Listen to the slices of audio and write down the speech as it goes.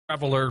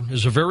Traveler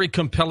is a very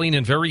compelling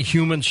and very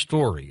human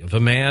story of a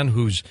man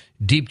whose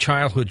deep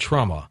childhood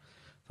trauma,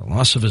 the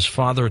loss of his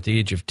father at the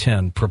age of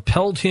 10,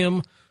 propelled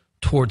him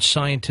towards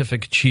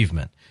scientific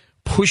achievement,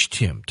 pushed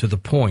him to the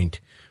point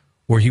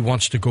where he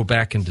wants to go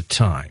back into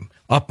time.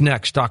 Up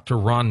next, Dr.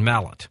 Ron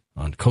Mallett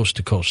on Coast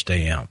to Coast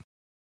AM.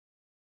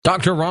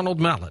 Dr.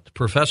 Ronald Mallett,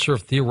 professor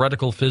of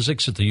theoretical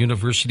physics at the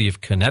University of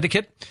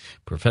Connecticut.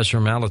 Professor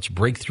Mallett's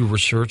breakthrough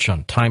research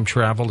on time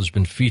travel has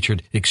been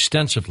featured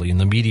extensively in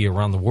the media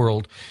around the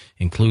world,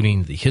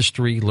 including the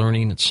History,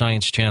 Learning, and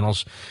Science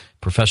channels.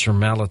 Professor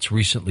Mallett's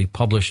recently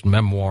published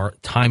memoir,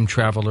 Time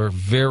Traveler,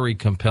 very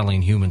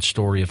compelling human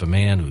story of a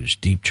man whose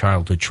deep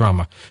childhood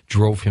trauma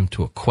drove him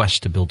to a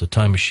quest to build a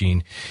time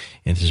machine,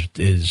 and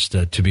is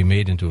to be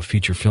made into a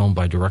feature film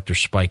by director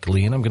Spike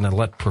Lee. And I'm going to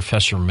let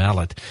Professor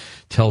Mallett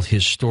tell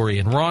his story.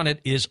 And Ron, it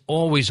is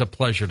always a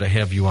pleasure to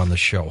have you on the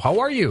show. How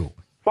are you?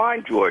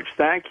 Fine, George.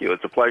 Thank you.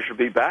 It's a pleasure to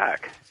be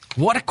back.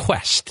 What a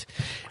quest.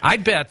 I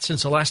bet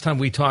since the last time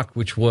we talked,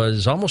 which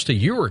was almost a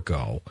year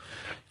ago,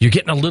 you're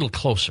getting a little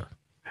closer.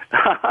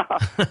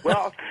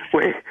 Well,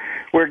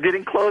 we're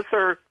getting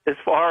closer as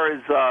far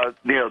as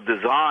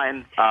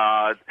design.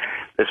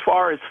 As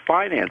far as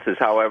finances,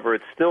 however,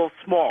 it's still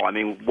small. I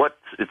mean,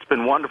 it's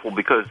been wonderful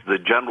because the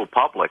general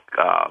public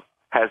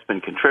has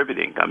been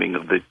contributing. I mean,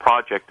 the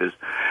project has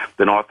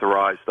been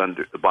authorized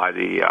by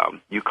the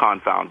Yukon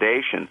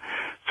Foundation,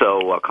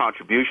 so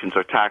contributions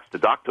are tax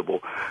deductible.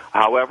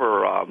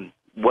 However,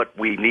 what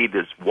we need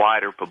is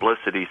wider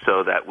publicity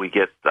so that we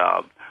get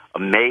a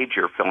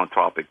major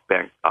philanthropic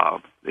bank,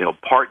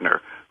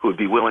 partner who would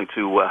be willing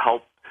to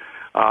help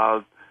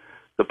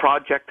the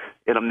project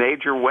in a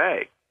major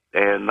way.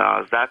 And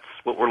that's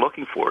what we're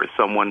looking for, is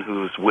someone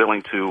who's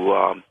willing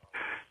to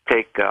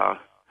take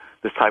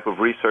this type of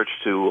research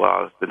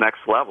to the next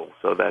level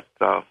so that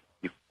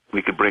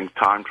we could bring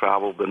time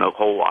travel, the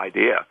whole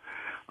idea,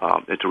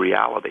 into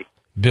reality.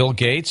 Bill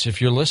Gates,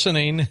 if you're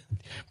listening,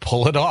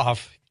 pull it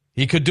off.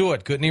 He could do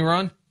it, couldn't he,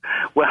 Ron?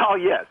 Well,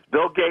 yes,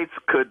 Bill Gates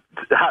could.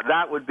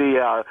 That would be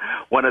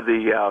one of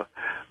the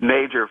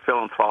major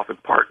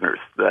philanthropic partners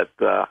that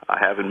I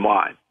have in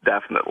mind,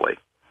 definitely.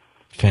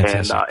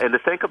 Fantastic. And to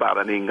think about,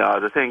 I mean,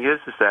 the thing is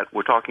that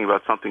we're talking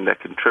about something that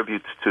could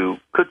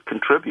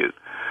contribute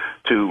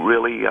to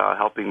really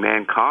helping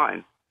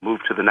mankind move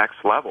to the next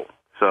level.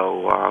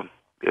 So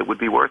it would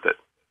be worth it.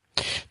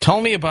 Tell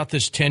me about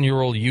this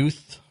 10-year-old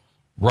youth,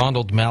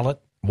 Ronald Mallett.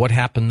 What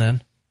happened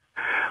then?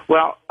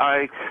 Well,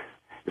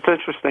 it's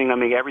interesting. I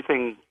mean,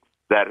 everything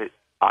that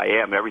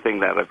everything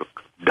that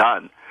I've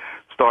done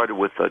started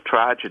with a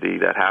tragedy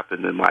that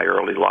happened in my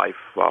early life.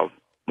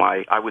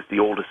 I was the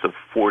oldest of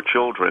 4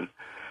 children,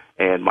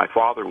 and my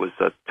father was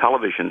a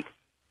television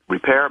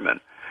repairman,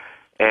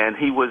 and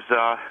he was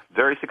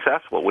very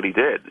successful at what he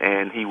did,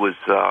 and he was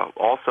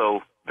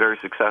also very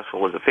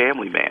successful as a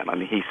family man. I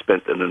mean, he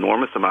spent an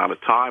enormous amount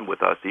of time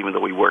with us, even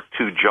though he worked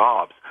 2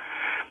 jobs,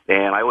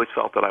 and I always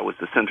felt that I was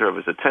the center of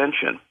his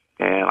attention,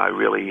 and I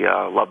really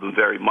loved him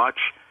very much.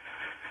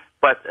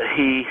 But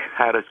he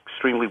had an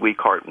extremely weak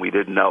heart, and we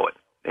didn't know it.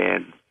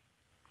 And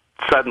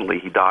suddenly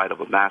he died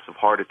of a massive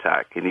heart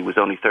attack, and he was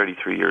only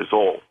 33 years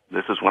old.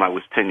 This is when I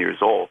was 10 years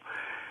old.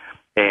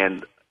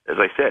 And as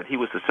I said, he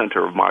was the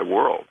center of my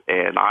world,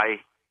 and I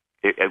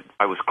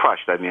was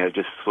crushed. I mean, I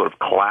just sort of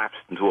collapsed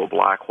into a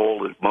black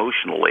hole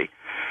emotionally.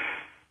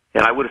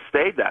 And I would have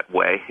stayed that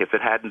way if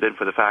it hadn't been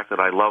for the fact that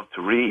I loved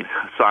to read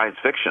science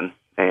fiction.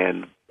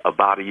 And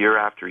about a year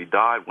after he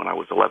died, when I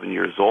was 11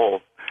 years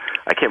old,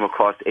 I came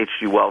across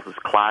H.G. Wells'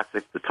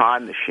 classic, The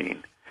Time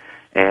Machine.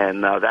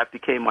 And that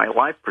became my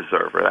life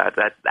preserver.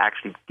 That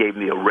actually gave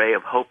me a ray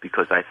of hope,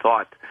 because I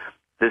thought,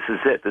 this is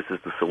it. This is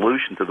the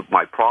solution to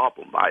my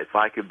problem. If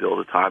I could build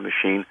a time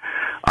machine,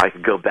 I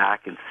could go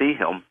back and see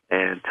him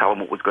and tell him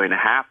what was going to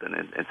happen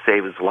and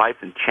save his life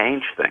and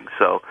change things.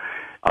 So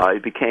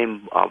it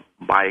became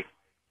my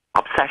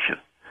obsession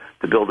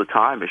to build a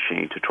time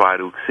machine to try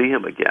to see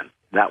him again.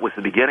 That was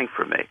the beginning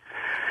for me.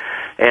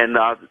 And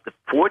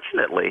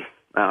fortunately,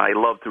 I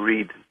love to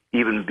read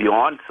even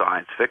beyond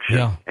science fiction.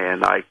 Yeah.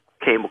 And I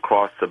came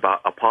across about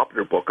a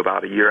popular book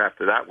about a year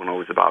after that, when I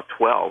was about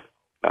 12.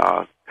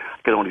 I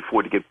could only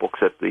afford to get books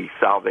at the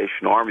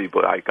Salvation Army,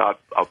 but I got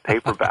a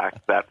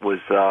paperback that was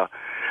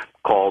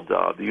called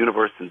The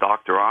Universe and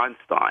Dr.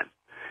 Einstein.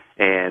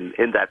 And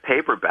in that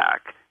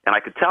paperback, and I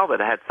could tell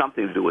that it had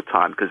something to do with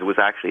time, because it was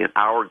actually an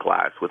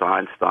hourglass with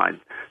Einstein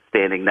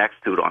standing next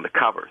to it on the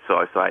cover. So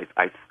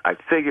I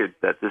figured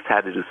that this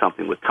had to do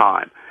something with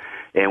time.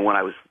 And when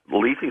I was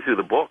leafing through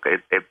the book,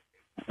 it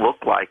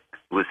looked like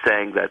it was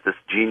saying that this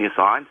genius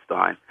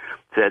Einstein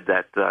said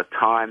that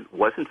time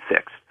wasn't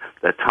fixed,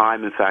 that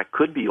time, in fact,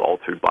 could be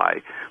altered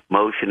by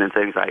motion and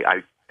things.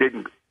 I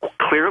didn't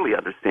clearly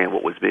understand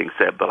what was being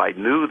said, but I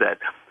knew that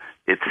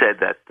it said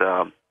that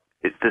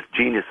this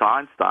genius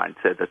Einstein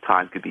said that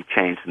time could be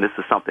changed, and this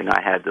is something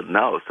I had to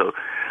know. So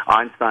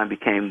Einstein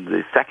became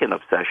the second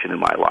obsession in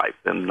my life,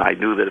 and I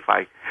knew that if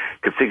I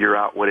could figure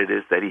out what it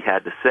is that he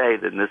had to say,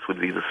 then this would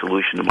be the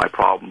solution to my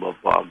problem of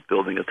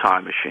building a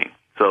time machine.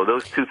 So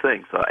those two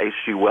things,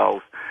 H.G.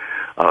 Wells'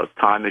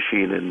 time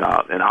machine and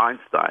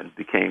Einstein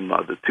became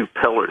the two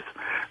pillars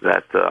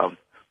that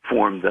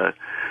formed the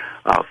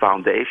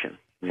foundation,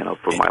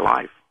 for my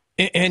life.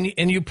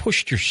 And you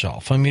pushed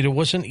yourself. I mean, it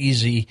wasn't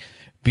easy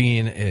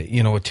being, a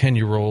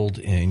 10-year-old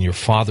and your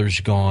father's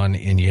gone,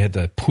 and you had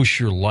to push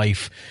your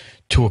life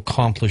to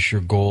accomplish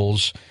your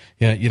goals.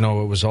 Yeah,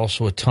 it was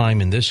also a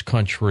time in this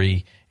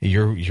country,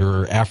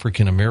 you're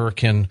African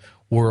American,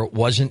 where it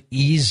wasn't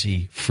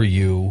easy for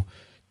you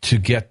to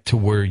get to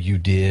where you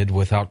did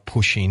without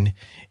pushing.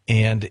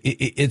 And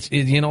it's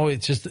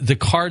just the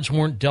cards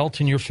weren't dealt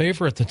in your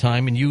favor at the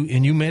time, and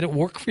you made it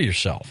work for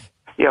yourself.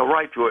 Yeah,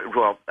 right.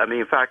 Well, I mean,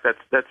 in fact,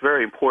 that's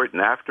very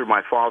important. After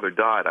my father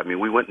died, I mean,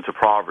 we went into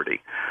poverty.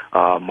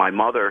 My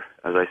mother,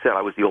 as I said,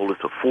 I was the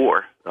oldest of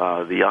four.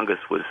 The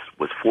youngest was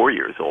 4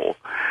 years old.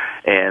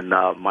 And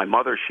my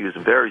mother, she was a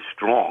very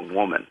strong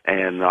woman,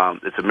 and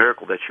it's a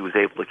miracle that she was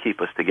able to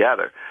keep us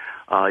together.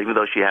 Even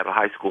though she had a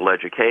high school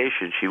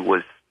education, she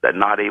was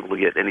not able to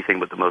get anything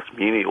but the most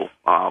menial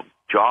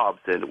jobs,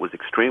 and it was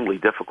extremely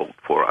difficult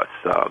for us.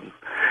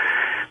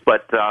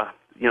 But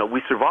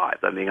we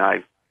survived. I mean,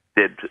 I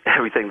did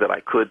everything that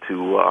I could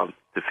to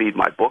feed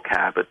my book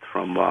habit,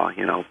 from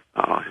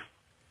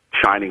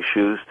shining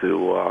shoes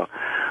to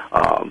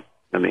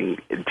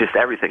just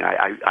everything.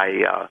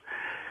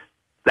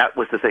 That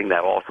was the thing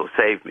that also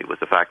saved me, was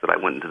the fact that I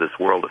went into this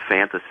world of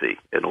fantasy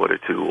in order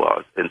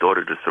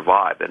to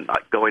survive. And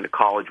going to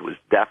college was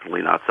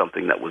definitely not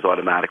something that was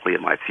automatically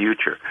in my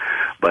future.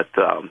 But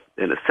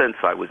in a sense,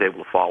 I was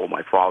able to follow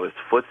my father's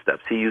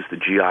footsteps. He used the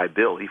GI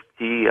Bill.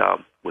 He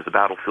was a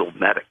battlefield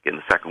medic in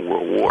the Second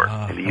World War,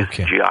 and he used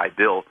the GI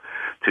Bill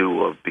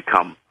to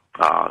become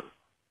a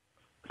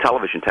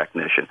television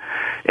technician.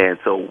 And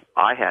so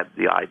I had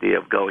the idea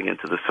of going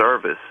into the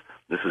service.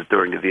 This was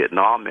during the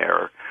Vietnam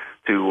era.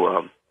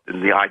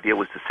 And the idea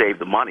was to save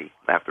the money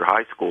after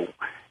high school,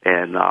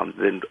 and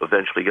then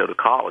eventually go to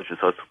college. And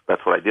so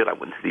that's what I did. I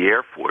went to the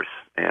Air Force,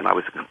 and I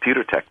was a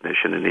computer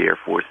technician in the Air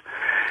Force.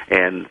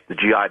 And the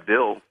GI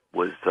Bill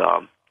was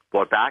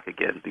brought back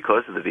again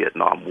because of the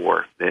Vietnam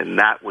War, and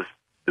that was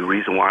the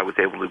reason why I was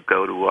able to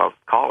go to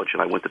college.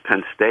 And I went to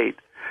Penn State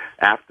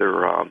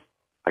after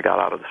I got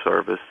out of the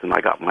service, and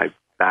I got my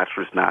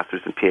bachelor's,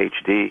 master's, and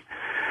PhD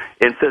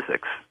in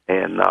physics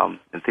and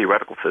in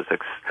theoretical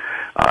physics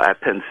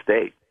at Penn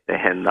State.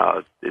 And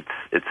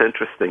it's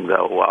interesting,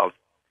 though.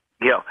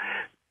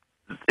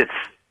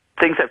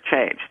 Things have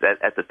changed.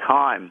 At the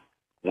time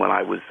when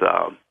I was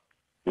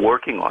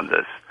working on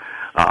this,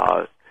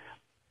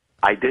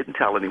 I didn't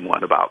tell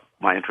anyone about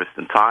my interest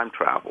in time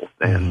travel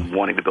and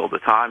wanting to build a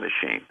time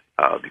machine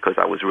because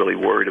I was really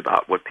worried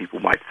about what people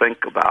might think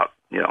about.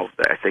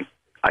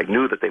 I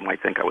knew that they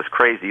might think I was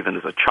crazy even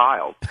as a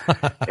child,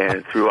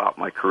 and throughout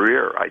my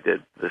career, I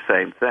did the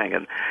same thing.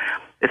 And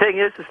the thing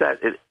is that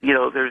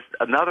there's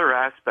another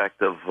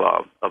aspect of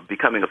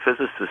becoming a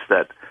physicist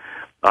that,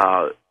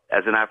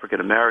 as an African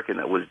American,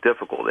 that was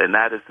difficult, and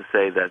that is to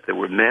say that there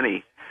were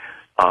many.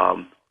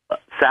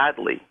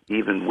 Sadly,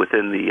 even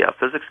within the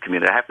physics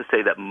community, I have to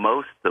say that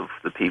most of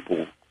the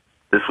people,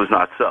 this was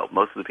not so.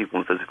 Most of the people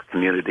in the physics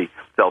community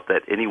felt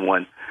that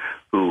anyone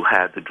who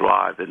had the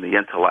drive and the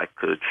intellect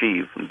could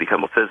achieve and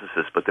become a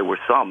physicist, but there were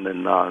some,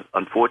 and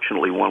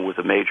unfortunately one was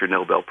a major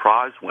Nobel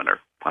Prize winner.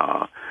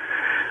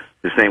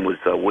 His name was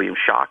William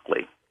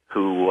Shockley,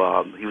 who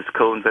he was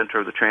co-inventor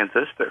of the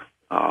transistor,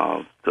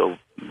 so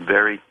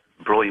very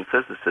brilliant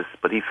physicist,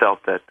 but he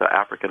felt that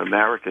African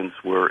Americans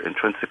were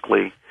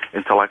intrinsically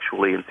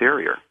intellectually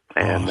inferior,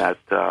 and that,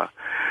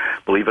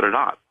 believe it or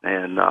not,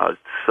 and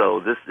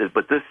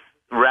this,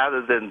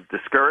 rather than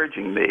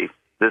discouraging me,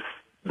 this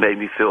made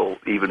me feel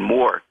even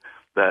more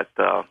that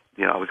I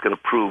was going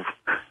to prove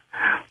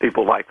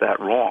people like that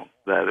wrong,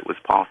 that it was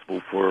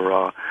possible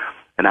for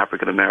an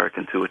African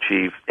American to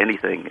achieve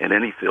anything in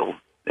any field,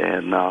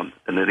 and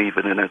then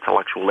even in an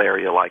intellectual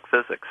area like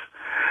physics.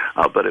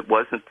 But it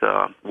wasn't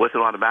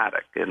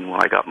automatic. And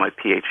when I got my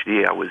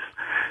PhD, it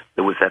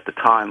was at the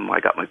time I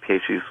got my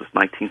PhD. This was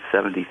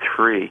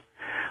 1973.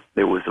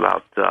 There was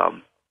about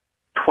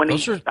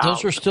 20,000.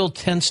 Those are still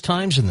tense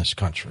times in this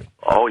country.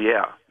 Oh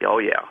yeah.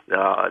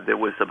 There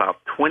was about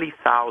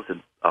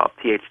 20,000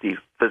 PhD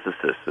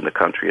physicists in the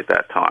country at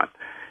that time,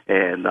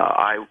 and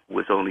I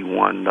was only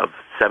one of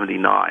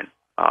 79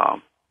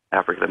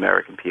 African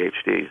American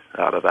PhDs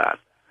out of that.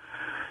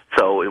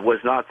 So it was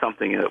not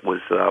something that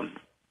was.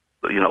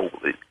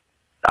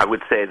 I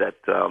would say that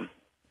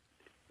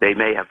they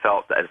may have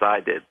felt, as I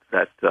did,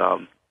 that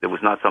it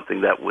was not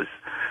something that was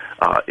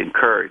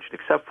encouraged,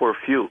 except for a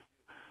few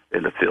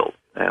in the field.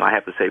 And I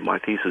have to say my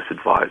thesis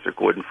advisor,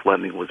 Gordon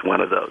Fleming, was one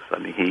of those. I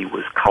mean, he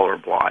was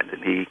colorblind,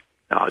 and he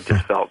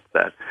just felt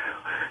that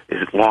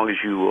as long as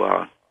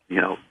you,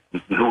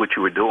 knew what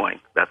you were doing,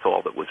 that's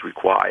all that was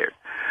required.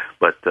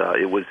 But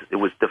it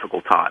was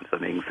difficult times. I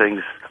mean,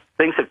 things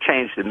have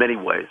changed in many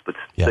ways, but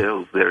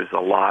still there's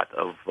a lot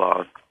of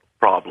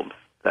problems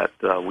that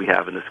we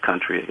have in this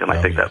country, and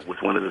I think that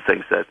was one of the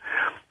things that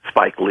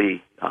Spike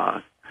Lee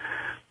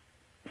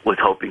was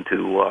hoping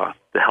to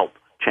help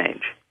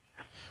change,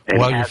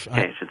 and has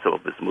changed in some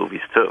of his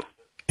movies too.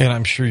 And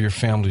I'm sure your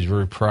family's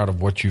very proud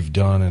of what you've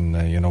done,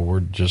 and we're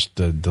just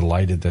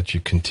delighted that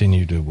you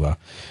continue to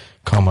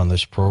come on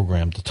this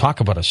program to talk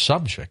about a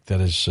subject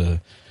that is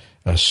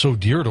so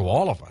dear to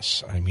all of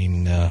us. I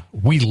mean,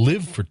 we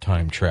live for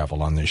time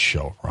travel on this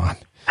show, Ron.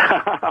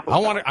 I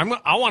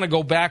want to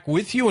go back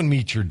with you and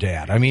meet your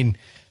dad.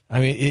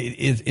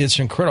 It's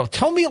incredible.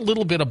 Tell me a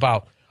little bit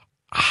about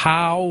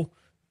how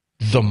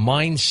the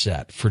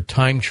mindset for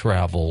time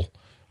travel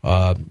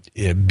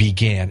it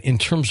began in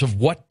terms of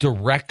what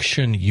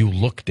direction you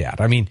looked at.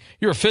 I mean,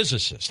 you're a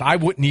physicist. I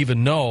wouldn't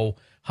even know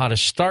how to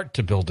start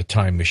to build a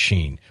time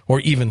machine or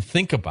even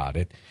think about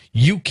it.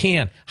 You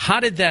can. How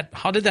did that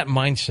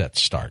mindset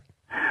start?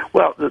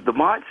 Well, the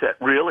mindset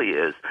really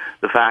is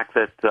the fact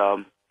that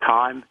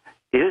time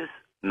is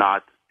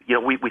not,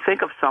 we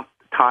think of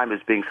time as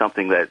being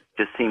something that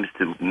just seems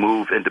to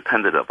move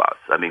independent of us.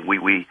 I mean,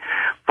 we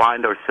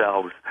find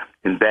ourselves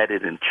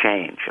embedded in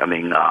change. I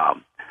mean,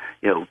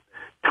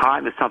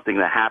 time is something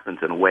that happens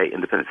in a way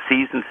independent.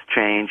 Seasons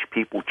change,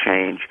 people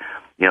change,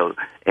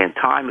 and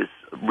time is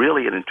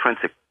really an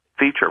intrinsic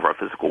feature of our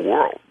physical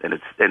world. And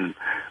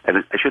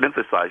I should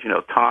emphasize,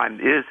 time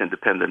is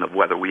independent of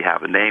whether we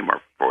have a name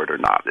for it or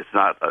not. It's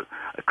not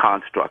a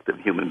construct of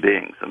human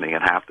beings. I mean,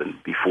 it happened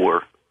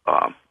before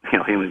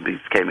human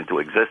beings came into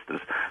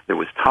existence. There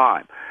was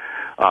time.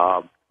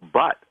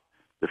 But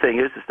the thing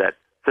is that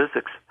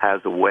physics has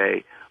a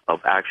way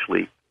of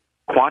actually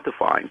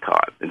quantifying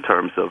time in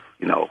terms of,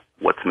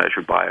 what's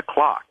measured by a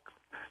clock.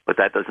 But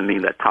that doesn't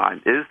mean that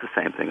time is the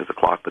same thing as a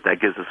clock, but that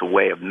gives us a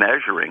way of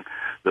measuring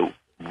the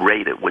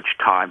rate at which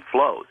time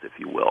flows, if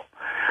you will.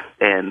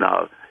 And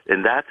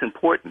that's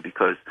important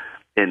because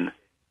in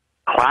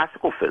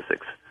classical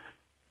physics,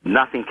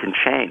 nothing can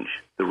change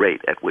the rate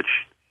at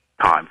which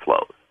time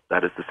flows.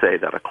 That is to say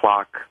that a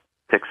clock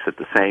ticks at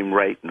the same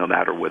rate no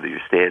matter whether you're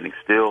standing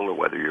still or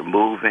whether you're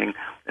moving.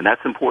 And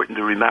that's important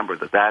to remember,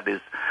 that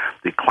is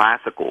the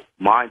classical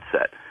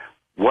mindset.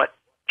 What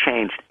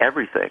changed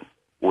everything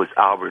was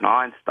Albert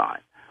Einstein.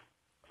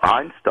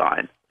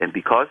 Einstein, and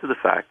because of the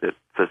fact that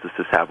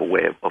physicists have a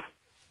way of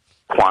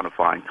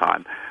quantifying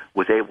time,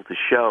 was able to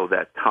show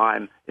that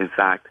time, in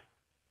fact,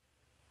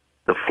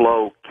 the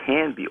flow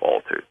can be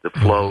altered. The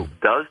flow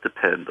does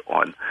depend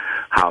on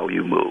how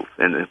you move.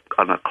 And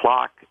on a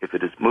clock, if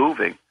it is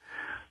moving,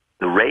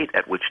 the rate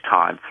at which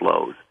time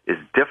flows is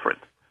different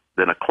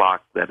than a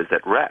clock that is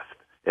at rest.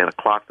 And a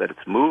clock that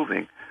it's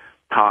moving,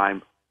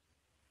 time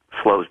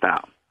slows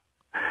down.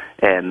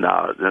 And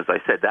as I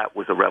said, that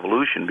was a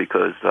revolution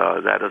because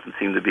that doesn't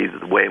seem to be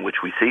the way in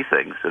which we see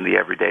things in the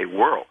everyday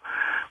world.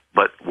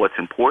 But what's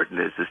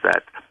important is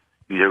that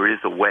there is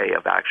a way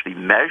of actually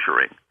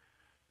measuring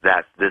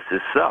that this is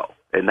so.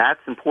 And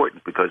that's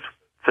important because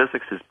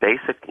physics is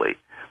basically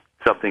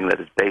something that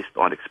is based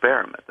on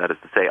experiment. That is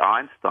to say,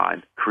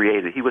 Einstein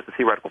he was a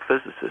theoretical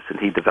physicist, and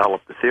he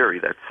developed a theory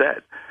that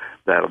said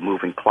that a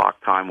moving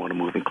clock, time on a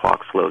moving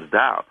clock slows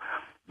down.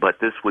 But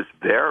this was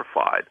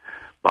verified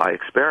by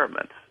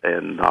experiments.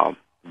 And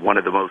one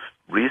of the most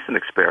recent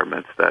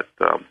experiments that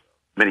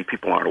many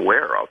people aren't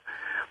aware of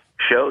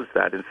shows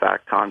that, in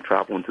fact, time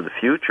travel into the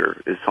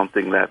future is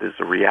something that is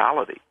a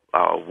reality.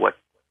 What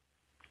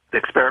the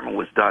experiment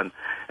was done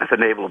at the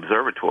Naval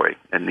Observatory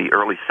in the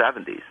early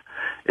 70s.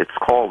 It's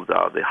called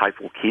the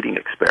Heifel-Keating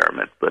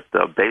experiment. But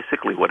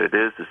basically what it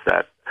is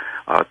that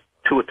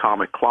two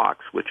atomic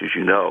clocks, which, as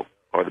you know,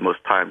 are the most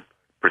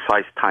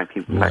precise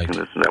timekeeping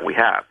mechanism that we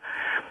have.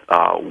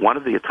 One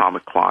of the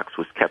atomic clocks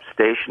was kept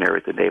stationary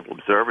at the Naval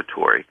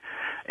Observatory,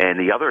 and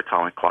the other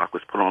atomic clock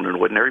was put on an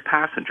ordinary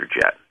passenger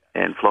jet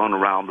and flown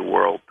around the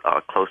world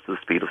close to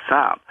the speed of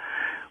sound.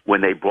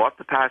 When they brought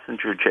the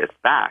passenger jet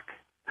back,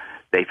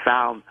 they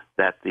found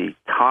that the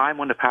time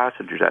on the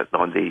passenger jet,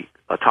 on the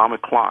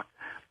atomic clock,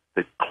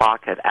 the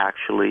clock had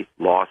actually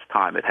lost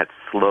time. It had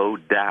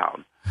slowed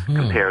down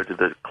compared to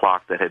the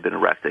clock that had been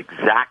arrested,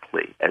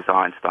 exactly as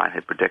Einstein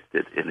had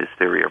predicted in his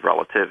theory of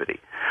relativity.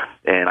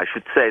 And I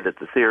should say that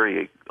the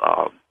theory,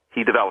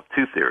 he developed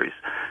two theories.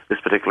 This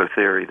particular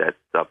theory that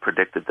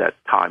predicted that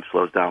time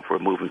slows down for a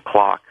moving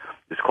clock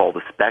is called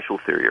the special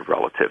theory of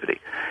relativity.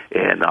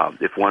 And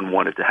if one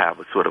wanted to have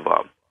a sort of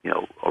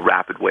a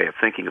rapid way of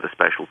thinking of the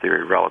special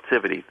theory of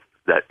relativity,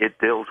 that it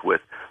deals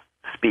with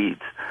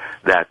speeds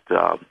that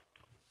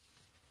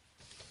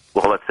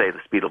let's say the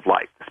speed of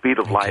light. The speed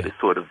of light is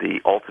sort of the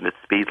ultimate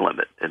speed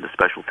limit in the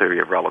special theory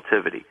of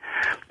relativity.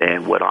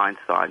 And what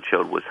Einstein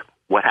showed was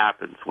what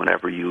happens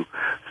whenever you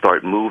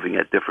start moving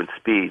at different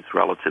speeds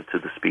relative to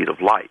the speed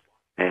of light.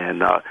 And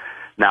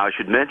now I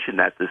should mention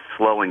that this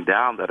slowing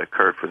down that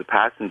occurred for the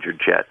passenger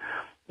jet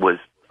was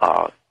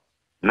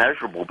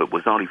measurable, but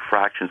was only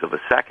fractions of a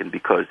second,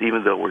 because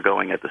even though we're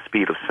going at the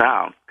speed of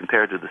sound,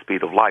 compared to the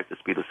speed of light, the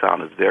speed of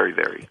sound is very,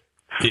 very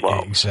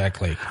slow.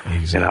 Exactly.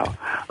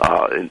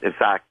 In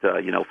fact,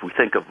 if we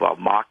think of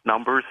Mach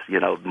numbers,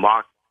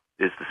 Mach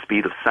is the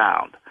speed of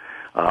sound.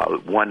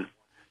 One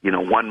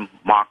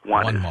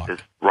Mach is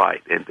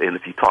right. And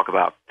if you talk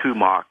about 2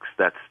 Machs,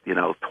 that's,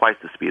 twice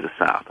the speed of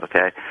sound,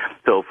 okay?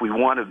 So if we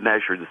want to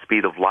measure the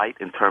speed of light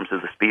in terms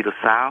of the speed of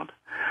sound,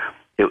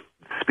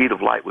 speed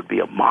of light would be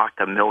a Mach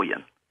a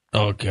million.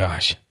 Oh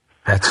gosh,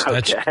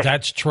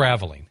 that's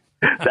traveling.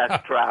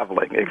 That's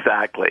traveling,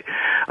 exactly.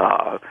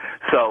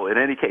 So in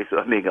any case,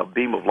 I mean, a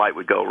beam of light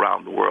would go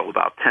around the world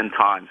about 10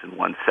 times in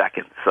 1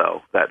 second.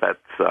 So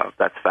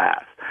that's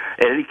fast.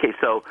 In any case,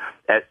 so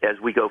as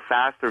we go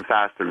faster and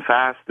faster and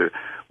faster,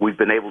 we've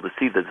been able to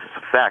see that this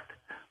effect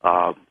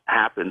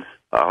happens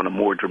on a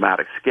more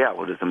dramatic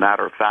scale. And as a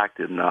matter of fact,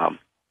 in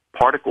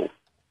particle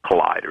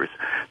colliders,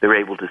 they're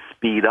able to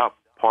speed up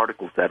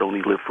particles that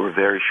only live for a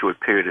very short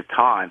period of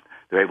time.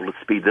 They're able to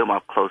speed them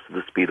up close to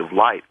the speed of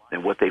light.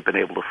 And what they've been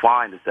able to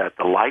find is that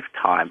the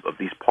lifetime of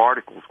these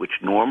particles,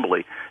 which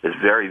normally is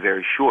very,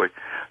 very short,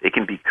 it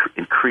can be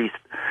increased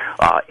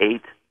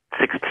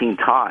 16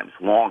 times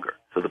longer.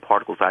 So the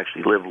particles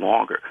actually live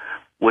longer.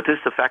 What this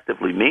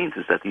effectively means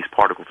is that these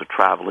particles are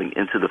traveling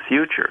into the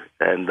future.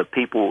 And the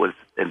people,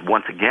 and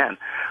once again,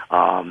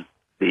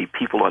 the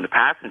people on the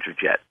passenger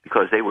jet,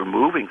 because they were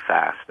moving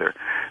faster,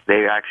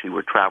 they actually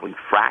were traveling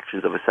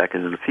fractions of a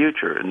second in the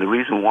future. And the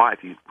reason why,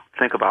 if you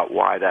think about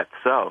why that's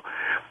so,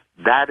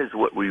 that is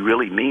what we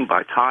really mean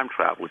by time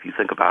travel, if you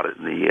think about it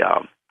in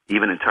the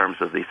even in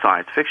terms of the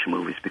science fiction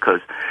movies,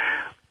 because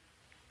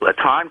a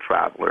time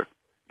traveler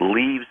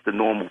leaves the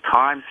normal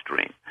time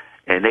stream,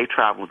 and they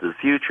travel into the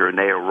future, and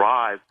they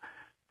arrive,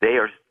 they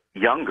are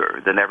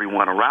younger than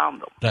everyone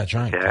around them. That's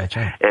right. Okay? That's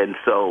right. And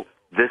so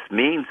this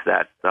means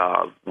that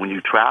when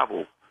you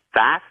travel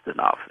fast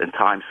enough and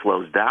time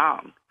slows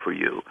down for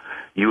you,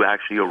 you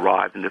actually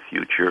arrive in the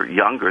future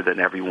younger than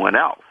everyone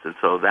else. And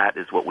so that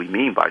is what we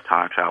mean by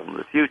time travel in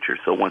the future.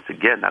 So once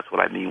again, that's what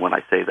I mean when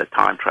I say that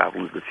time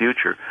travel into the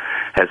future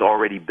has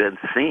already been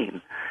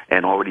seen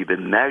and already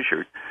been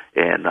measured,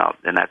 and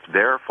that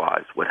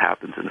verifies what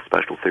happens in the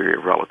special theory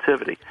of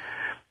relativity.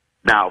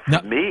 Now,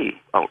 for me,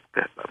 I'm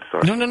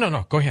sorry.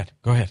 No. Go ahead.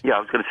 Yeah, I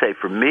was going to say,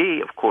 for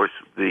me, of course,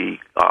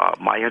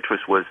 my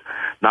interest was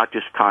not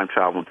just time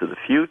travel into the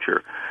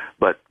future,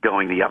 but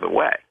going the other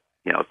way,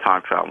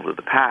 time travel to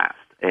the past.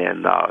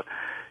 And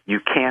you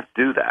can't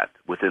do that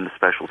within the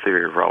special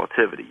theory of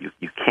relativity.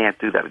 You can't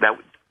do that. That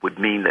would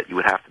mean that you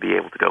would have to be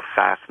able to go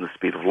fast in the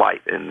speed of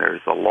light, and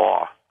there's a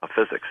law of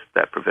physics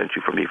that prevents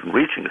you from even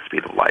reaching the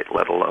speed of light,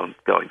 let alone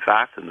going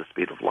fast in the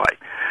speed of light.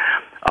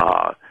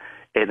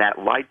 And that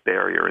light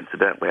barrier,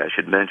 incidentally, I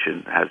should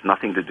mention, has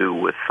nothing to do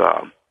with,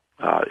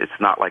 it's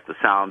not like the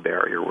sound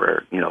barrier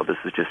where, this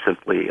is just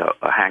simply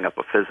a hang-up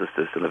of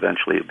physicists and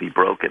eventually it would be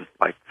broken,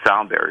 like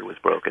sound barrier was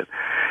broken.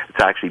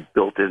 It's actually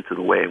built into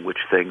the way in which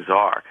things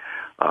are.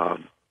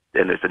 And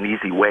there's an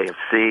easy way of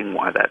seeing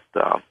why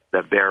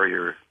that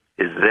barrier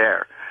is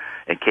there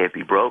and can't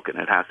be broken.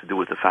 It has to do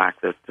with the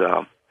fact that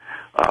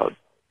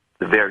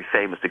the very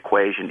famous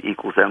equation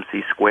equals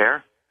mc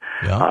squared,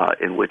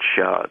 in which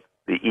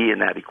the E in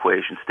that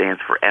equation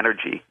stands for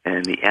energy,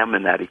 and the M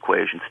in that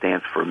equation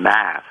stands for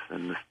mass,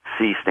 and the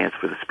C stands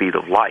for the speed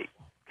of light.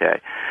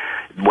 Okay,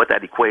 what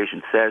that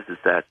equation says is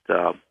that,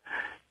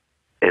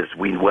 as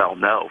we well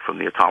know from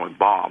the atomic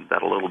bomb,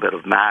 that a little bit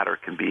of matter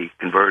can be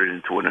converted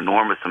into an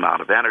enormous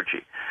amount of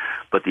energy.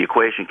 But the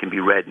equation can be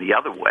read in the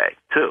other way,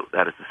 too.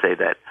 That is to say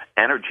that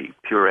energy,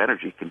 pure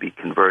energy, can be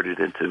converted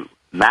into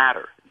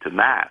matter, into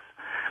mass.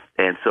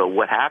 And so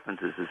what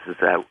happens is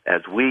that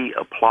as we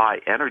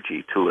apply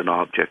energy to an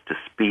object to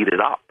speed it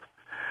up,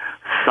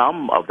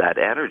 some of that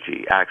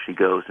energy actually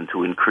goes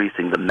into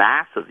increasing the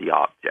mass of the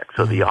object.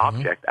 So the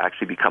object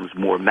actually becomes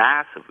more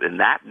massive, and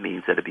that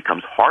means that it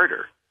becomes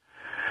harder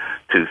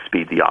to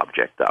speed the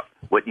object up.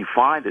 What you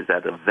find is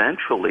that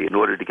eventually, in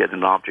order to get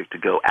an object to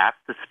go at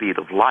the speed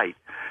of light,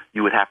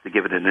 you would have to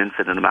give it an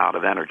infinite amount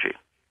of energy.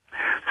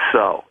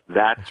 So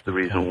that's the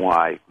reason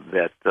why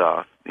that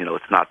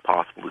it's not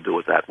possible to do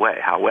it that way.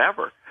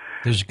 However,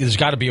 there's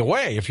got to be a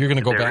way if you're going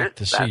to go back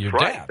to see your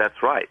dad.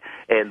 That's right.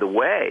 And the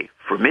way,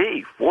 for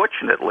me,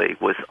 fortunately,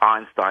 was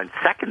Einstein's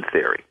second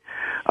theory,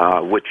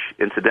 which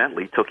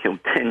incidentally took him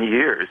 10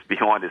 years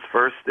beyond his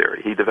first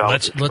theory. He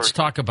developed. Let's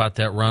talk about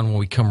that, Ron, when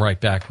we come right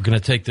back. We're going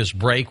to take this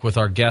break with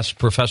our guest,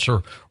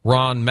 Professor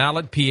Ron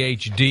Mallett,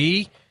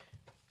 Ph.D.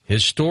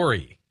 His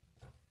story,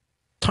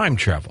 Time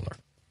Traveler.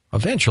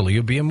 Eventually,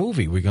 it'll be a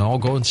movie. We can all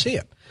go and see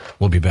it.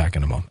 We'll be back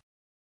in a moment.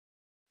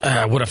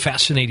 What a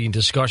fascinating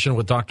discussion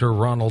with Dr.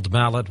 Ronald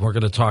Mallett. We're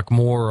going to talk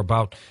more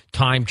about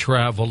time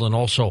travel and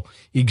also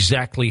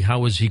exactly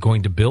how is he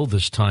going to build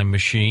this time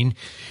machine.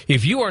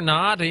 If you are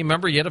not a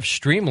member yet of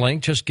Streamlink,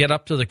 just get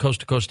up to the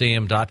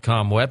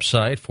coasttocoastam.com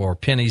website for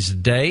pennies a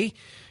day.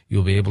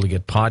 You'll be able to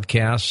get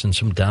podcasts and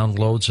some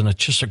downloads, and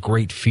it's just a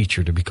great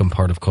feature to become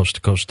part of Coast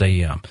to Coast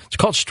AM. It's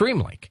called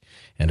Streamlink,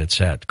 and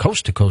it's at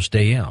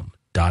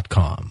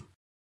coasttocoastam.com.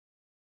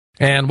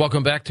 And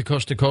welcome back to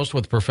Coast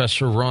with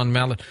Professor Ron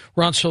Mallett.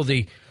 Ron, so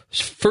the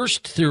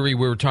first theory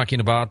we were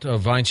talking about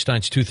of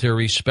Einstein's two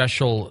theories,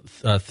 special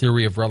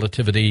theory of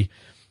relativity,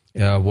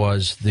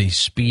 was the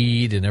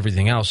speed and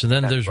everything else. And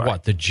then there's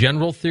what, the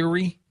general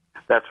theory?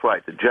 That's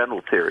right, the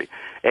general theory.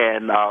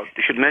 And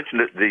you should mention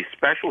that the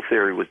special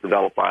theory was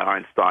developed by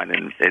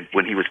Einstein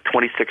when he was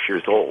 26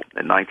 years old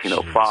in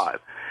 1905.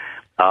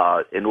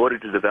 In order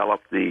to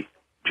develop the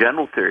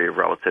general theory of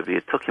relativity,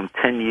 it took him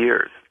 10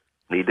 years.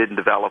 He didn't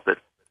develop it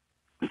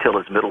until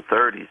his middle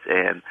 30s,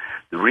 and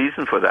the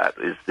reason for that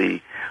is the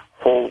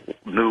whole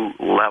new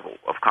level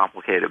of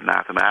complicated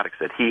mathematics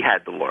that he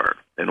had to learn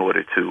in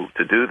order to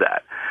do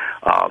that.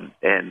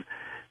 And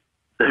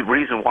the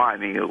reason why, I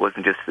mean, it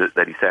wasn't just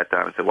that he sat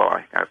down and said, well,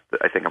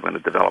 I think I'm going to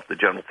develop the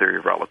general theory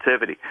of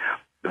relativity.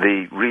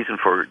 The reason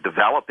for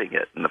developing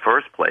it in the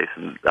first place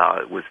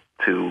was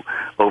to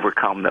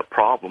overcome that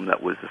problem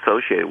that was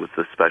associated with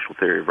the special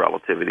theory of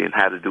relativity and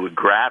had to do with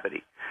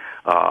gravity.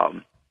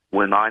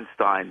 When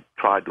Einstein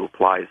tried to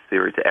apply his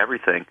theory to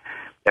everything,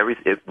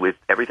 with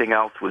everything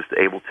else was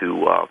able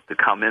to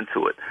come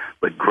into it,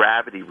 but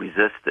gravity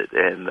resisted.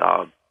 And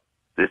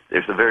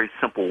there's a very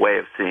simple way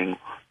of seeing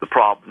the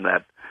problem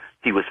that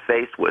he was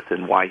faced with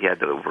and why he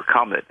had to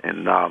overcome it,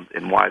 and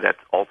why that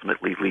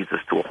ultimately leads us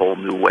to a whole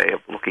new way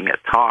of looking at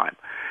time.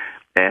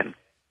 And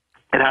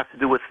it has to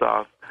do with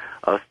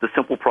the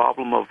simple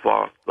problem of,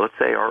 let's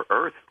say, our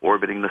Earth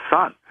orbiting the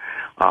sun.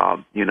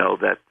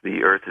 That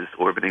the Earth is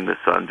orbiting the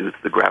sun due to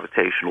the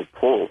gravitational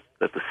pull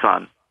that the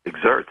sun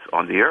exerts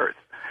on the Earth.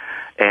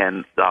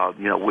 And,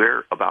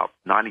 we're about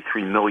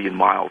 93 million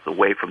miles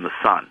away from the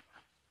sun.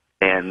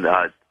 And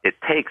it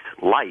takes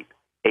light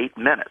 8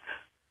 minutes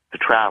to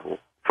travel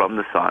from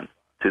the sun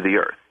to the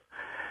Earth.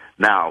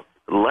 Now,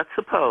 let's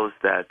suppose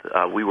that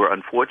we were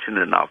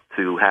unfortunate enough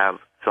to have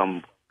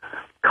some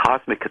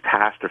cosmic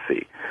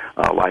catastrophe,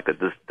 like a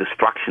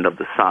destruction of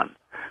the sun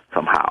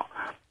somehow.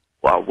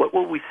 Well, what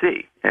will we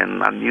see?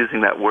 And I'm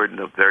using that word in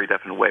a very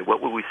definite way.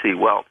 What will we see?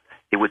 Well,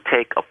 it would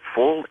take a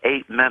full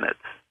 8 minutes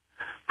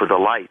for the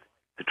light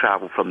to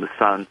travel from the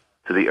sun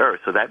to the Earth.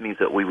 So that means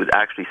that we would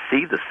actually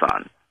see the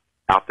sun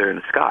out there in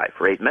the sky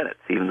for 8 minutes,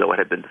 even though it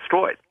had been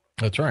destroyed.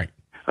 That's right.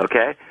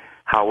 Okay?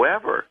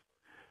 However,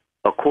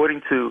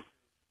 according to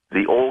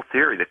the old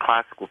theory, the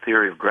classical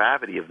theory of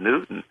gravity of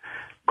Newton,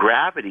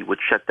 gravity would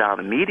shut down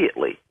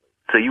immediately.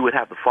 So you would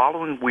have the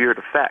following weird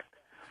effect.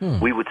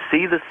 We would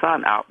see the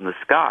sun out in the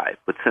sky,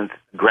 but since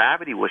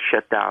gravity was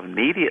shut down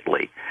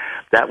immediately,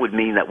 that would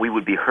mean that we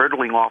would be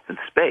hurtling off in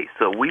space.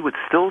 So we would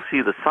still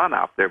see the sun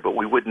out there, but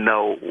we wouldn't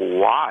know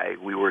why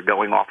we were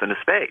going off into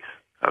space,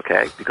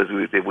 okay? Because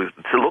it would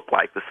look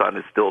like the sun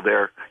is still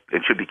there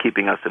and should be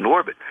keeping us in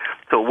orbit.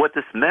 So what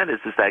this meant is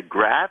that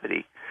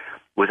gravity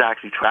was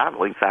actually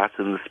traveling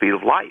faster than the speed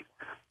of light.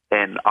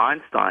 And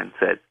Einstein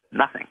said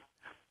nothing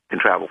can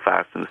travel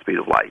faster than the speed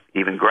of light,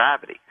 even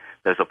gravity.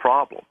 There's a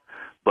problem.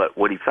 But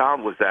what he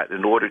found was that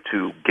in order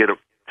to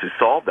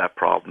solve that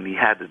problem, he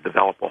had to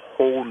develop a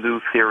whole new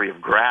theory of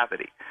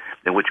gravity,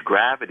 in which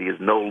gravity is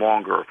no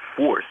longer a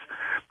force,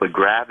 but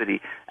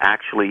gravity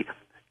actually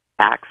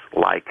acts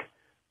like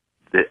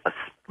a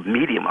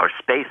medium, or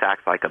space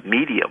acts like a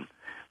medium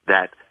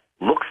that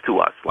looks to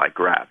us like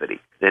gravity.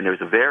 And there's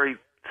a very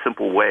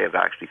simple way of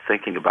actually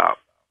thinking about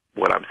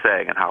what I'm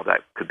saying and how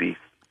that could be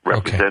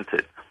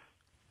represented.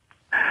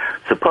 Okay.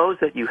 Suppose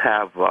that you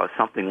have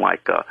something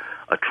like a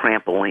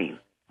trampoline.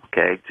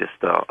 Okay,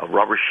 just a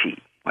rubber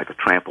sheet, like a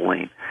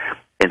trampoline.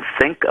 And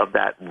think of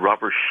that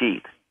rubber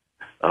sheet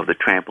of the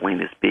trampoline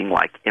as being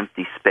like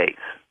empty space.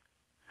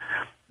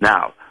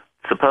 Now,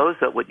 suppose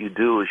that what you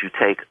do is you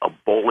take a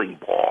bowling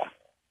ball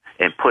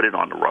and put it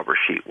on the rubber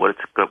sheet. What is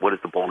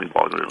the bowling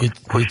ball going to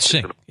do? It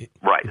sinks.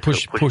 Right.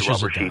 Pushes the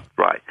rubber it sheet. down.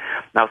 Right.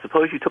 Now,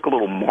 suppose you took a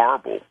little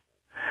marble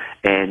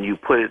and you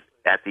put it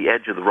at the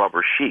edge of the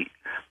rubber sheet.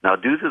 Now,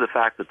 due to the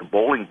fact that the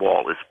bowling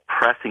ball is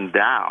pressing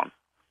down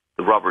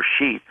the rubber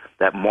sheet,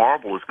 that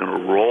marble is going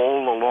to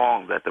roll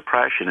along that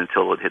depression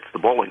until it hits the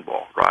bowling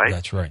ball, right?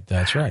 That's right.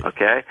 That's right.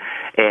 Okay?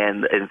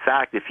 And in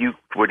fact, if you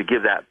were to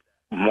give that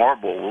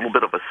marble a little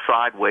bit of a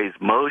sideways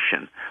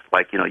motion,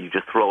 like, you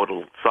just throw it a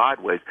little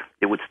sideways,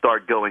 it would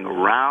start going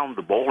around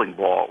the bowling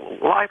ball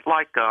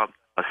like a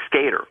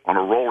skater on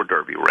a roller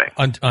derby ring.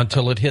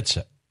 Until it hits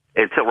it.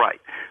 Right.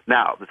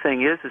 Now, the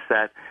thing is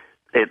that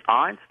in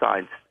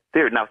Einstein's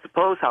theory, now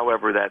suppose,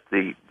 however, that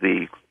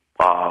the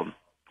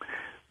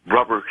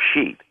rubber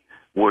sheet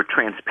were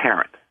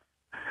transparent,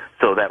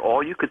 so that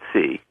all you could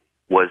see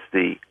was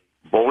the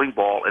bowling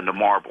ball and the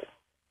marble,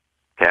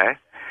 okay?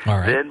 All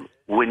right. Then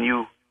when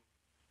you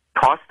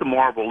toss the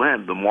marble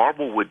in, the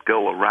marble would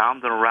go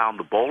around and around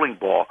the bowling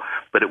ball,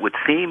 but it would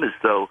seem as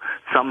though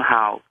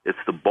somehow it's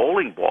the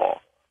bowling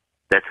ball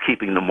that's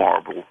keeping the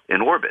marble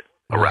in orbit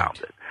around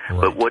it. Right.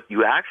 But what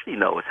you actually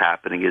know is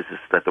happening is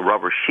that the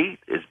rubber sheet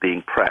is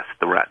being pressed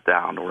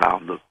down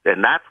around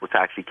and that's what's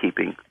actually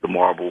keeping the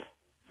marble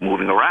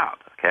moving around,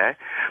 okay?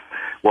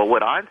 Well,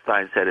 what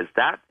Einstein said is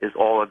that is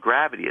all that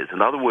gravity is.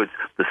 In other words,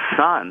 the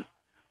sun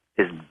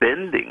is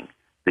bending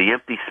the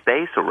empty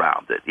space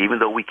around it. Even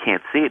though we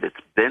can't see it, it's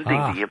bending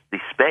the empty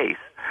space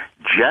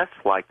just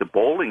like the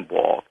bowling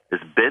ball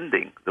is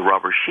bending the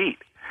rubber sheet.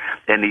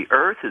 And the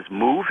Earth is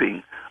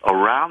moving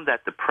around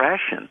that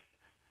depression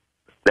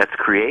that's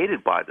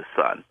created by the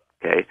sun,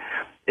 okay,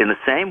 in the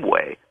same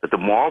way that the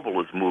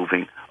marble is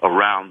moving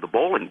around the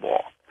bowling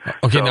ball.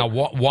 Okay, so, now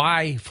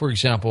why, for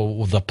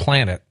example, the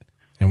planet,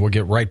 and we'll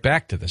get right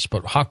back to this,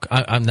 but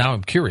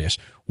I'm curious,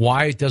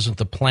 why doesn't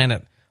the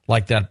planet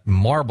like that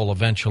marble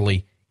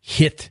eventually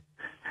hit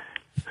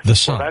the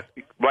sun. Well,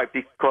 that's right,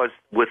 because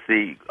with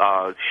the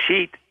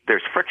sheet,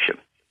 there's friction.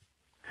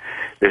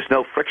 There's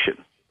no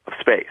friction of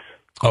space.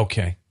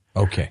 Okay.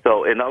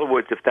 So, in other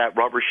words, if that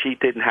rubber sheet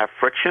didn't have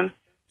friction,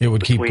 it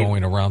would keep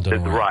going around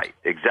and around. Right,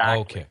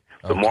 exactly. Okay.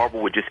 The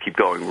marble would just keep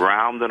going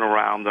round and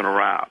around and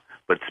around.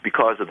 But it's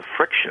because of the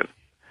friction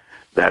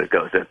that it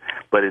goes in.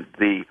 But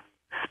the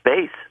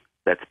space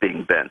that's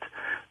being bent,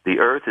 the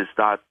Earth is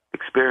not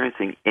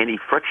experiencing any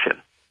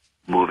friction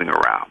moving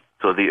around.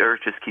 So the Earth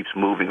just keeps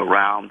moving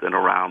around and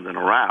around and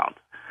around,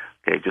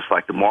 okay, just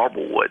like the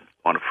marble would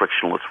on a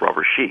frictionless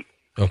rubber sheet.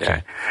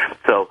 Okay.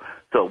 So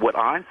what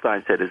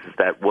Einstein said is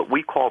that what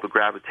we call the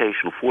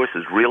gravitational force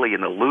is really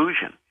an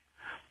illusion.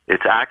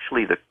 It's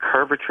actually the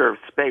curvature of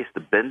space, the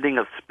bending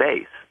of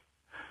space,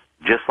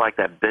 just like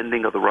that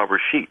bending of the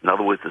rubber sheet. In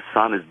other words, the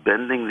sun is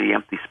bending the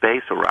empty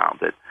space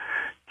around it,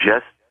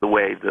 just the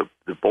way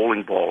the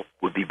bowling ball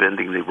would be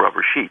bending the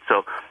rubber sheet.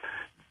 So,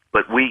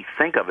 but we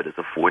think of it as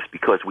a force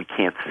because we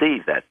can't see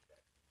that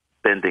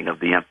bending of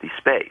the empty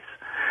space.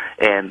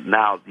 And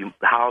now, you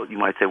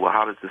might say, well,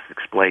 how does this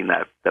explain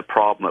that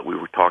problem that we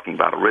were talking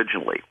about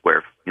originally,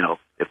 where,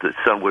 if the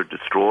sun were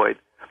destroyed,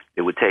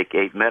 it would take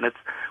 8 minutes?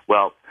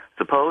 Well,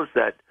 suppose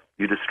that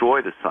you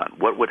destroy the sun.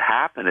 What would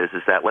happen is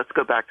that, let's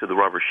go back to the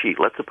rubber sheet.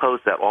 Let's suppose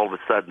that all of a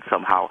sudden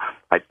somehow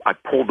I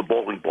pulled the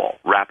bowling ball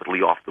rapidly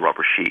off the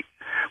rubber sheet.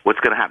 What's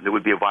going to happen? There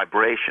would be a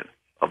vibration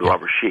of the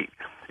rubber sheet,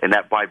 and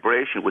that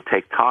vibration would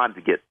take time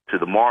to get to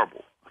the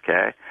marble,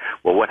 okay?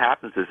 Well, what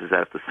happens is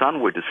that if the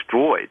sun were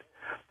destroyed,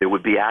 there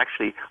would be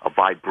actually a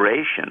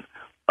vibration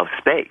of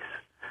space.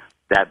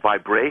 That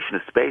vibration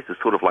of space is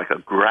sort of like a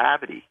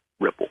gravity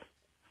ripple,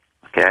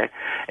 okay?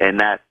 And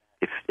that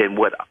if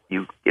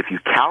you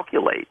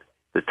calculate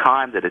the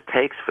time that it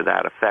takes for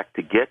that effect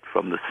to get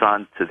from the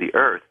sun to the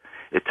Earth,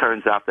 it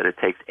turns out that it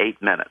takes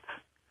 8 minutes.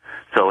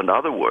 So in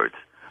other words,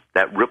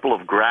 that ripple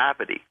of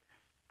gravity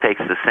takes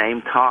the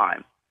same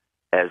time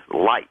as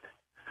light.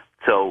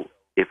 So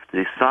if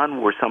the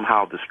sun were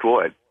somehow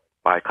destroyed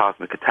by a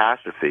cosmic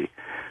catastrophe,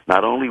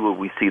 not only would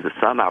we see the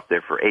sun out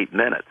there for 8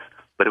 minutes,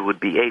 but it would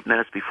be 8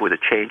 minutes before the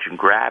change in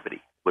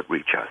gravity would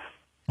reach us.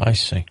 I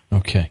see.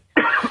 Okay.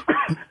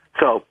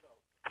 So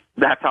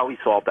that's how we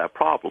solved that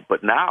problem.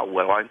 But now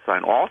what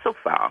Einstein also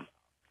found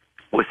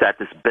was that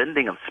this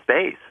bending of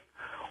space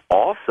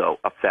also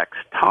affects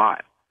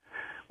time.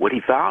 What he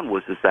found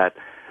is that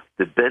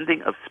the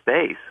bending of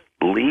space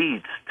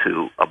leads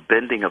to a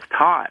bending of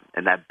time,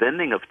 and that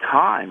bending of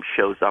time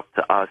shows up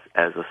to us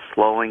as a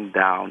slowing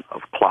down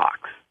of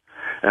clocks.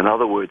 In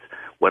other words,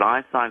 what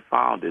Einstein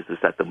found is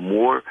that the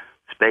more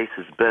space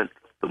is bent,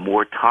 the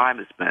more time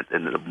is bent,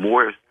 and the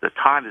more the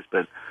time is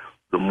bent,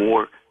 the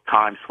more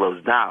time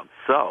slows down.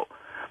 So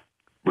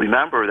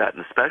remember that in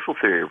the special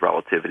theory of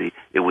relativity,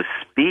 it was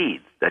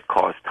speed that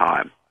caused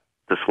time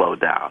to slow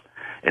down.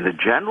 In the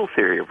general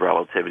theory of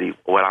relativity,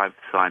 what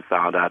Einstein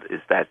found out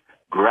is that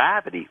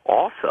gravity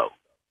also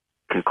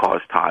can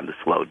cause time to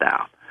slow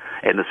down.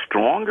 And the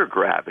stronger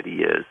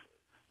gravity is,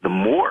 the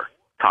more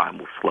time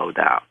will slow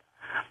down.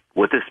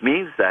 What this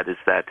means is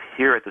that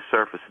here at the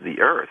surface of the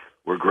Earth,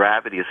 where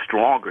gravity is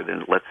stronger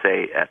than, let's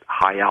say, at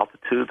high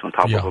altitudes on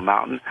top of a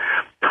mountain,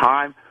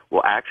 time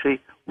will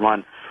actually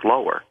run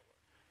slower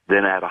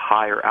than at a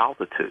higher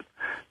altitude.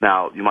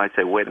 Now, you might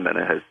say, wait a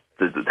minute,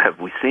 have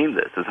we seen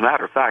this? As a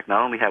matter of fact,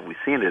 not only have we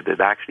seen it,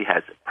 it actually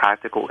has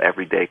practical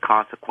everyday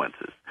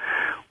consequences.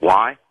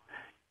 Why?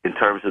 In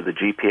terms of the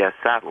GPS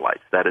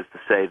satellites. That is to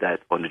say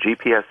that on the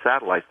GPS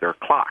satellites, there are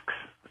clocks,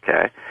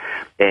 okay?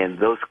 And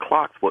those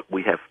clocks, what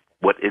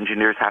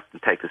engineers have to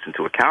take this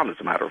into account, as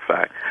a matter of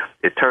fact,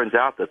 it turns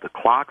out that the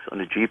clocks on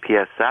the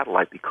GPS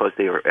satellite, because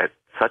they are at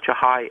such a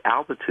high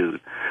altitude,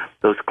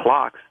 those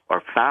clocks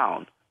are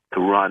found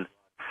to run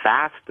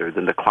faster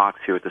than the clocks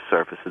here at the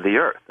surface of the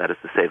Earth. That is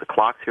to say, the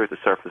clocks here at the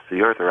surface of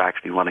the Earth are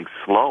actually running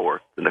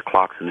slower than the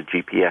clocks in the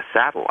GPS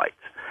satellites.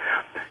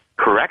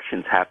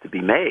 Corrections have to be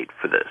made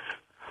for this.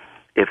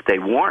 If they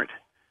weren't,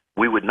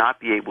 we would not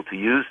be able to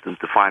use them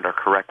to find our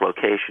correct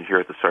location here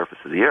at the surface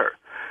of the Earth.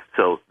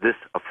 So this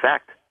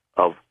effect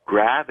of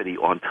gravity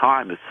on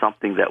time is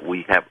something that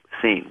we have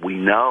seen. We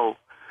know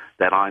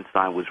that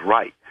Einstein was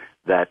right,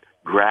 that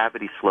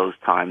gravity slows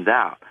time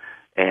down.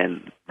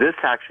 And this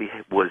actually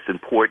was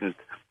important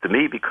to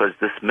me because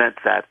this meant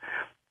that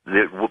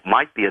there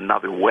might be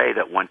another way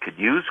that one could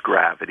use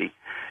gravity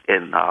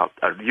and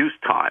use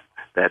time,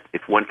 that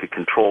if one could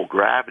control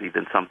gravity,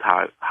 then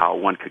somehow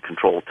one could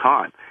control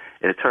time.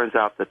 And it turns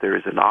out that there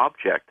is an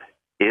object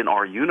in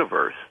our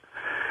universe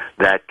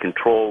that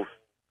controls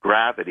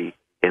gravity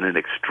in an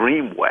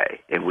extreme way,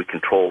 and we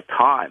control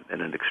time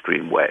in an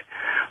extreme way.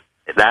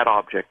 That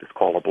object is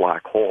called a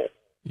black hole.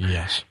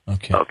 Yes.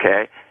 Okay.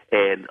 Okay?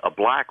 And a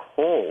black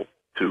hole,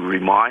 to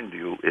remind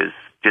you, is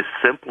just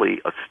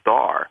simply a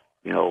star,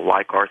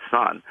 like our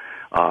sun,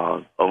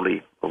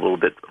 only a little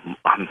bit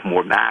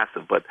more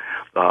massive. But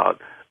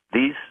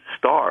these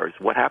stars,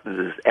 what happens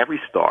is every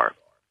star,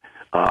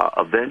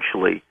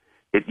 eventually,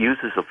 it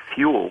uses a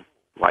fuel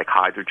like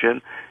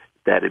hydrogen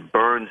that it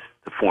burns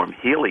to form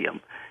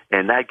helium,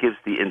 and that gives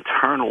the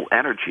internal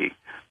energy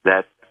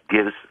that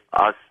gives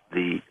us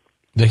the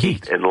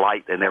heat and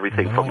light and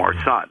everything from our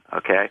sun,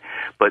 okay?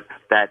 But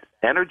that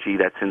energy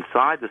that's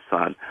inside the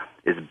sun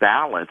is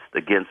balanced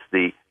against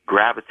the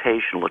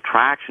gravitational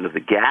attraction of the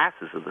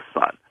gases of the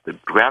sun. The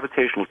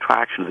gravitational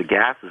attraction of the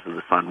gases of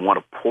the sun want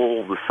to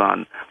pull the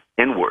sun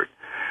inward,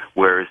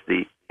 whereas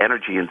the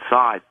energy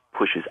inside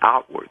pushes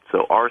outward.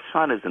 So our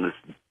sun is in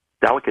this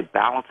delicate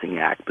balancing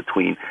act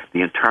between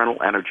the internal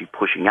energy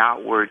pushing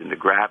outward and the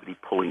gravity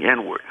pulling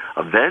inward.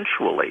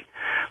 Eventually,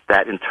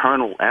 that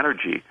internal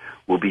energy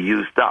will be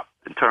used up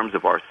in terms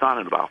of our sun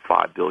in about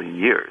 5 billion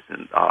years,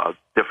 and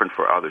different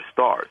for other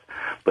stars.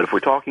 But if we're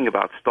talking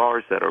about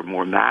stars that are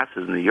more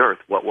massive than the Earth,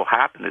 what will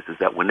happen is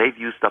that when they've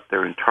used up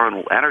their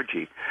internal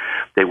energy,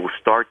 they will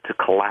start to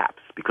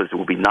collapse because there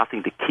will be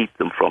nothing to keep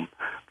them from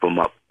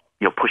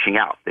pushing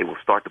out. They will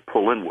start to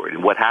pull inward.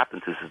 And what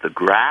happens is the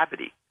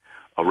gravity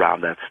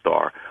around that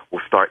star will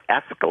start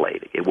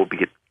escalating. It will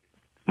get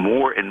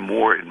more and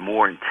more and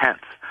more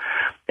intense.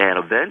 And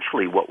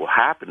eventually what will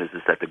happen is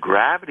that the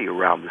gravity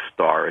around the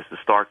star, as the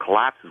star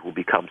collapses, will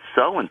become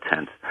so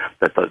intense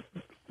that the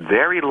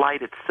very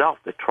light itself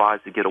that tries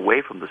to get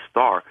away from the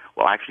star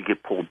will actually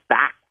get pulled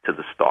back to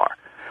the star.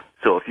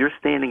 So if you're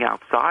standing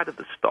outside of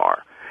the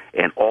star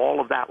and all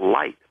of that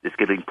light is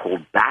getting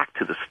pulled back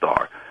to the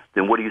star,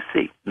 then what do you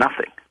see?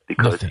 Nothing.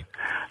 Because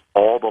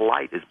all the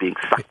light is being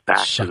sucked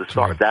back to the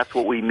star. That's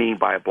what we mean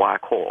by a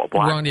black hole. A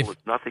black hole is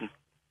nothing.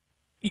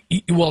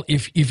 Well,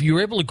 if you're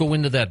able to go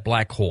into that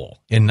black hole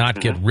and not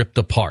get ripped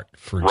apart,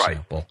 for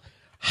example,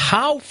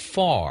 how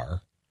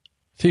far,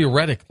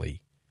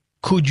 theoretically,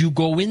 could you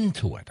go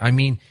into it? I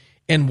mean,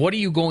 and what are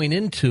you going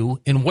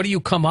into, and what do you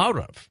come out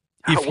of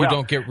if you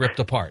don't get ripped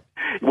apart?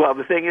 Well,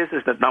 the thing is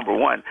that, number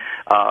one,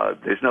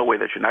 there's no way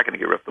that you're not going to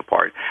get ripped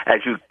apart.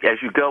 As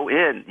you go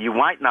in, you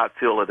might not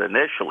feel it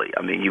initially.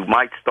 I mean, you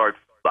might start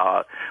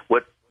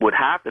what would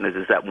happen is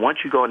that once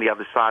you go on the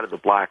other side of the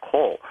black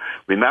hole,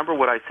 remember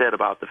what I said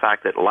about the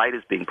fact that light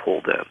is being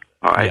pulled in,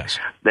 all right? Yes.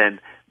 Then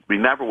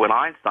remember what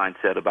Einstein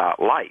said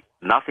about light.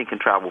 Nothing can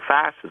travel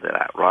faster than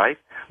that, right?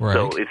 Right.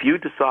 So if you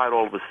decide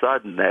all of a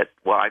sudden that,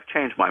 well, I've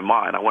changed my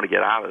mind, I want to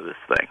get out of this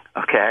thing,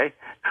 okay?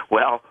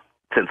 Well,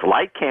 since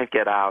light can't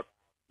get out,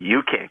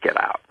 you can't get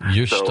out.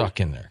 You're stuck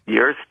in there.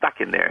 You're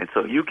stuck in there. And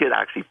so you get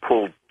actually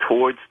pulled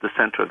towards the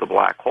center of the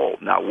black hole.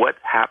 Now, what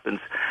happens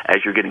as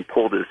you're getting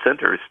pulled to the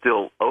center is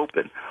still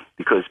open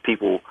because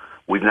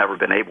we've never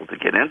been able to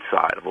get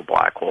inside of a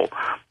black hole.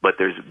 But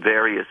there's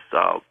various,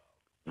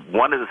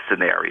 one of the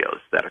scenarios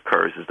that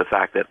occurs is the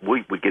fact that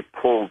we get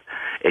pulled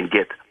and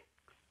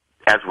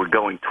as we're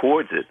going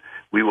towards it,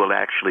 we will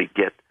actually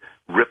get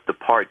ripped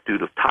apart due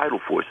to tidal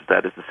forces.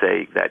 That is to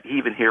say that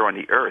even here on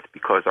the Earth,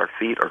 because our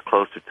feet are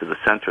closer to the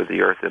center of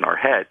the Earth than our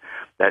head,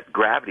 that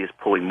gravity is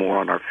pulling more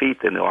on our feet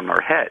than on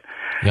our head.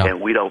 Yeah.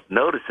 And we don't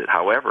notice it.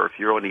 However, if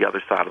you're on the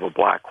other side of a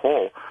black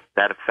hole,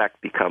 that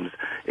effect becomes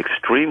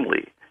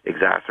extremely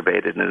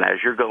exacerbated. And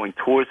as you're going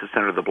towards the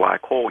center of the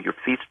black hole, your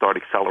feet start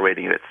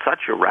accelerating at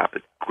such a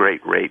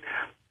great rate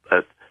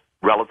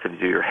relative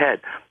to your head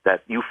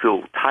that you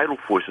feel tidal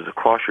forces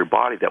across your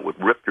body that would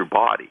rip your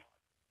body.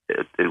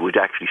 It would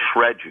actually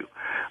shred you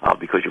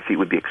because your feet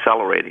would be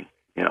accelerating,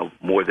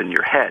 more than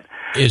your head.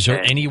 Is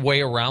there any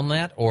way around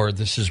that, or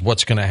this is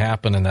what's going to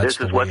happen, and that's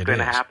the way it is? This is what's going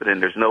to happen,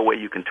 and there's no way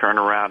you can turn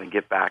around and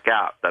get back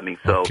out. I mean,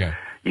 so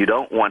you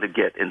don't want to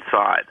get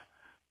inside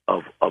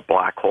of a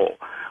black hole.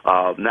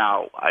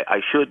 Now,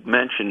 I should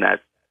mention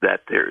that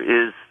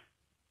there is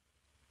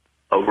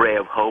a ray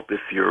of hope if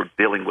you're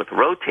dealing with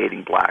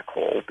rotating black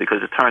hole,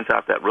 because it turns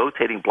out that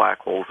rotating black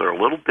holes are a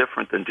little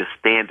different than just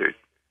standard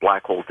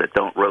black holes that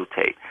don't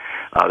rotate.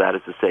 That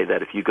is to say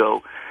that if you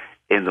go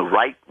in the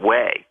right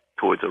way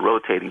towards a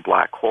rotating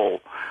black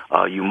hole,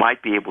 you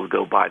might be able to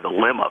go by the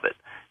limb of it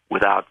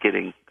without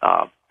getting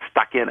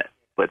stuck in it.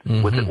 But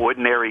with an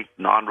ordinary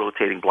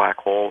non-rotating black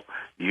hole,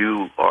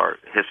 you are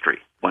history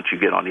once you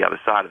get on the other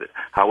side of it.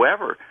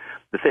 However,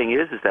 the thing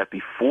is that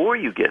before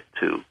you get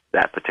to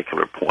that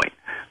particular point,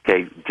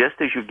 okay,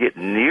 just as you get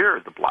near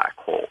the black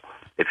hole,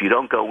 if you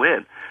don't go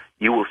in,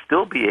 you will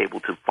still be able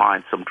to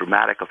find some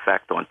dramatic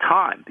effect on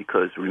time,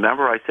 because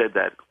remember I said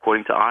that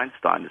according to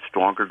Einstein, the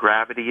stronger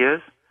gravity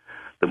is,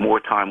 the more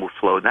time will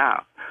slow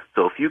down.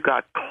 So if you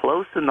got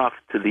close enough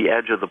to the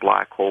edge of the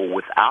black hole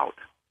without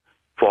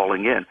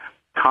falling in,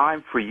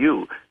 time for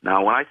you,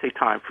 now when I say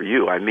time for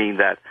you, I mean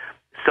that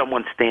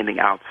someone standing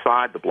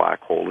outside the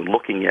black hole and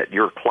looking at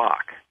your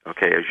clock,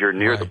 okay, as you're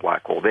near the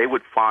black hole, they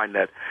would find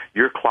that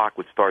your clock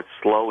would start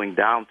slowing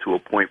down to a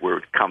point where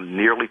it would come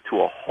nearly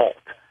to a halt.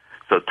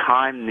 So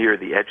time near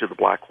the edge of the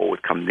black hole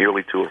would come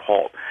nearly to a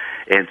halt.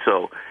 And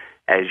so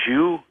as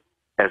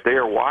they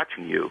are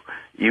watching you,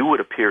 you would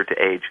appear to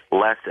age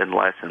less and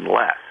less and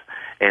less.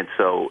 And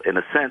so in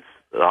a sense,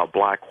 a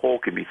black hole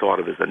can be thought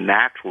of as a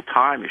natural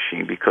time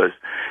machine, because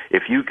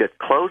if you get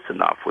close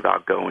enough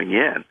without going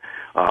in,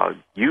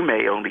 you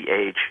may only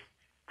age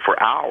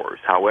for hours.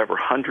 However,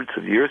 hundreds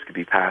of years could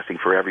be passing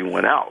for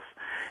everyone else.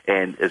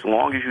 And as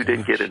long as you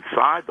didn't get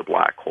inside the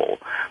black hole,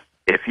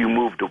 if you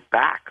moved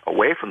back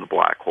away from the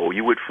black hole,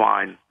 you would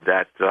find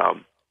that,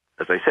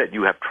 as I said,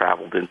 you have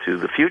traveled into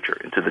the future,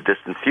 into the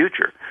distant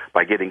future,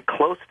 by getting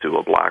close to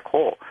a black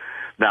hole.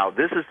 Now,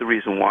 this is the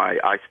reason why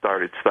I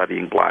started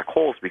studying black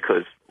holes,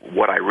 because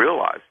what I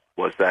realized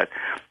was that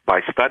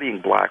by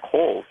studying black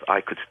holes, I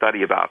could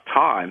study about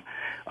time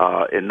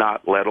and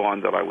not let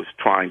on that I was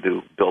trying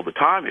to build a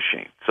time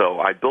machine. So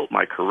I built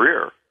my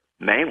career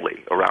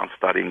mainly around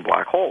studying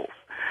black holes.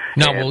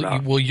 Now,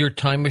 will your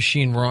time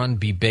machine, Ron,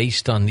 be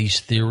based on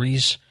these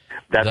theories?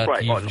 That's that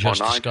right, you've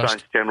just on Einstein's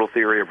discussed? general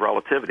theory of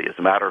relativity. As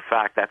a matter of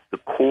fact, that's the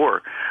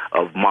core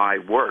of my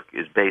work,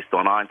 is based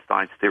on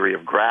Einstein's theory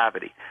of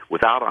gravity.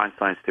 Without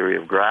Einstein's theory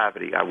of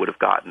gravity, I would have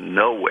gotten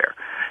nowhere.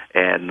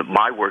 And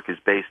my work is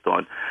based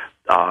on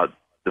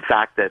the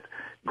fact that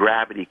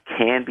gravity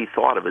can be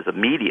thought of as a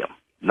medium,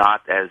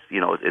 not as,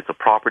 it's a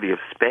property of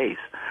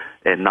space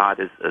and not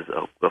as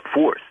a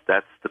force.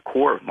 That's the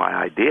core of my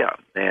idea.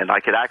 And I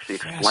could actually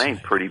explain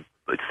pretty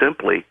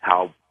simply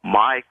how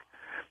my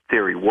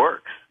theory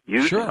works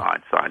using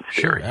Einstein's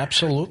theory. Sure,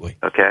 absolutely.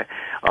 Okay?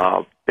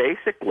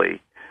 Basically,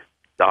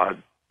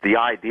 the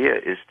idea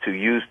is to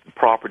use the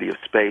property of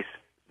space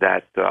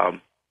that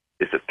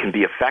can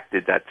be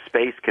affected, that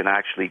space can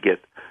actually get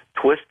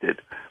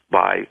twisted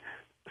by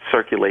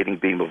circulating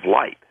beam of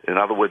light. In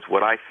other words,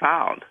 what I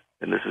found,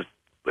 and this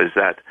is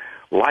that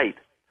light,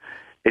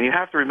 and you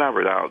have to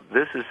remember now,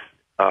 this is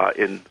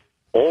in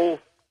old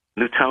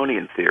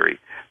Newtonian theory,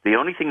 the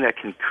only thing that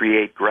can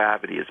create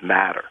gravity is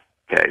matter.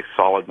 Okay,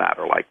 solid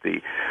matter, like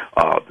the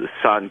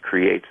sun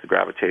creates the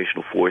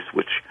gravitational force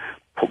which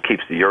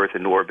keeps the Earth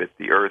in orbit.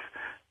 The Earth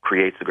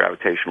creates the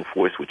gravitational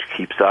force which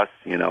keeps us,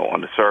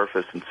 on the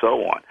surface, and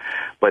so on.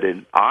 But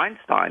in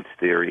Einstein's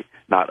theory,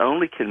 not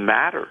only can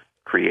matter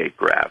create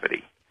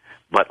gravity,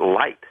 but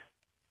light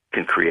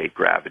can create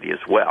gravity as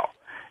well.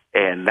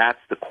 And that's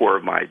the core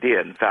of my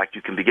idea. In fact,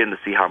 you can begin to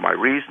see how my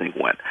reasoning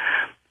went.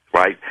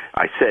 Right?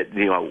 I said,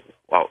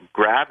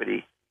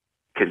 gravity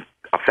can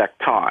affect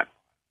time.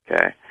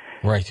 Okay.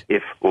 Right.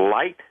 If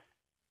light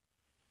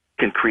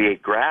can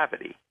create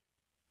gravity,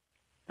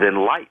 then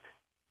light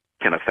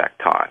can affect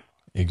time.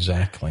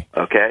 Exactly.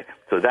 Okay?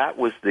 So that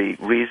was the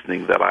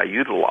reasoning that I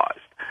utilized.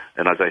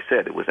 And as I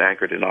said, it was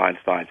anchored in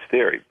Einstein's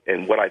theory.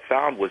 And what I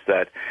found was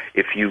that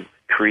if you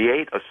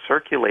create a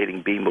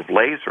circulating beam of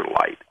laser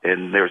light,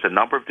 and there's a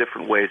number of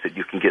different ways that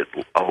you can get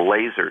a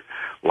laser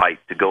light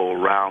to go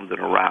around and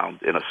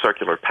around in a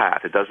circular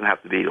path. It doesn't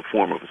have to be the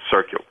form of a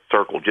circle,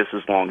 just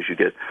as long as you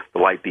get the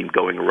light beam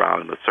going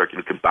around in a circle.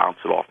 You can bounce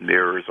it off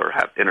mirrors or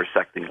have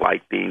intersecting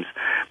light beams,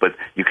 but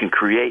you can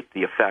create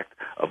the effect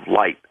of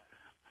light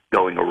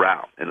going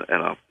around in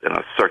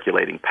a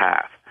circulating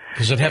path.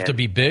 Does it have to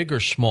be big or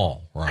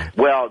small, Ron?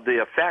 Well,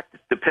 the effect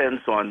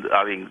depends on,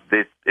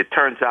 it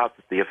turns out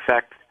that the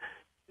effect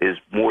is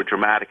more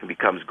dramatic and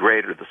becomes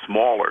greater the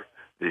smaller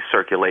the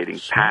circulating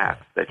path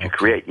that you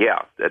create. Yeah,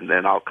 and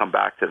then I'll come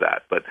back to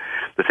that. But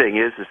the thing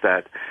is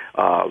that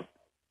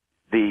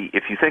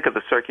if you think of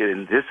the circuit,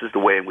 and this is the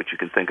way in which you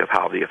can think of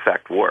how the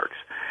effect works.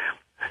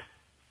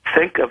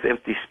 Think of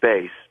empty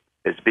space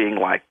as being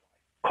like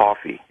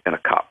coffee in a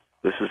cup.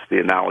 This is the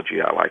analogy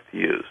I like to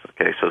use.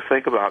 Okay, so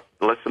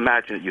let's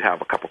imagine that you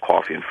have a cup of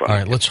coffee in front of you. All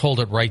right, let's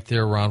hold it right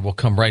there, Ron. We'll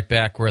come right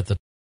back. We're at the...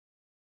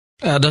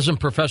 doesn't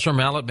Professor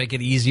Mallett make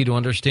it easy to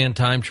understand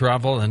time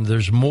travel? And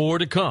there's more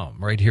to come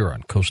right here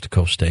on Coast to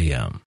Coast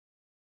AM.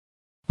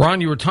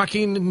 Ron, you were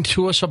talking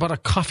to us about a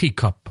coffee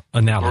cup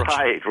analogy.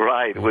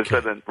 Right. It was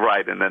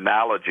an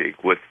analogy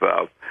with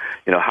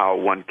how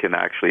one can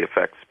actually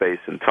affect space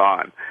and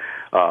time.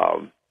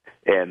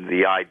 And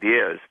the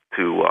idea is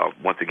to,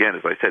 once again,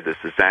 as I said, this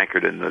is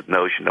anchored in the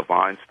notion of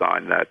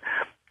Einstein that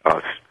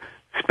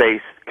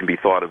space can be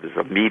thought of as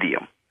a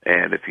medium.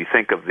 And if you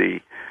think of the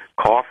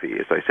coffee,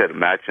 as I said,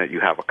 imagine that you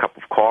have a cup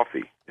of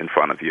coffee in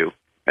front of you,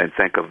 and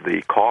think of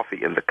the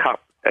coffee in the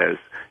cup as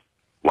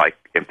like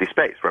empty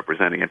space,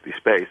 representing empty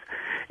space.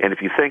 And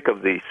if you think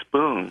of the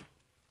spoon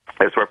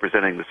as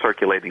representing the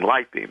circulating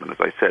light beam, and as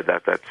I said,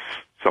 that's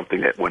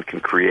something that one can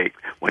create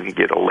when you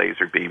get a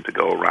laser beam to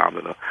go around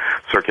in a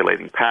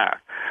circulating path.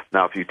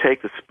 Now, if you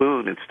take the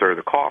spoon and stir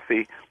the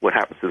coffee, what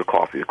happens to the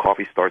coffee? The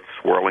coffee starts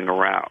swirling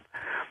around.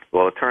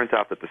 Well, it turns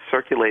out that the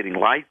circulating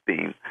light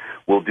beam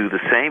will do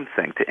the same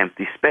thing to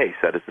empty space.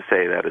 That is to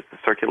say that as the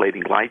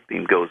circulating light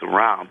beam goes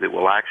around, it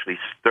will actually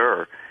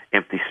stir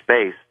empty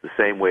space the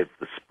same way that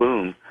the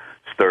spoon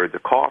stirred the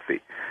coffee.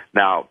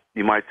 Now,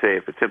 you might say,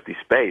 if it's empty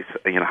space,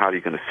 how are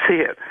you going to see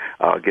it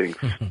getting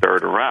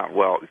stirred around?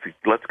 Well,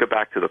 let's go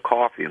back to the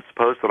coffee, and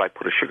suppose that I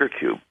put a sugar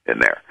cube in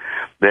there.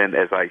 Then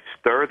as I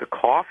stir the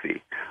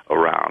coffee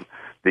around,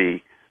 the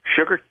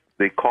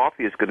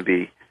coffee is going to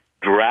be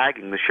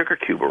dragging the sugar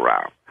cube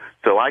around.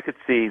 So I could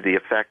see the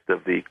effect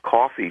of the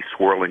coffee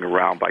swirling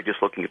around by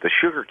just looking at the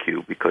sugar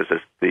cube, because as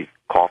the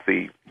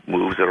coffee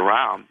moves it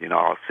around,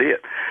 I'll see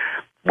it.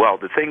 Well,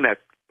 the thing that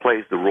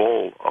plays the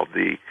role of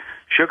the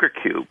sugar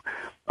cube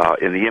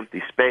in the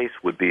empty space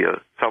would be a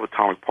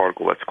subatomic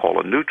particle that's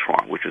called a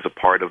neutron, which is a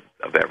part of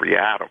every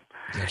atom.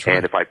 That's right.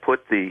 And if I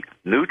put the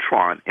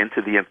neutron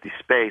into the empty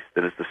space,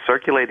 then as the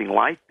circulating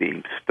light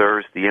beam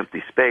stirs the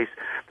empty space,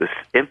 this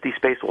empty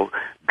space will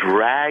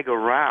drag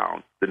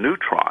around the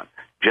neutron,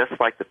 just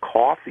like the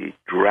coffee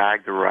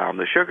dragged around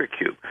the sugar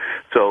cube.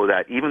 So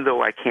that even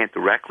though I can't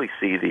directly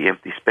see the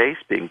empty space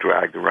being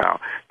dragged around,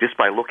 just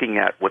by looking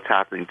at what's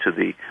happening to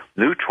the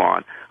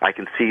neutron, I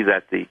can see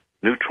that the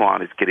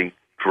neutron is getting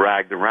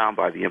dragged around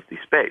by the empty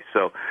space.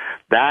 So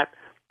that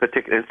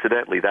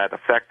incidentally, that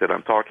effect that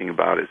I'm talking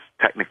about is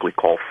technically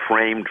called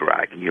frame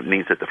dragging. It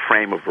means that the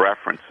frame of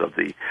reference of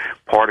the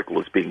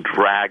particle is being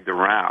dragged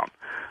around.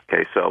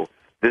 Okay, so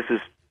this is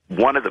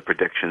one of the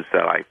predictions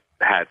that I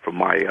had from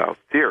my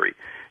theory,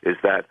 is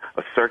that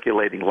a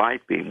circulating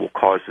light beam will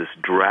cause this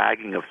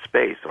dragging of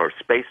space, or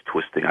space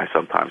twisting, I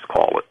sometimes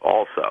call it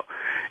also.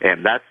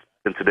 And that's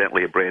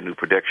incidentally a brand new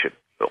prediction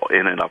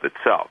in and of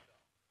itself.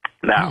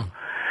 Now,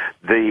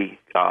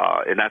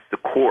 and that's the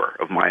core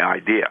of my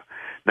idea.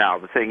 Now,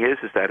 the thing is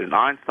that in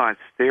Einstein's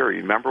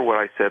theory, remember what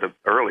I said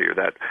earlier,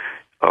 that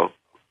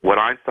what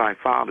Einstein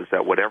found is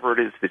that whatever it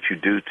is that you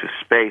do to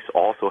space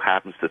also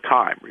happens to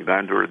time.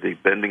 Remember, the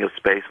bending of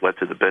space led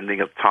to the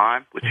bending of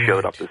time, which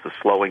showed up as the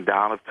slowing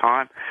down of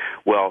time?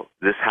 Well,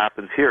 this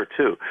happens here,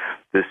 too.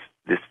 This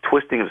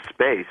twisting of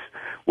space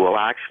will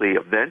actually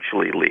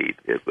eventually lead,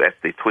 if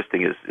the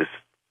twisting is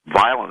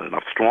violent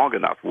enough, strong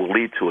enough, will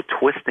lead to a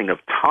twisting of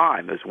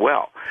time as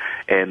well.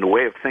 And the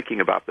way of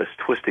thinking about this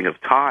twisting of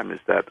time is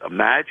that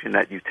imagine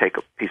that you take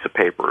a piece of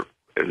paper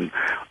and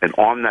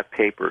on that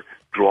paper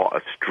draw a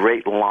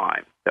straight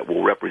line that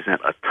will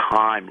represent a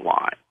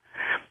timeline.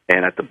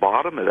 And at the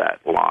bottom of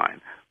that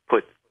line,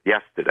 put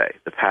yesterday,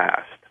 the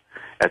past.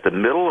 At the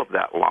middle of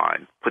that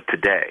line, put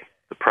today,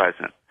 the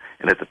present.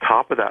 And at the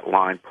top of that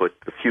line, put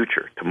the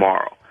future,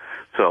 tomorrow.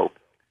 So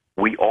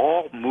we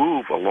all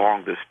move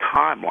along this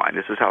timeline.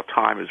 This is how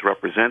time is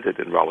represented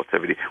in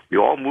relativity. We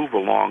all move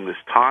along this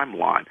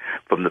timeline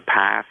from the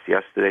past,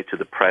 yesterday, to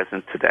the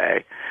present,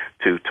 today,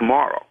 to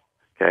tomorrow.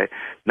 Okay?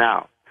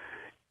 Now,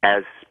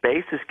 as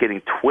space is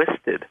getting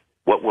twisted,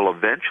 what will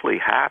eventually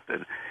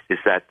happen is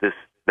that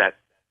that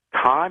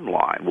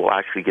timeline will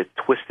actually get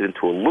twisted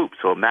into a loop.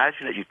 So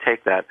imagine that you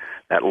take that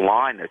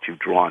line that you've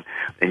drawn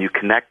and you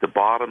connect the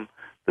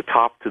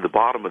top to the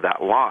bottom of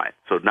that line.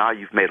 So now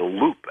you've made a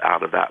loop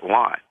out of that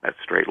line, that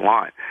straight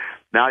line.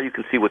 Now you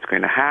can see what's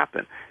going to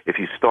happen. If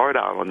you start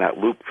out on that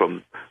loop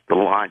from the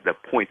line, the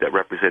point that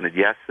represented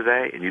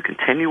yesterday, and you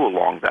continue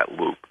along that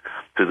loop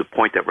to the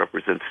point that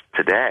represents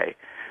today,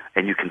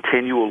 and you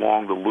continue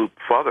along the loop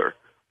further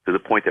to the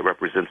point that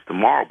represents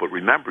tomorrow. But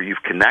remember,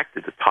 you've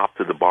connected the top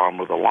to the bottom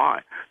of the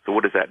line. So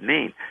what does that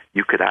mean?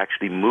 You could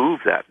actually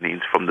move that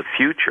means from the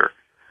future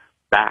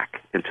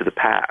back into the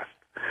past.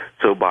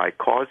 So by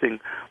causing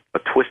a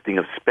twisting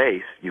of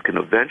space, you can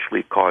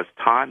eventually cause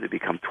time to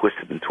become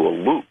twisted into a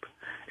loop.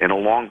 And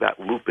along that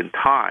loop in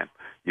time,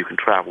 you can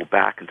travel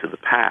back into the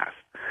past.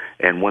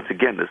 And once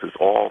again, this is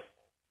all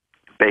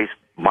based,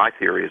 my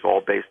theory is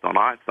all based on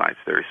Einstein's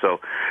theory. So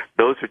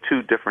those are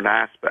two different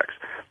aspects.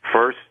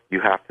 First, you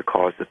have to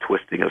cause the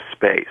twisting of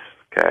space,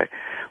 okay,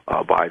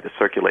 by the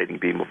circulating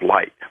beam of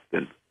light.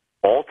 Then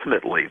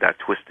ultimately, that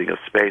twisting of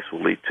space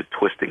will lead to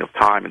twisting of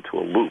time into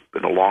a loop.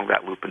 And along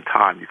that loop in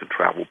time, you can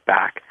travel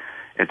back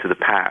into the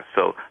past.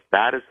 So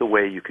that is the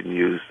way you can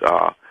use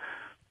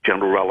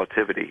general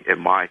relativity, in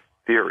my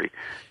theory,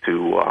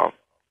 to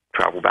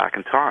travel back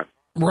in time.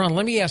 Ron,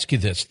 let me ask you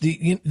this.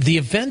 The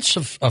events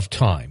of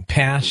time,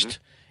 past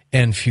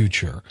and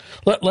future,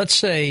 let's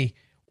say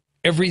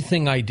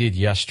everything I did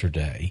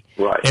yesterday,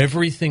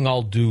 everything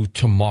I'll do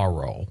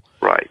tomorrow,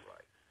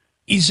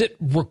 is it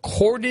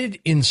recorded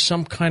in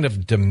some kind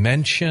of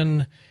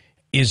dimension?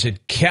 Is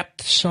it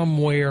kept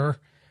somewhere?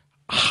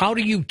 How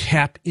do you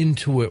tap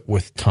into it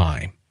with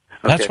time?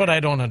 That's what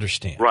I don't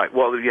understand. Right.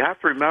 Well, you have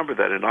to remember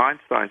that in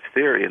Einstein's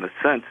theory, in a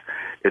sense,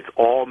 it's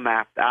all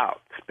mapped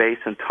out. Space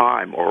and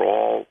time are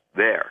all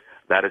there.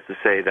 That is to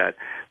say that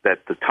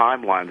the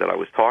timeline that I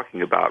was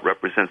talking about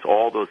represents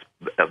all those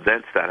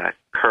events that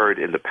occurred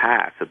in the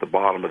past at the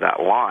bottom of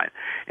that line.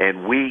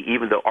 And we,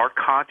 even though our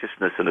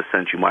consciousness, in a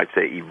sense, you might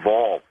say,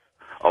 evolved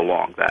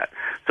along that.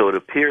 So it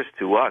appears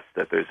to us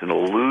that there's an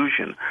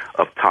illusion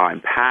of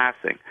time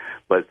passing.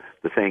 But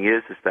the thing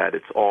is that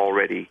it's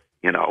already,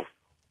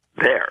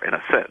 there in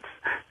a sense,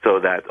 so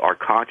that our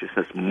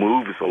consciousness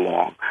moves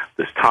along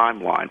this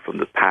timeline from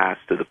the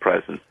past to the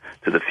present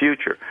to the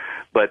future.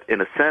 But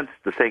in a sense,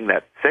 the thing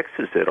that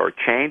fixes it or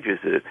changes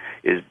it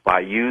is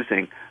by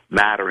using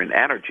matter and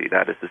energy.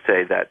 That is to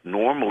say that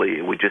normally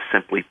it would just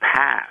simply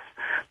pass.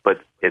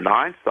 But in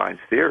Einstein's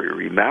theory,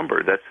 remember,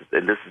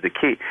 and this is the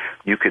key,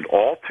 you can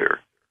alter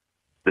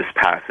this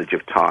passage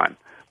of time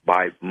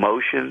by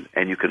motion,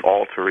 and you can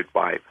alter it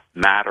by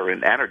matter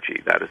and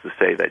energy. That is to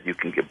say that you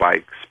can get,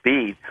 by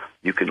speed,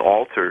 you can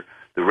alter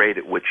the rate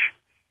at which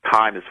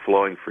time is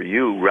flowing for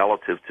you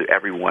relative to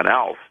everyone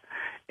else.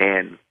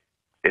 And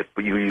if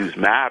you use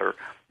matter,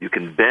 you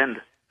can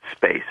bend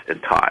space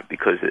and time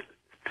because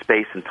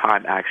space and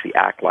time actually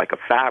act like a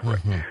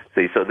fabric. Mm-hmm.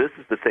 See, so this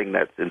is the thing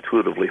that's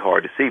intuitively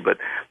hard to see. But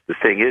the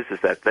thing is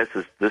that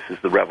this is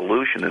the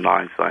revolution in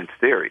Einstein's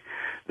theory,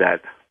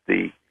 that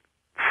the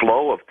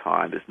flow of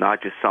time is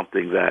not just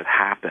something that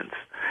happens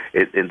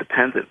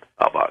independent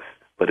of us,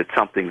 but it's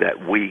something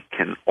that we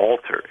can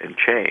alter and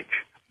change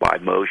by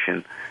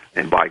motion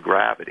and by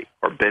gravity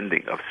or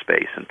bending of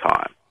space and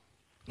time.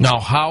 Now,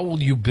 how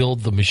will you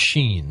build the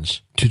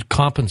machines to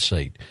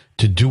compensate,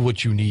 to do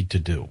what you need to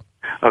do?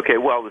 Okay,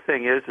 well, the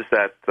thing is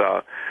that,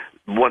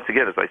 once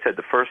again, as I said,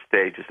 the first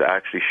stage is to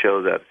actually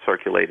show that a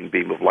circulating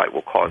beam of light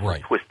will cause the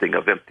twisting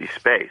of empty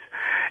space.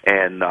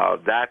 And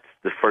that's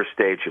the first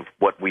stage of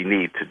what we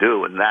need to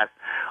do. And that,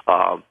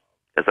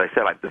 as I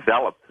said, I've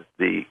developed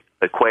the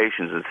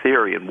equations and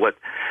theory, and what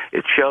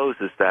it shows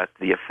is that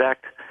the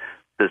effect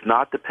does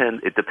not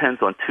depend, it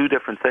depends on two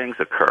different things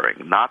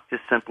occurring, not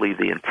just simply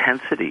the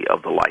intensity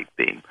of the light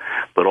beam,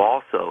 but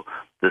also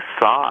the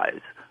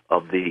size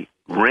of the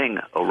ring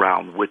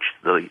around which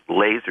the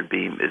laser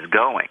beam is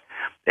going.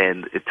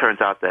 And it turns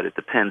out that it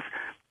depends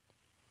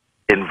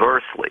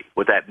inversely.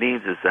 What that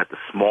means is that the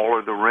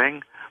smaller the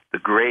ring, the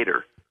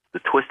greater the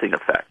twisting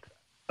effect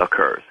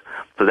occurs.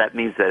 So that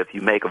means that if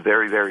you make a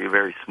very, very,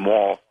 very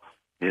small,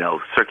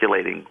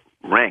 circulating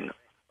ring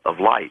of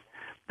light,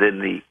 then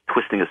the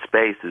twisting of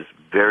space is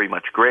very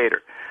much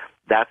greater.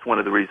 That's one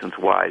of the reasons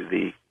why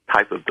the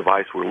type of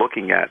device we're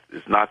looking at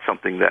is not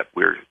something that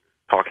we're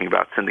talking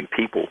about sending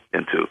people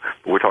into.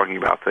 We're talking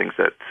about things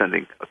that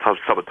sending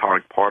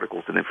subatomic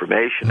particles and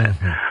information in,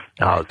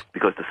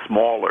 because the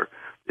smaller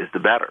is the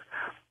better.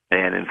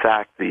 And in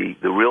fact, the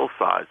real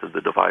size of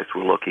the device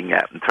we're looking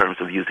at in terms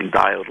of using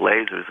diode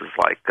lasers is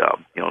like,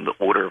 in the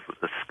order of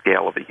the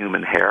scale of a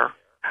human hair.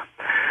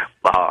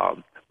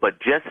 But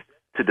just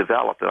to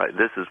develop,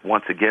 this is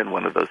once again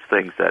one of those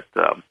things that,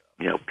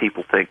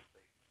 people think,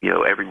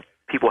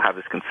 people have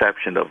this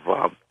conception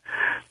of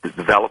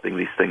developing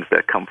these things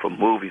that come from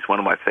movies. One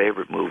of my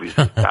favorite movies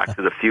is Back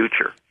to the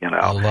Future.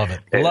 I love it.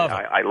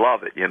 I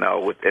love it.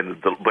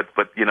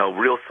 But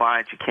real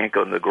science, you can't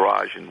go in the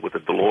garage and with a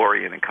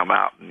DeLorean and come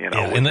out and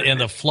and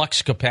the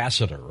flux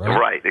capacitor, right?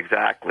 Right,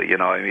 exactly.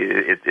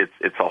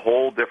 It's a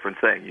whole different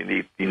thing. You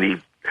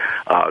need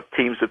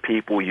teams of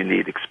people. You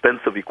need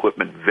expensive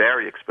equipment,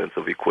 very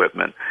expensive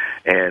equipment,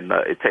 and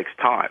it takes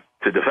time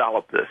to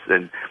develop this.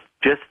 And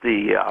just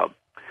the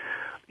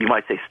you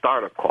might say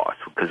startup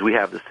costs, because we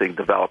have this thing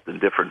developed in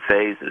different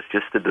phases,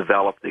 just to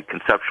develop the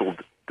conceptual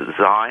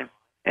design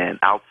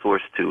and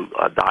outsource to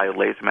a diode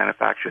laser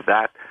manufacturer.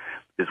 That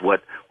is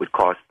what would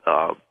cost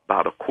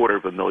about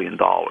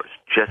 $250,000,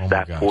 just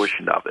that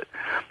portion of it.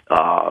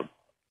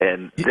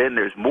 And then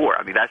there's more.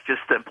 I mean, that's just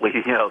simply,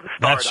 the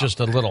startup. That's just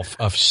a little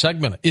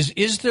segment.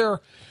 Is there,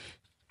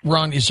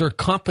 Ron, is there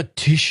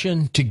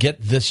competition to get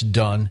this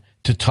done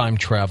to time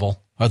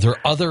travel? Are there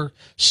other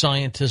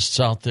scientists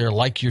out there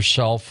like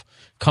yourself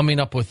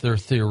coming up with their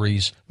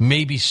theories,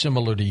 maybe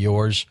similar to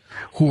yours,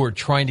 who are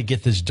trying to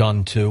get this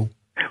done too?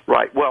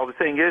 Right. Well, the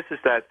thing is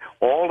that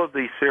all of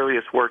the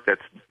serious work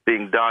that's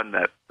being done,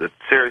 the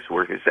serious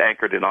work is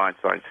anchored in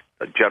Einstein's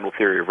general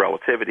theory of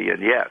relativity.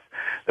 And yes,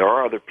 there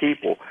are other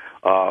people.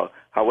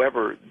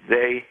 However,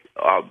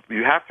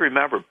 you have to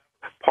remember,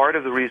 part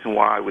of the reason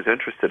why I was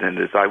interested in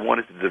this, I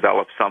wanted to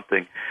develop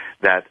something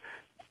that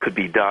could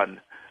be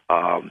done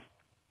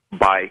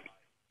by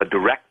a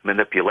direct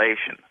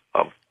manipulation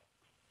of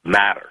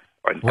matter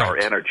or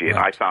energy, and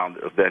I found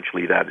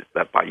eventually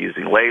that by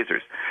using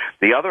lasers.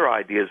 The other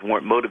ideas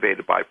weren't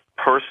motivated by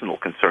personal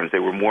concerns; they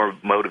were more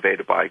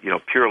motivated by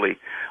purely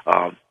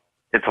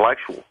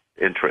intellectual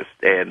interest.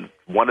 And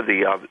one of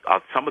the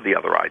some of the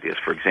other ideas,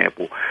 for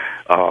example,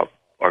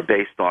 are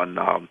based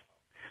on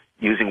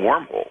using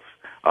wormholes.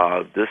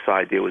 This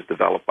idea was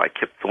developed by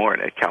Kip Thorne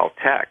at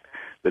Caltech.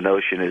 The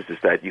notion is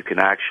that you can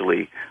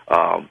actually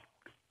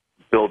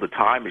build a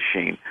time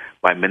machine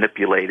by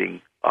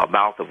manipulating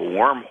mouth of a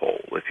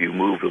wormhole. If you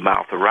move the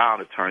mouth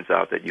around, it turns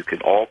out that you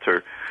can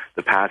alter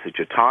the passage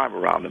of time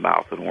around the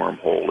mouth of the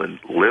wormhole. And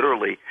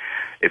literally,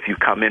 if you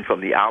come in from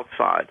the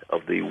outside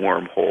of the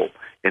wormhole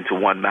into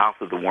one mouth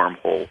of the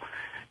wormhole,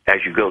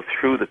 as you go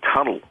through the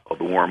tunnel of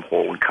the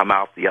wormhole and come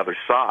out the other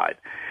side,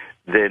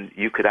 then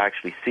you could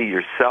actually see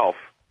yourself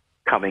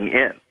coming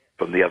in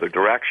from the other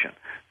direction.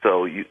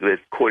 So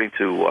according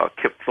to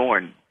Kip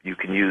Thorne, you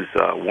can use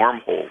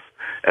wormholes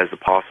as a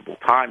possible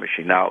time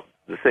machine. Now,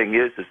 the thing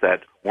is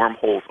that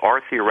wormholes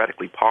are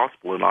theoretically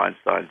possible in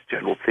Einstein's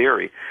general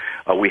theory.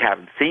 We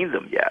haven't seen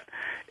them yet.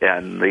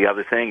 And the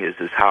other thing is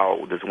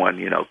how does one,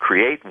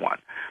 create one?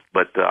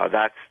 But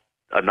that's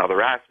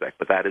another aspect.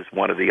 But that is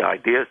one of the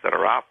ideas that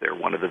are out there,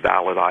 one of the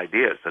valid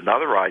ideas.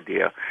 Another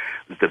idea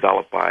was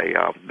developed by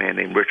a man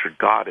named Richard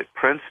Gott at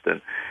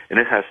Princeton, and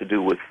it has to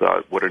do with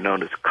what are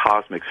known as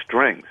cosmic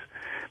strings.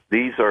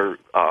 These are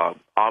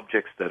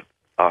objects that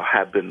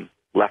have been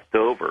left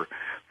over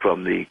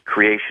from the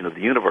creation of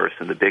the universe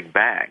and the Big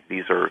Bang.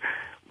 These are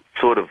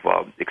sort of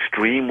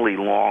extremely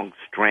long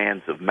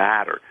strands of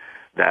matter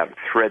that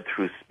thread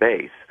through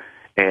space.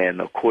 And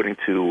according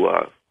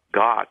to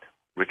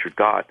Richard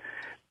Gott,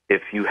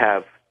 if you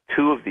have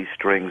two of these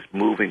strings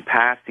moving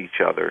past each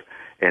other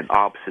in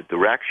opposite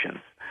directions,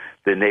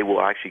 then they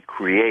will actually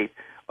create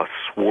a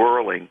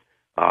swirling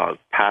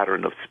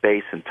pattern of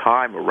space and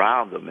time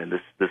around them, and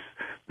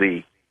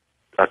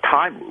a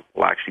time loop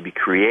will actually be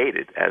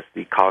created as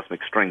the cosmic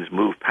strings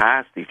move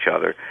past each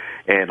other,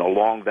 and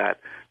along that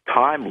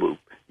time loop,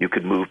 you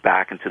could move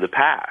back into the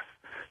past.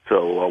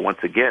 So once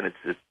again,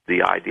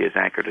 the idea is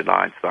anchored in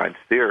Einstein's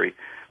theory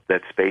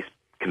that space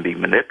can be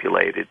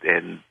manipulated,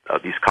 and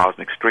these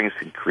cosmic strings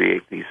can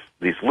create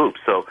these loops.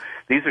 So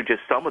these are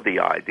just some of the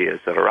ideas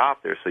that are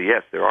out there. So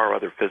yes, there are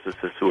other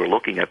physicists who are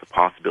looking at the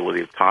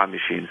possibility of time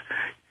machines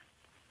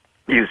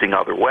using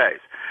other ways.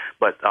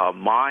 But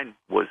mine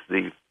was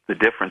the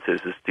difference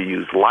is to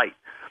use light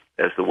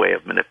as the way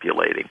of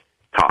manipulating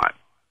time.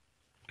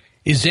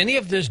 Is any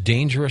of this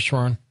dangerous,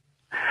 Ron?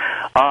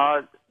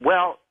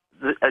 Well,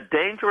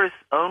 dangerous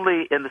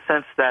only in the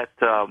sense that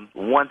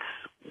once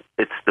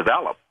it's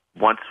developed,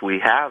 once we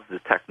have the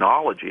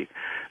technology,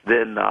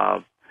 then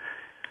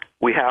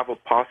we have a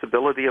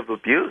possibility of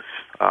abuse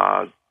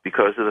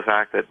because of the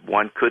fact that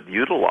one could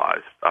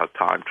utilize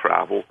time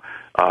travel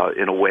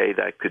in a way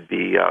that could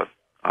be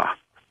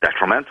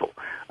detrimental.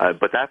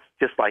 But that's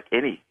just like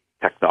any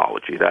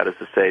technology. That is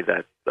to say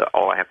that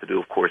all I have to do,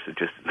 of course, is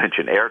just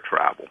mention air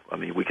travel. I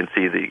mean, we can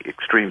see the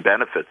extreme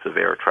benefits of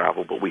air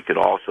travel, but we could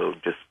also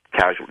just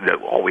casually,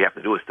 all we have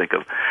to do is think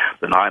of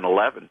the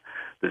 9/11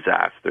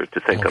 disaster to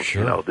think of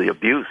sure. The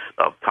abuse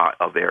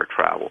of air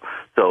travel.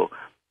 So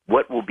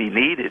what will be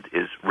needed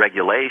is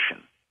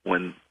regulation.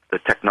 When the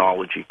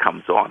technology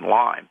comes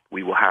online,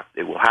 it will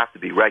have to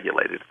be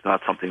regulated. It's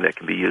not something that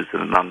can be used in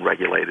an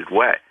unregulated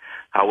way.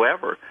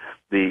 However,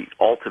 the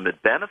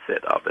ultimate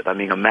benefit of it, I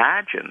mean,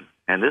 imagine,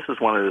 and this is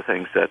one of the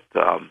things that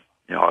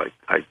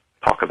I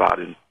talk about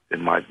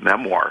in my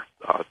memoir,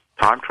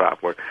 Time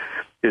Traveler,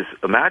 is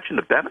imagine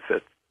the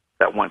benefits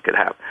that one could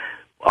have.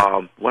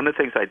 One of the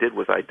things I did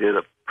was I did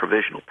a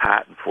provisional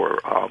patent for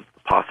the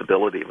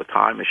possibility of a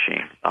time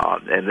machine,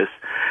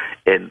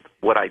 and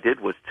what I did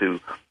was to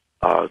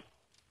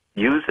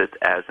use it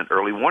as an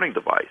early warning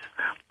device.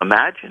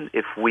 Imagine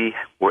if we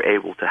were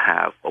able to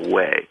have a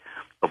way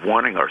of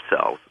warning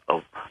ourselves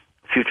of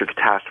future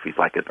catastrophes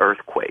like an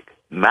earthquake.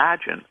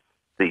 Imagine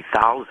the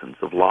thousands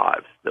of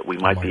lives that we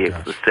might be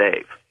able to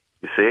save.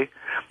 You see?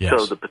 Yes.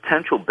 So the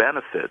potential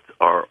benefits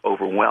are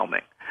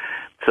overwhelming.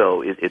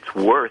 So it's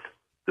worth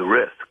the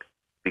risk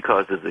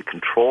because of the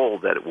control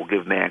that it will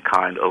give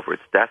mankind over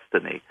its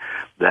destiny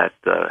that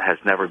has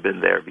never been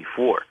there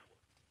before.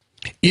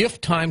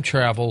 If time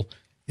travel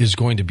is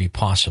going to be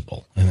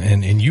possible,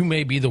 and you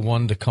may be the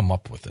one to come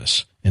up with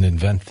this and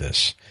invent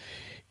this,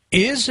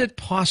 is it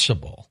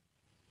possible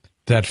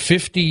that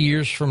 50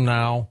 years from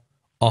now,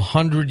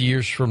 100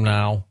 years from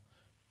now,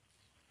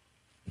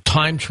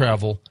 time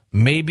travel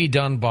may be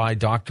done by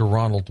Dr.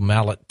 Ronald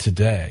Mallett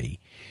today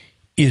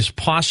is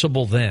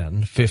possible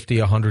then, 50,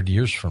 100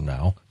 years from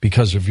now,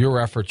 because of your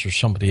efforts or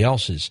somebody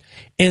else's,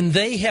 and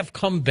they have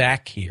come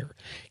back here?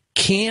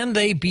 Can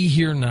they be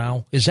here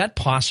now? Is that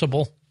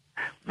possible?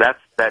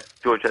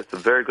 George, that's a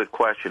very good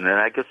question, and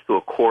that gets to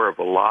a core of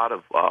a lot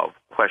of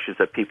questions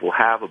that people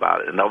have about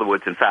it. In other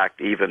words, in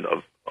fact, even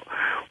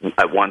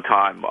at one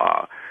time,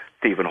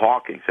 Stephen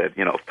Hawking said,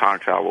 if time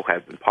travel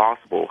had been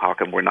possible, how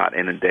come we're not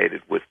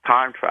inundated with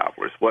time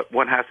travelers? What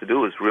one has to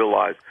do is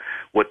realize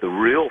what the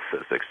real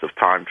physics of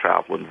time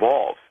travel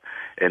involves.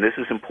 And this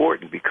is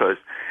important because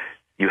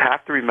you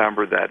have to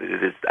remember that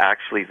it is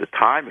actually the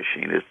time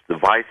machine, it's the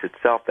device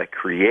itself that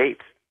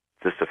creates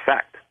this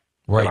effect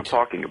that I'm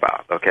talking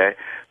about, okay?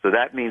 So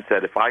that means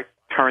that if I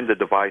turn the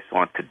device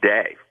on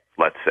today,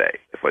 let's say,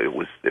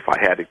 if I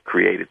had it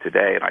created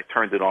today and I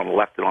turned it on and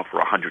left it on for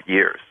 100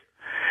 years,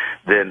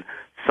 then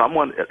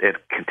someone, it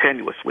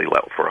continuously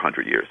for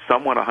 100 years,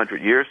 someone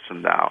 100 years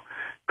from now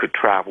could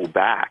travel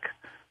back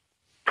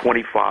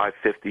 25,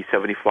 50,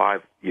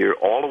 75 years,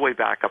 all the way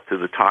back up to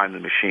the time the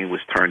machine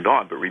was turned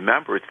on. But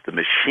remember, it's the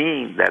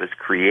machine that is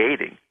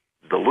creating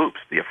the loops,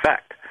 the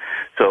effect.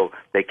 So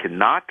they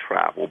cannot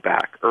travel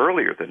back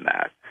earlier than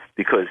that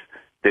because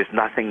there's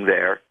nothing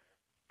there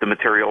to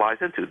materialize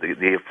into.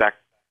 The effect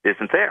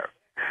isn't there.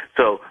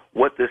 So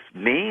what this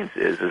means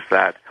is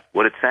that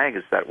what it's saying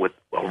is that with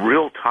a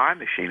real time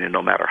machine, and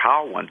no matter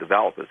how one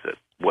develops it,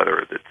 whether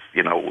it's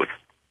with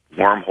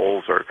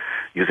wormholes or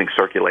using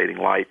circulating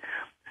light,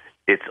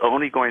 it's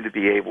only going to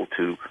be able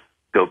to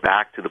go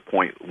back to the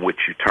point in which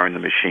you turn the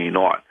machine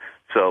on.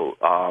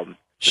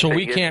 So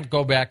we can't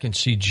go back and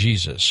see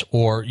Jesus,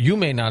 or you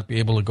may not be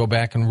able to go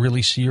back and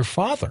really see your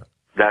father.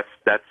 That's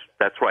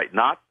right.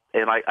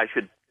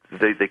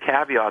 The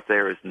caveat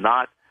there is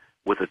not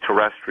with a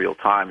terrestrial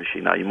time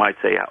machine. Now, you might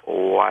say,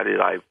 why did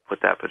I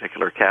put that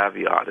particular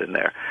caveat in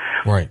there?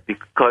 Right.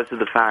 Because of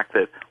the fact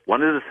that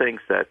one of the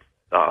things that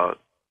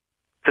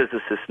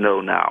physicists know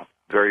now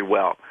very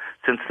well,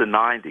 since the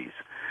 90s,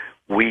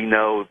 we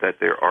know that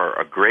there are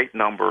a great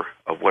number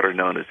of what are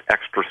known as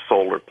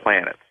extrasolar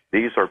planets.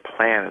 These are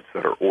planets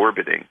that are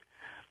orbiting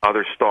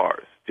other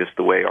stars, just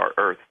the way our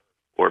Earth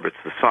orbits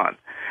the sun.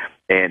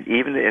 And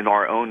even in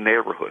our own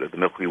neighborhood of the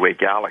Milky Way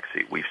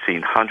galaxy, we've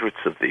seen hundreds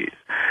of these.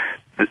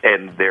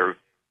 And there are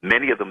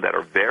many of them that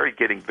are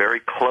getting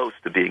very close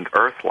to being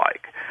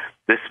Earth-like.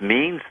 This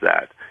means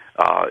that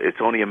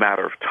it's only a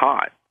matter of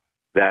time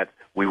that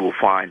we will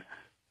find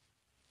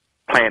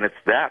planets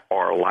that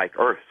are like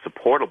Earth,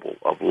 supportable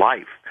of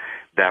life,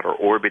 that are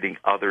orbiting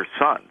other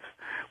suns.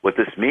 What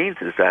this means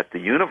is that the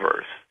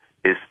universe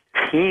is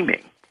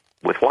teeming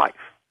with life.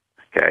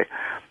 Okay?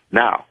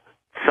 Now,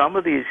 some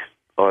of these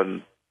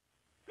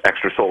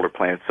extrasolar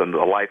planets, and the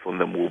life on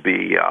them will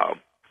be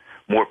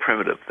more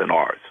primitive than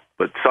ours,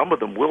 but some of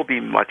them will be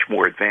much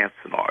more advanced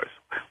than ours.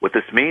 What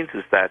this means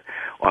is that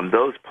on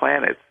those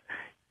planets,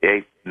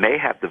 they may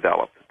have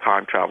developed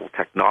time travel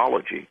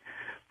technology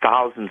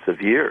thousands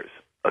of years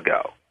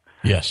ago.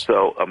 Yes.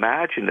 So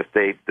imagine if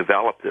they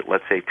developed it,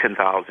 let's say,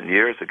 10,000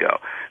 years ago.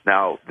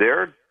 Now,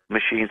 their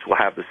machines will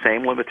have the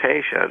same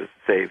limitation as,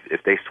 say,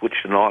 if they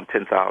switched it on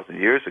 10,000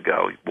 years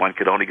ago, one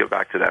could only go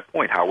back to that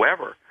point.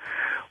 However,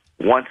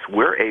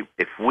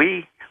 if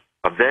we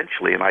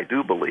eventually, and I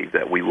do believe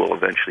that we will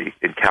eventually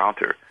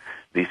encounter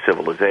these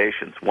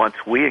civilizations, once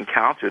we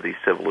encounter these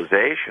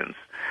civilizations,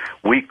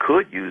 we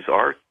could use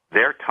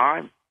their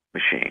time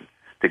machine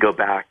to go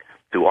back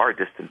to our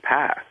distant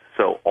past.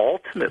 So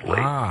ultimately,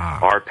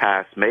 our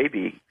past may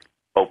be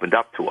opened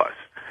up to us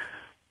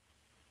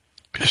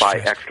by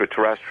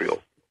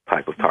extraterrestrial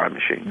type of time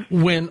machine.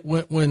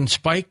 When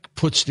Spike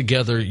puts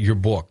together your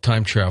book,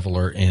 Time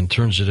Traveler, and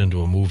turns it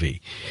into a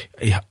movie,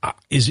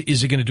 is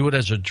it going to do it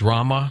as a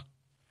drama?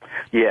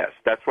 Yes,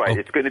 that's right. Oh.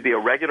 It's going to be a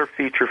regular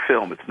feature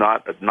film. It's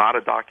not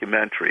a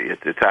documentary.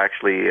 It's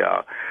actually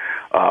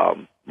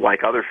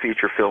like other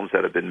feature films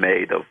that have been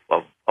made of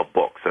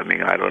books. I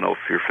mean, I don't know if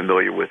you're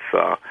familiar with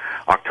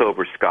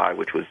October Sky,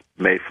 which was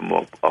made from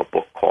a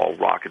book called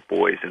Rocket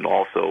Boys, and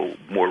also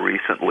more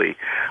recently,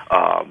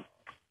 A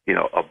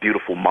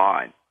Beautiful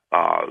Mind.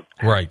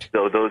 Right.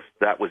 So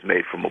that was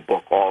made from a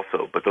book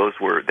also, but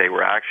they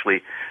were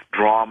actually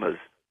dramas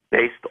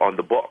based on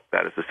the book.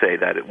 That is to say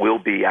that it will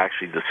be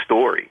actually the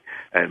story,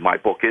 and my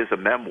book is a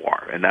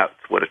memoir, and that's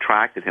what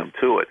attracted him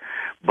to it.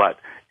 But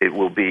it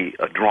will be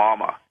a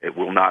drama. It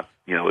will not,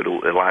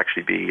 it'll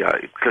actually be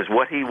because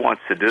what he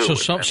wants to do.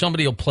 So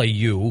somebody will play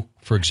you,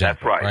 for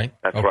example. That's right.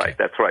 That's okay. right.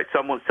 That's right.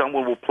 Someone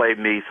will play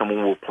me.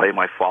 Someone will play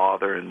my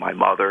father and my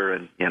mother,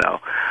 and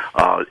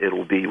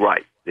it'll be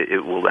right.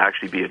 It will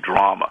actually be a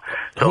drama.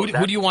 So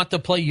who do you want to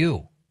play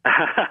you?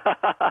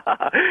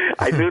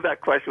 I knew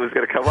that question was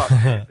going to come up.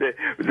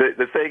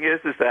 The thing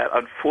is that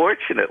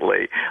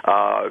unfortunately,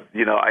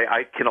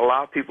 I can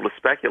allow people to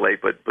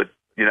speculate, but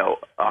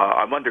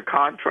I'm under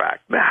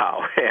contract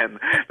now, and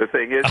the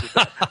thing is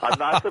that I'm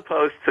not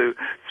supposed to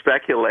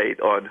speculate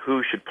on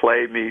who should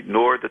play me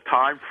nor the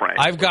time frame.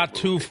 I've got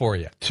two for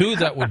you. Two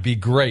that would be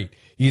great.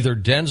 Either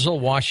Denzel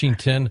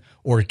Washington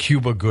or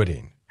Cuba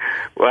Gooding.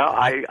 Well,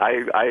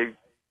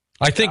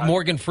 I think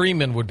Morgan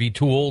Freeman would be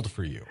too old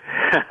for you.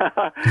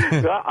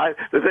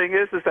 The thing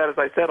is that, as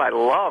I said, I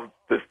love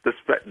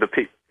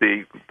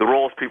the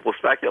roles people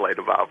speculate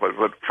about,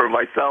 but for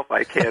myself,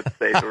 I can't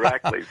say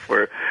directly.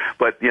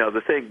 But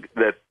the thing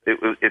that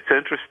it's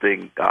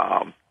interesting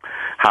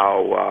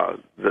how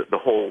the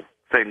whole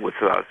thing with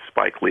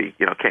Spike Lee,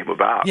 came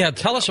about. Yeah,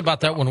 tell us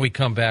about that when we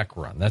come back,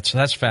 Ron.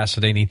 That's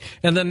fascinating.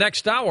 And the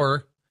next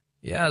hour.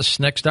 Yes,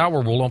 next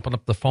hour we'll open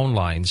up the phone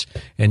lines,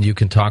 and you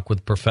can talk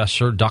with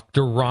Professor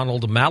Dr.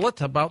 Ronald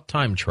Mallett about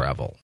time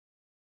travel.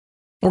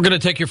 We're going to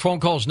take your phone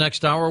calls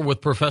next hour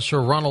with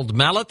Professor Ronald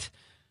Mallett,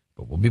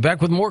 but we'll be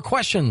back with more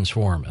questions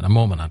for him in a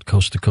moment on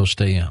Coast to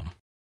Coast AM.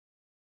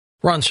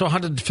 Ron, so how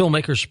did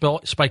filmmaker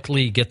Spike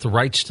Lee get the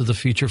rights to the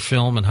feature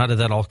film, and how did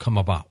that all come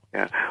about?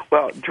 Yeah.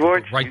 Well,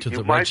 George,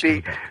 you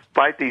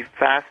might be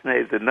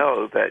fascinated to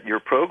know that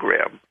your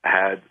program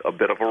had a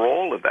bit of a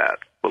role in that,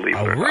 believe it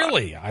or not.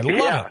 Really? I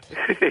love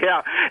it.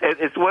 Yeah.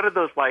 It's one of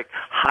those,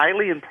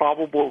 highly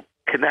improbable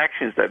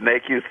connections that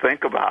make you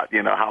think about,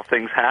 how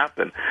things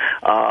happen.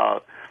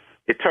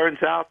 It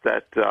turns out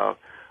that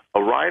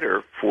a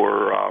writer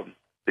for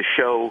the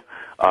show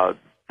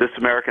This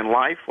American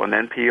Life on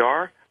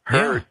NPR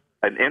heard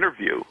an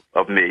interview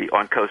of me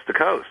on Coast to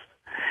Coast,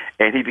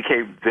 and he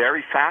became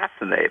very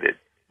fascinated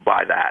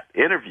by that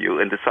interview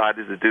and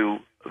decided to do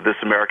This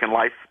American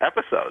Life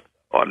episode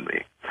on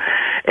me.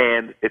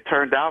 And it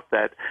turned out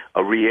that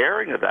a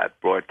re-airing of that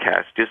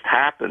broadcast just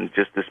happened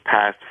just this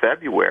past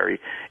February,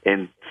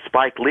 and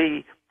Spike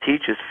Lee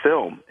teaches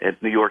film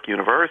at New York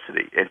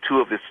University, and two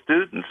of his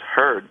students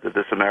heard the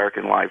This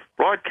American Life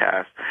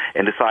broadcast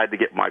and decided to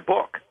get my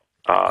book,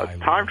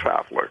 Time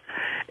Traveler.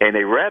 And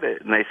they read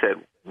it, and they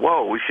said,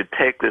 whoa, we should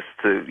take this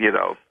to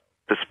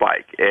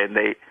Spike. And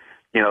they,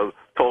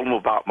 told him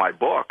about my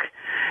book,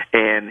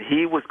 and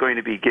he was going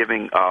to be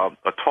giving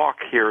a talk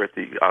here at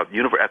the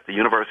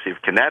University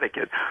of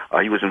Connecticut.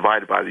 He was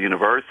invited by the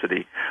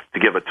university to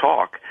give a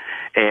talk,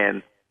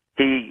 and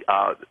he,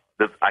 I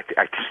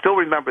can still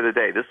remember the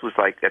day. This was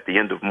at the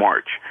end of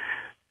March.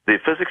 The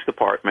physics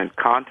department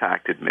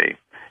contacted me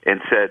and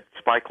said,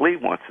 Spike Lee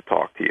wants to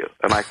talk to you.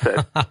 And I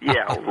said,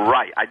 yeah,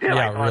 right. I did.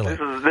 Yeah, I thought,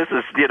 really. this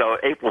is,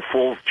 April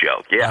Fool's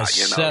joke. Yeah,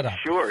 setup.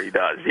 Sure he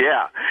does.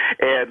 Yeah.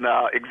 And,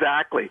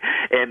 exactly.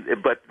 And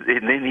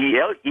then he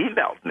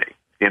emailed me,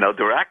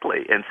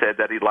 directly and said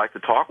that he'd like to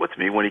talk with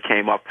me when he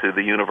came up to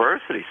the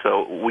university.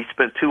 So we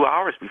spent 2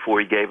 hours before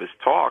he gave his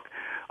talk,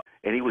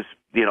 and he was,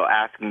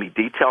 asking me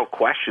detailed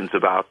questions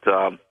about,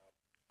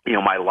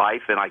 my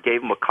life, and I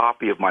gave him a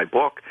copy of my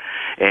book,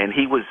 and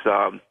he was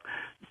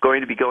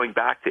going to be going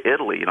back to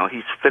Italy.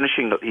 He's finished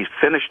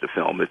the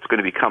film. It's going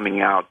to be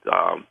coming out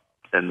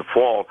in the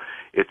fall.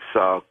 It's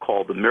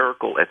called The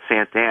Miracle at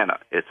Sant'Anna.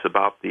 It's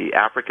about the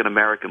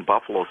African-American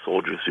buffalo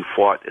soldiers who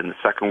fought in the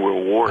Second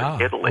World War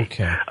in Italy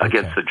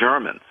against the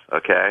Germans,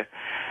 okay?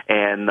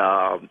 And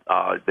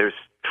there's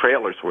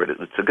trailers for it.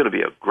 It's going to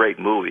be a great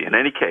movie. In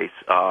any case,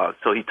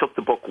 so he took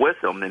the book with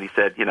him, and he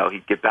said,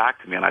 he'd get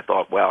back to me. And I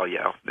thought, well,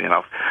 yeah,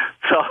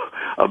 So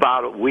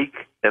about a week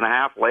and a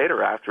half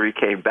later, after he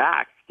came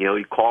back,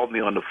 he called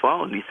me on the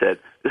phone. And he said,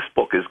 this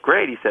book is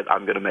great. He said,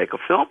 I'm going to make a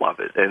film of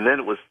it. And then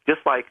it was just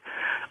like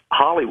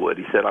Hollywood.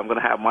 He said, I'm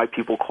going to have my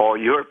people call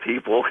your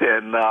people.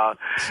 And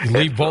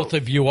leave both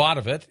of you out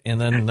of it and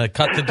then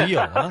cut the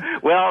deal, huh?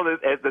 Well,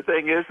 the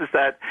thing is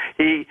that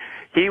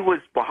he was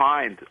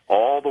behind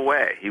all the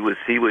way. He was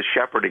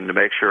shepherding to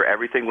make sure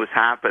everything was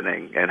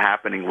happening and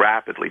happening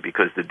rapidly,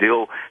 because the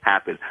deal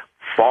happened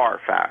far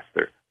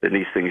faster than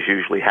these things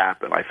usually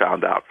happen. I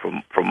found out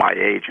from my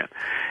agent,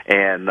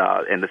 and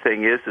the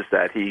thing is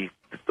that he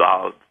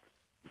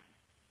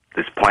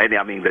there's plenty.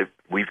 I mean,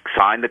 we've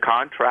signed the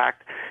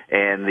contract,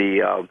 and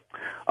the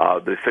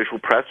official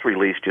press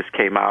release just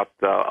came out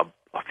a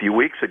few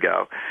weeks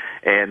ago,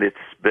 and it's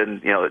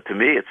been, to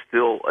me, it's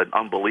still an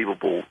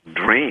unbelievable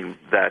dream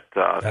that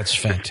that's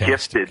fantastic.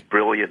 This gifted,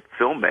 brilliant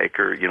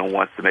filmmaker,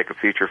 wants to make a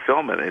feature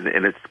film, and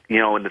it's,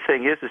 and the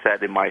thing is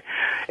that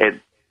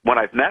when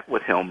I've met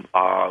with him,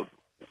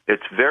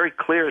 it's very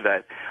clear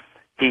that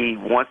he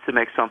wants to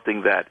make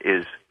something that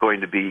is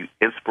going to be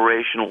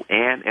inspirational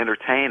and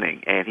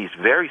entertaining, and he's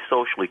very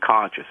socially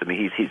conscious. I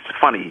mean, he's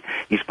funny.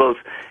 He's both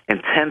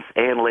intense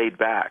and laid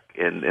back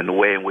in the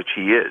way in which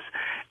he is.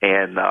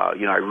 And,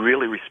 I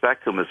really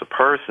respect him as a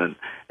person,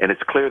 and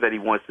it's clear that he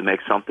wants to make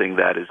something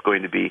that is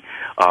going to be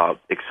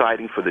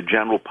exciting for the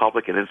general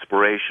public and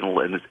inspirational,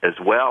 and as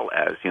well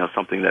as,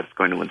 something that's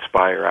going to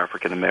inspire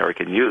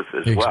African-American youth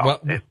as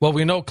well. Well,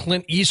 we know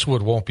Clint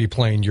Eastwood won't be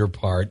playing your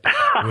part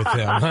with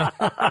him, huh?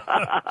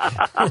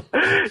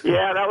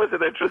 Yeah, that was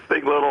an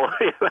interesting little,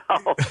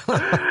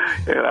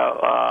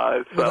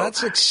 Well,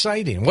 that's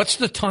exciting. What's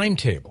the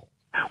timetable?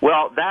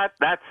 Well,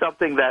 that's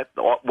something that,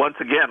 once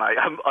again,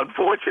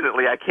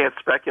 unfortunately I can't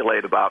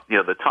speculate about,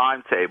 the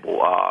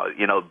timetable,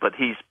 but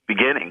he's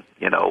beginning,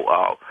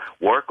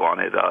 work on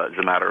it. As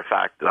a matter of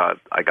fact,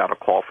 I got a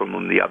call from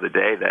him the other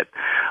day that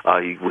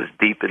he was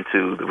deep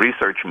into the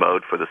research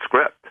mode for the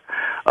script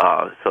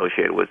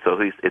associated with. So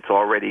it's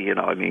already, he's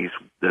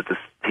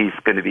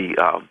going to be,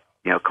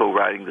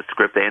 co-writing the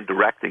script and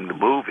directing the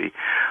movie,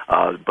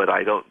 but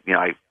I'm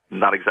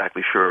not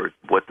exactly sure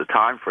what the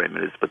time frame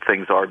is, but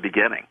things are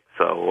beginning.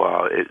 So,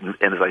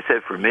 and as I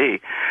said, for me,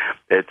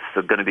 it's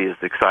going to be as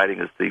exciting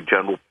as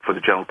for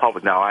the general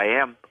public. Now,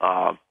 I am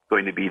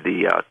going to be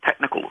the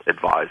technical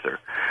advisor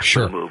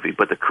for the movie,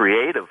 but the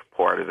creative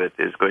part of it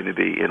is going to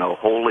be,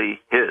 wholly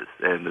his,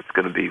 and it's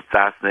going to be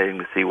fascinating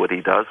to see what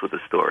he does with the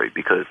story,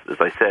 because, as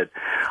I said,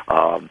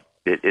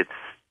 it's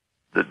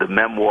the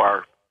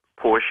memoir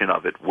portion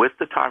of it with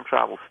the time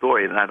travel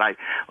story. And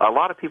a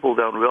lot of people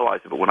don't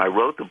realize it, but when I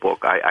wrote the book,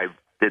 I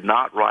did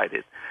not write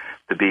it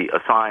to be a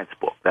science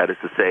book. That is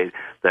to say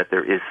that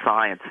there is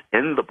science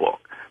in the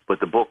book, but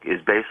the book is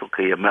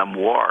basically a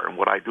memoir. And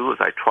what I do is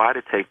I try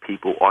to take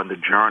people on the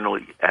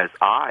journey as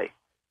I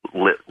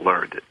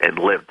learned it and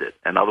lived it.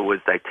 In other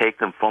words, I take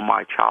them from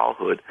my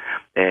childhood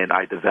and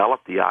I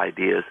develop the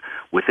ideas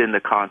within the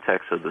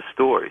context of the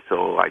story.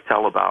 So I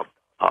tell about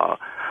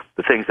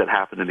the things that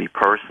happened to me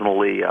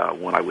personally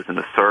when I was in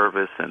the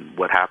service, and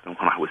what happened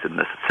when I was in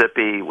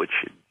Mississippi, which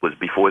was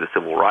before the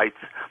Civil Rights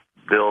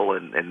Bill,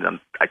 and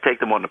I take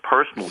them on the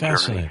personal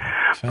journey.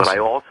 But I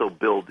also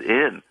build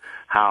in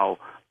how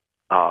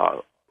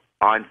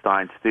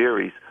Einstein's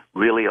theories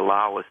really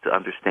allow us to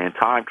understand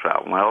time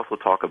travel. And I also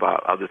talk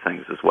about other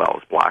things as well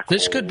as black holes.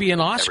 This could be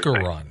an Oscar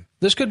run.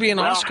 This could be an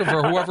Oscar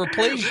for whoever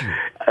plays you.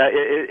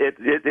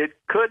 It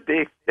could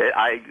be.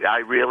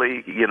 I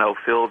really,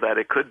 feel that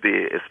it could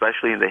be,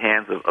 especially in the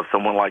hands of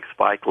someone like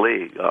Spike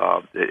Lee.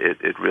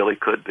 It really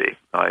could be.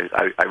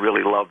 I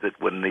really loved it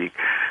when the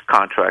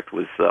contract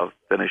was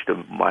finished.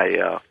 And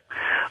my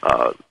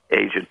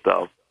agent,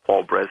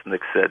 Paul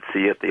Bresnick, said, "See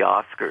you at the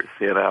Oscars."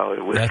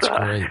 It was, that's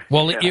great.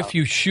 Well, if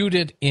you shoot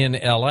it in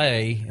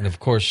L.A., and of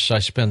course I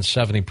spend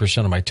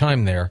 70% of my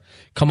time there,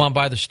 come on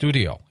by the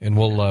studio, and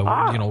we'll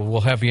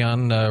we'll have you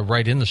on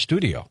right in the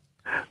studio.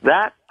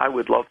 That I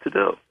would love to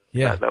do.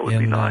 Yeah, that would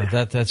be nice.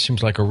 That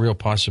seems like a real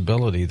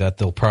possibility that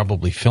they'll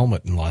probably film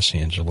it in Los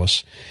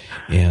Angeles,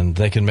 and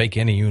they can make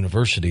any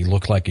university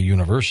look like a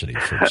university,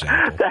 for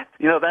example.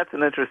 that's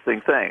an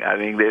interesting thing. I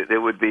mean,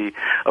 there would be,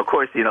 of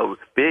course,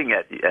 being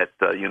at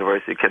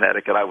University of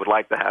Connecticut, I would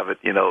like to have it,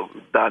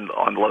 done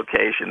on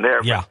location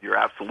there. Yeah. But you're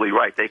absolutely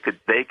right.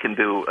 They can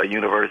do a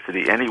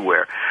university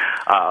anywhere.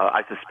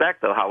 I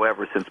suspect, though,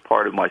 however, since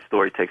part of my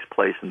story takes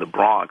place in the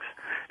Bronx,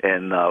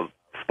 and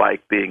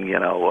Spike being, New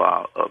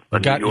York,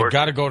 you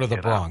got to go to the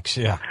Bronx,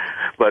 yeah.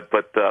 But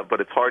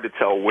it's hard to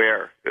tell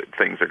where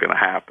things are going to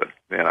happen,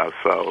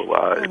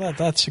 So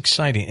that's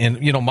exciting,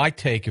 and my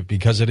take,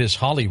 because it is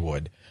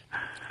Hollywood,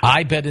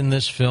 I bet in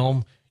this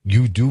film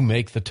you do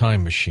make the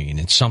time machine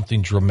and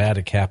something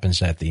dramatic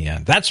happens at the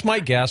end. That's my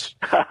guess.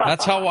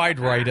 That's how I'd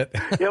write it.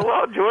 Yeah,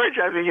 well, George,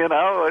 I mean,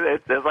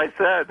 as I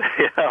said,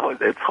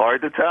 it's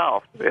hard to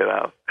tell,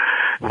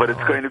 but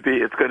it's going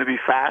to be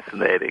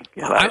fascinating.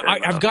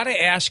 I've got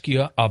to ask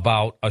you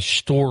about a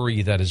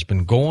story that has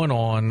been going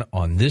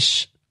on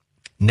this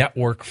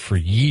network for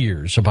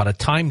years about a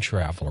time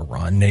traveler,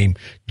 Ron, named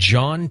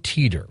John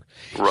Teeter.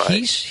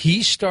 Right.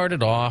 He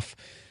started off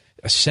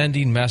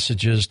sending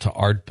messages to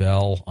Art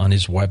Bell on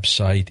his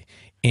website,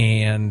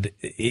 and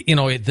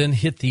it then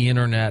hit the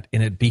internet,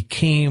 and it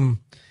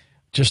became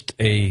just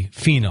a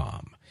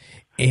phenom.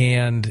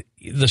 And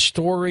the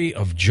story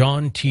of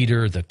John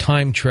Teeter, the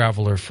time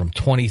traveler from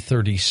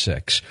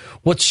 2036,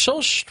 what's so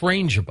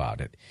strange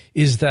about it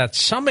is that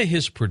some of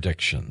his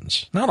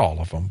predictions, not all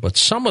of them, but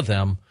some of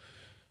them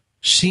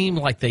seem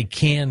like they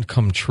can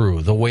come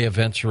true, the way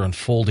events are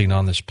unfolding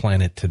on this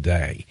planet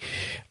today.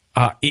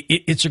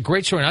 It's a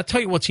great story. And I'll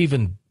tell you what's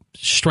even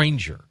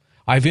stranger.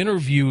 I've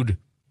interviewed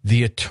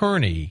the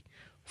attorney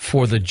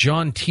for the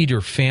John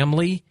Teeter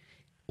family,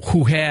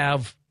 who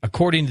have,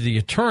 according to the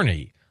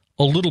attorney,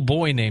 a little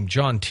boy named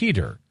John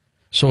Teeter.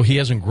 So he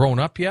hasn't grown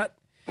up yet.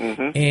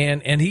 Mm-hmm.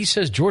 And he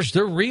says, George,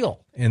 they're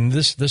real. And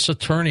this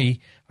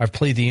attorney, I've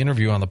played the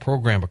interview on the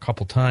program a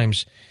couple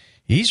times,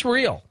 he's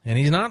real, and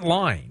he's not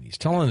lying. He's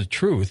telling the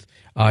truth.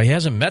 He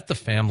hasn't met the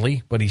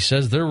family, but he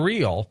says they're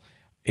real.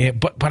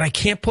 But I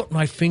can't put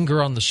my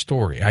finger on the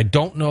story. I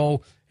don't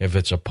know if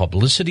it's a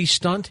publicity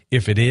stunt.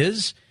 If it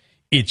is,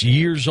 it's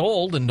years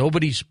old and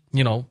nobody's,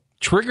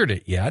 triggered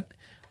it yet.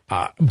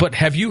 But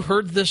have you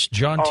heard this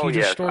John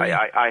Teeter story?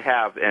 I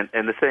have.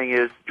 And the thing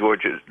is,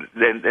 George,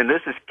 and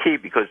this is key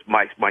because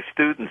my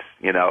students,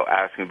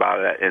 ask me about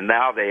it, and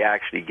now they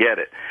actually get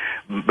it.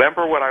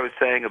 Remember what I was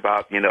saying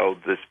about,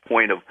 this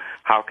point of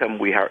how come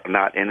we are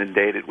not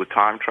inundated with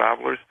time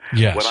travelers?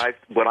 Yes.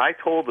 What I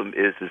told them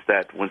is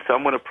that when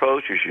someone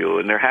approaches you,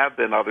 and there have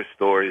been other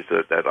stories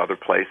at other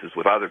places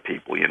with other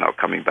people,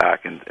 coming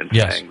back and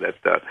yes. saying that,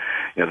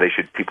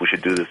 people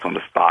should do this on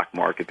the stock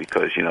market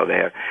because, they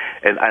have,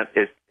 and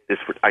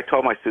I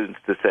told my students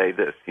to say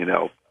this,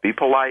 be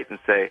polite and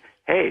say,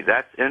 hey,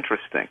 that's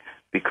interesting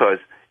because,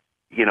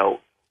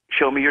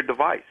 show me your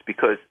device,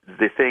 because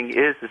the thing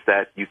is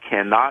that you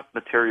cannot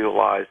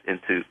materialize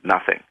into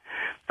nothing.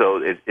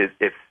 So if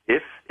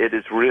it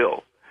is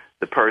real,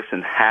 the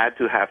person had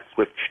to have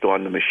switched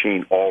on the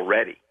machine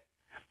already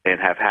and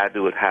have had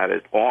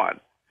it on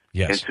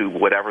yes. into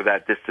whatever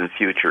that distant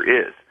future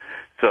is.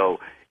 So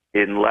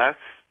unless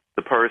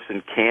the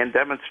person can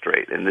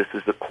demonstrate, and this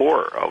is the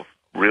core of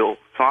real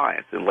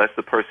science, unless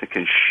the person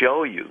can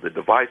show you the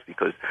device,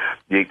 because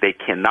they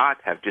cannot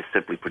have just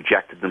simply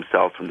projected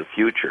themselves from the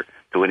future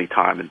to any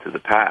time into the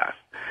past.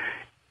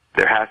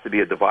 There has to be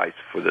a device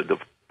for the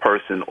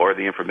person or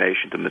the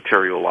information to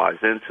materialize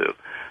into.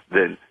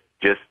 Then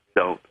just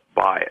don't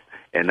buy it.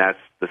 And that's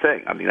the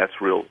thing. I mean,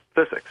 that's real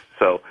physics.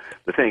 So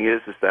the thing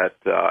is that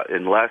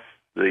unless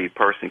the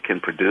person can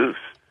produce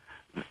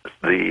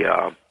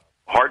the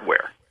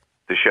hardware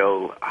to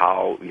show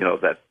how,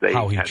 that they...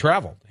 How he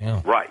traveled,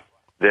 yeah. Right.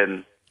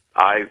 Then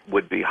I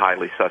would be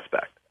highly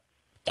suspect.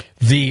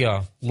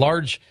 The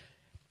Large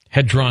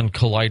Hadron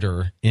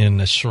Collider in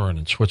CERN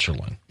in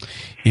Switzerland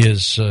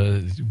is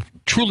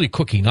truly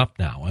cooking up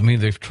now. I mean,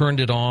 they've turned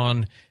it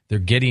on. They're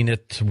getting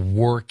it to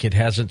work. It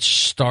hasn't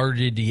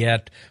started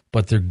yet,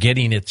 but they're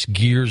getting its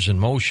gears in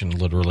motion,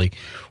 literally.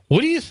 What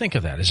do you think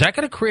of that? Is that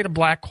going to create a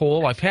black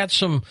hole? I've had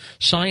some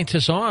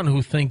scientists on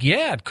who think,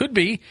 yeah, it could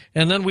be,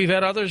 and then we've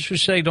had others who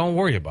say, don't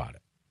worry about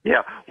it.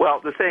 Yeah,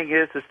 well, the thing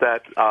is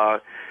that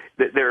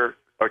there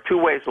are two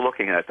ways of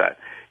looking at that.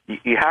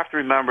 You have to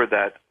remember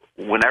that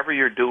whenever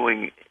you're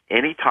doing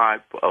any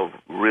type of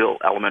real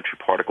elementary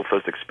particle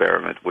physics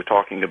experiment, we're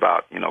talking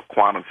about,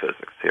 quantum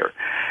physics here,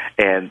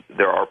 and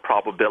there are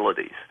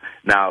probabilities.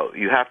 Now,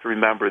 you have to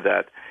remember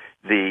that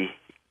the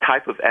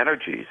type of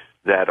energies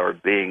that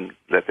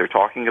they're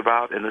talking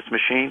about in this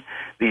machine,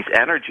 these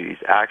energies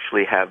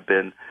actually have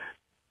been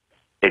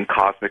in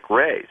cosmic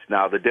rays.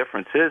 Now, the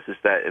difference is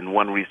that, and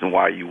one reason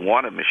why you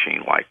want a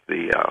machine like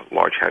the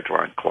Large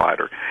Hadron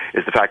Collider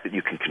is the fact that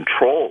you can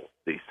control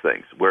these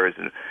things, whereas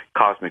in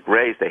cosmic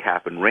rays, they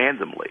happen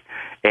randomly.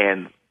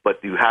 And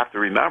But you have to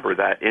remember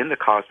that in the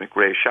cosmic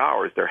ray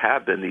showers, there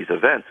have been these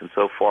events, and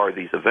so far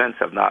these events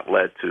have not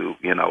led to,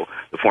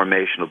 the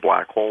formation of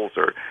black holes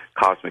or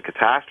cosmic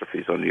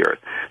catastrophes on the Earth.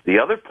 The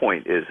other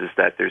point is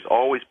that there's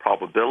always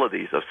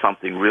probabilities of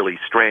something really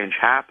strange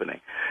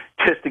happening.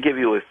 Just to give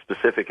you a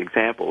specific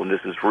example, and this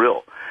is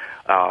real,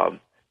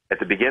 at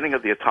the beginning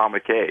of the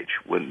atomic age,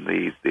 when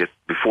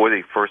before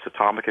the first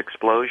atomic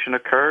explosion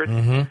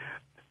occurred,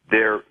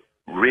 there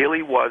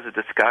really was a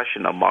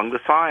discussion among the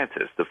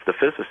scientists, the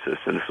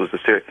physicists, and this was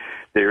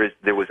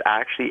there was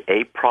actually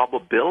a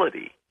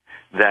probability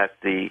that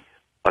the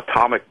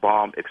atomic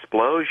bomb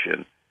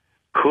explosion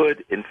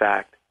could, in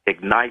fact,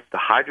 ignite the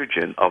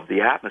hydrogen of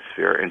the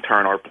atmosphere and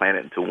turn our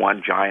planet into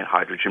one giant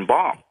hydrogen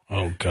bomb.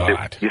 Oh,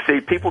 God. You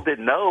see, people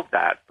didn't know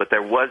that, but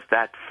there was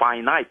that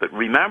finite. But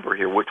remember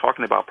here, we're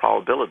talking about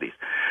probabilities.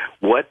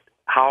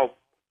 How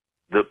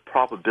the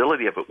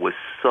probability of it was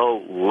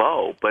so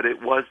low, but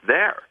it was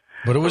there.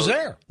 But it was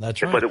there.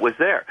 That's right. But it was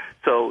there.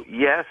 So,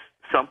 yes,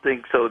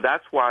 so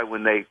that's why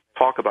when they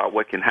talk about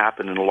what can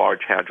happen in a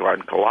Large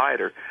Hadron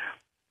Collider,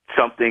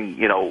 something,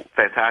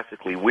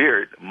 fantastically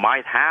weird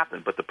might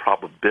happen, but the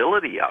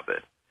probability of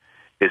it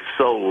is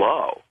so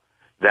low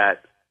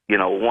that,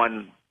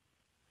 one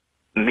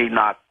need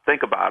not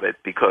think about it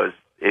because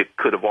it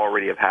could have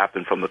already have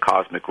happened from the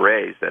cosmic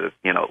rays that,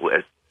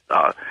 as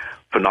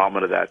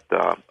phenomena that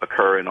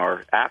occur in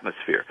our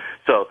atmosphere.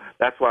 So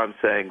that's why I'm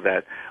saying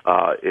that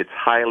it's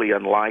highly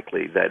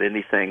unlikely that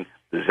anything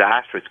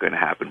disastrous is going to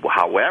happen.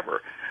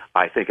 However,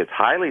 I think it's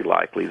highly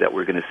likely that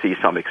we're going to see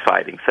some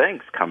exciting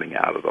things coming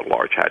out of the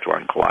Large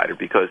Hadron Collider,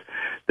 because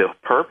the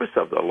purpose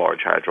of the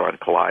Large Hadron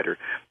Collider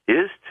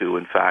is to,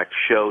 in fact,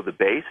 show the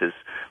basis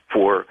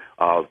for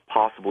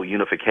possible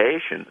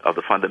unification of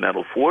the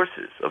fundamental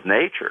forces of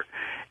nature.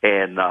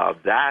 And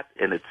that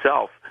in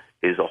itself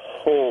is a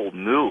whole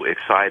new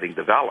exciting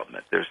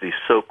development. There's these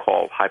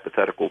so-called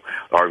hypothetical,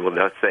 or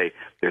let's say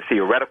they're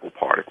theoretical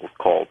particles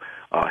called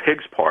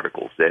Higgs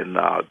particles, and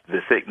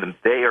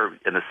they are,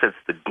 in a sense,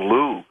 the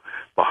glue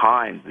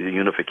behind the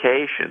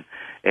unification.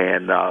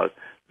 And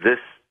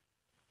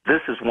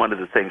this is one of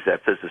the things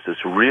that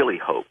physicists really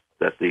hope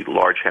that the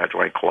Large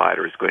Hadron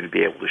Collider is going to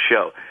be able to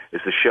show,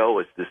 is to show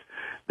us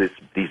this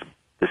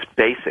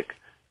basic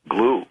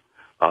glue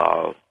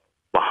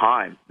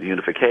behind the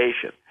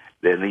unification.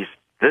 And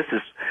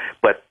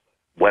but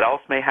what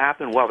else may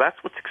happen? Well, that's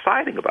what's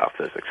exciting about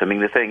physics. I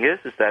mean, the thing is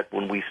that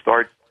when we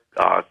start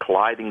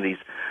colliding these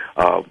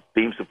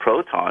beams of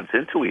protons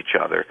into each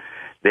other,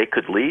 they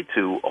could lead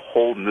to a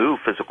whole new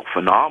physical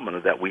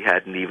phenomena that we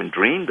hadn't even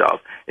dreamed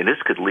of, and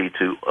this could lead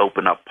to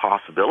open up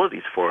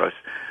possibilities for us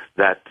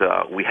that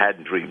we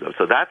hadn't dreamed of.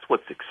 So that's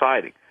what's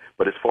exciting.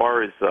 But as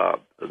far as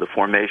the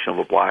formation of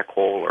a black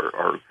hole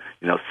or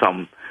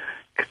some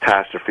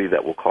catastrophe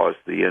that will cause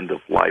the end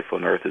of life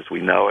on Earth as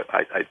we know it,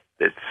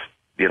 it's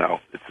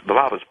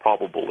about as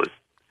probable as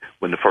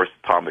when the first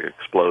atomic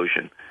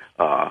explosion,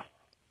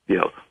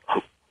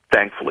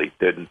 thankfully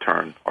didn't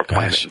turn our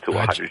planet into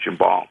a hydrogen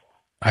bomb.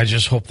 I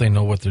just hope they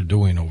know what they're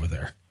doing over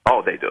there.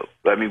 Oh, they do.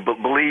 I mean,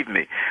 but believe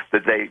me,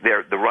 that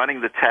they're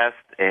running the test,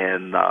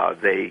 and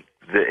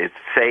it's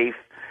safe.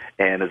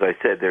 And as I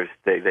said, there's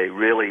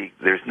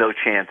no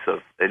chance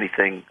of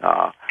anything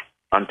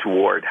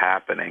untoward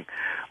happening,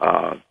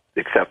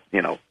 except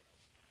the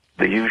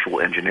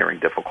usual engineering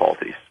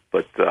difficulties.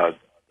 But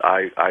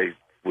I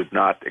would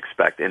not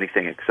expect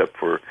anything except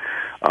for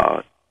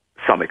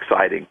some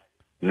exciting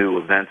new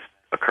events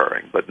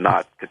occurring, but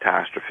not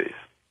catastrophes.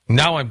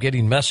 Now I'm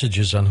getting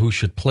messages on who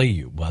should play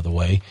you, by the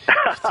way.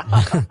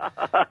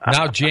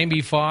 Now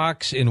Jamie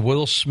Foxx and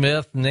Will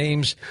Smith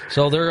names,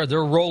 so they're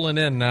rolling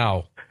in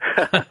now.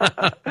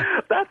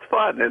 That's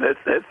fun, and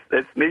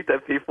it's neat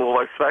that people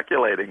are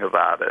speculating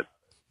about it.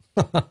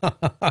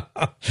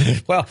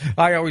 Well,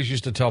 I always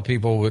used to tell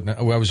people when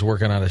I was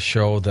working on a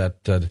show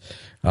that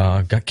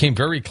came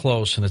very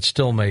close, and it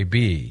still may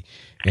be.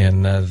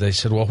 And they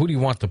said, well, who do you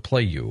want to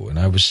play you? And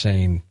I was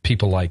saying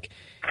people like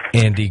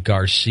Andy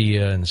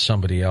Garcia and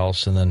somebody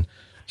else, and then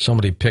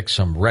somebody picked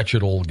some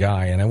wretched old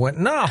guy, and I went,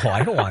 no,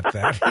 I don't want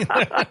that.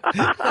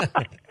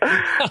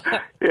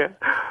 Yeah.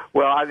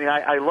 Well, I mean,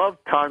 I love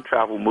time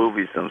travel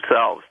movies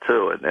themselves,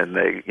 too, and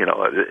they,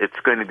 it's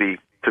going to be,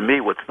 to me,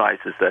 what's nice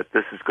is that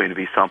this is going to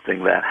be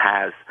something that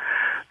has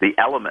the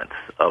elements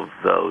of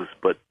those,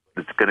 but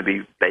it's going to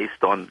be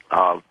based on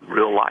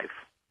real-life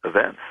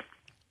events.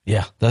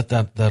 Yeah,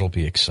 that'll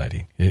be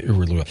exciting. It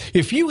really will.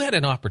 If you had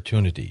an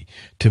opportunity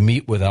to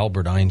meet with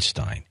Albert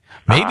Einstein,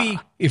 maybe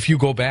if you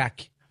go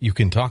back, you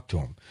can talk to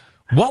him.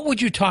 What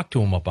would you talk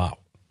to him about?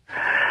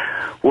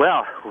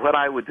 Well, what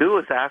I would do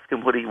is ask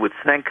him what he would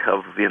think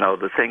of,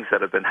 the things that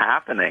have been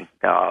happening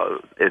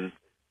in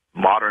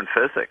modern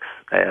physics.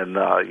 And,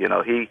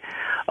 he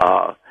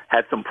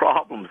had some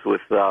problems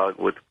with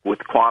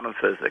quantum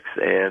physics,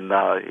 and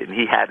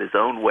he had his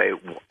own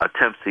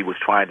attempts. He was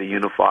trying to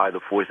unify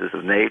the forces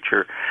of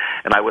nature,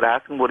 and I would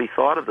ask him what he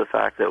thought of the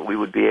fact that we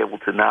would be able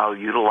to now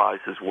utilize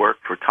his work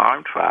for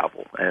time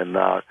travel, and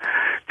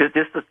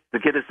to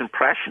get his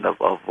impression of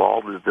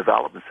all the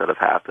developments that have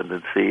happened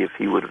and see if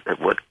he would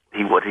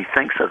what he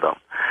thinks of them,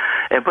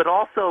 but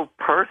also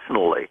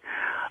personally,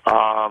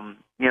 to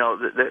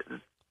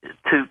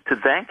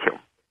thank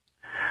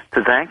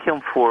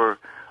him for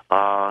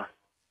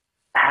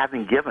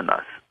having given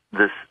us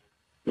this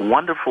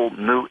wonderful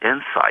new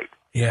insight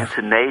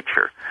into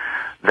nature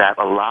that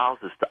allows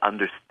us to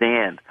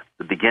understand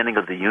the beginning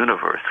of the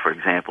universe, for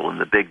example, in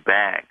the Big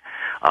Bang,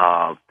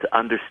 to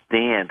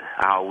understand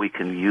how we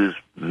can use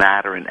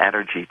matter and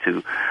energy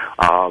to,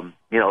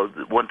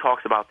 one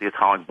talks about the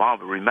atomic bomb,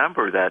 but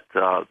remember that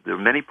there are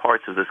many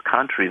parts of this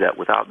country that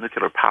without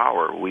nuclear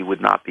power, we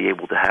would not be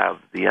able to have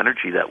the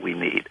energy that we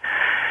need.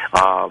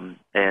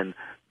 And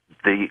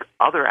the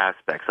other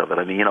aspects of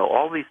it,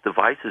 all these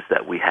devices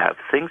that we have,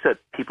 things that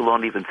people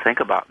don't even think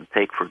about and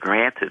take for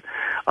granted,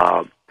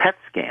 PET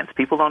scans.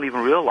 People don't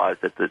even realize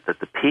that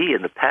the P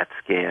in the PET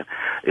scan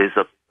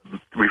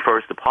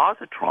refers to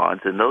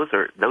positrons, and those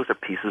are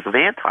pieces of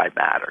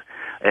antimatter,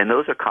 and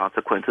those are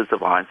consequences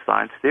of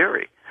Einstein's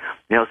theory.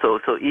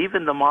 So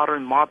even the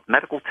modern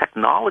medical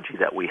technology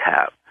that we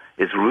have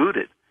is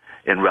rooted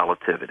in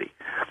relativity.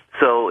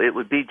 So it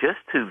would be just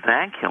to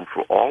thank him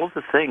for all of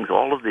the things,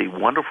 all of the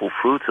wonderful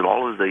fruits, and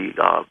all of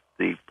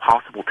the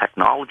possible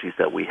technologies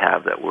that we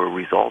have that were a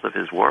result of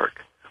his work.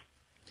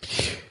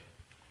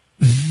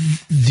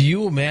 Do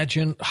you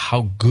imagine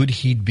how good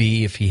he'd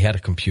be if he had a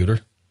computer?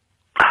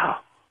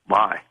 Oh,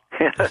 my.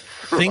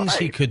 Things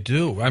he could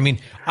do.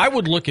 I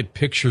would look at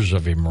pictures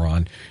of him,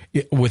 Ron,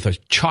 with a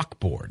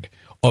chalkboard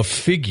of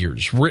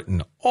figures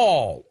written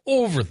all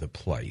over the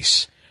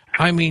place.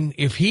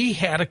 If he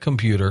had a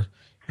computer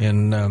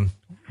and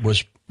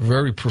was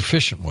very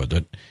proficient with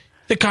it,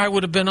 the guy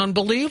would have been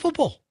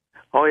unbelievable.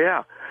 Oh,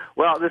 yeah.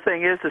 Well, the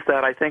thing is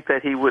that I think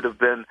that he would have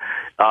been,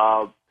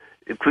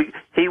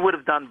 he would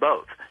have done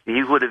both.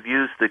 He would have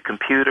used the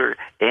computer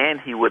and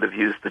he would have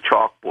used the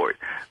chalkboard,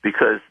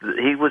 because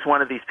he was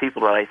one of these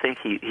people that I think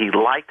he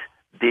liked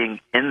being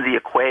in the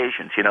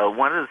equations.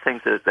 One of the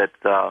things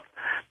that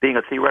being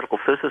a theoretical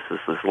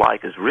physicist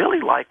is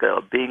really like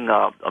being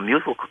a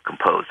musical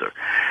composer.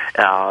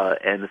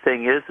 And the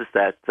thing is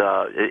that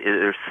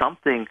there's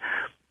something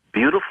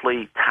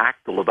beautifully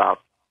tactile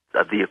about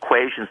the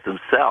equations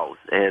themselves.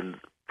 And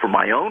for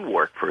my own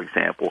work, for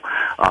example,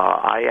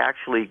 I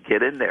actually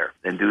get in there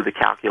and do the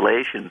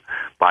calculation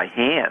by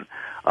hand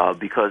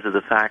because of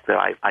the fact that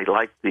I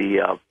like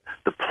the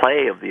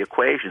play of the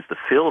equations, the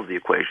feel of the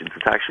equations.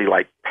 It's actually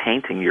like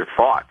painting your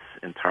thoughts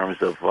in terms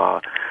of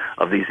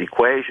these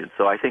equations.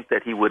 So I think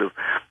that he would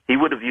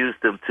have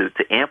used them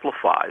to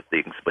amplify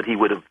things, but he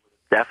would have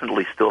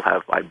definitely still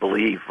have, I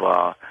believe,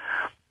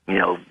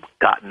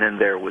 gotten in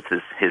there with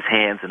his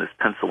hands and his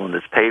pencil and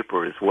his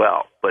paper as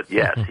well. But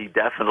yes, he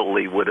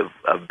definitely would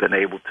have been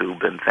able to have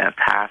been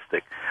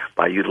fantastic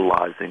by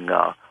utilizing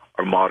our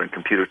modern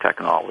computer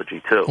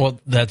technology, too. Well,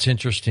 that's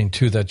interesting,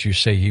 too, that you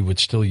say he would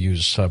still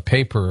use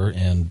paper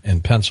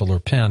and pencil or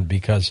pen,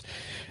 because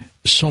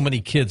so many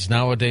kids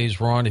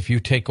nowadays, Ron, if you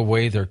take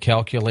away their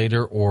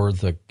calculator or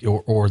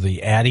the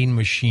adding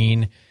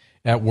machine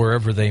at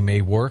wherever they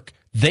may work,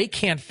 they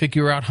can't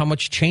figure out how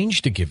much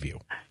change to give you.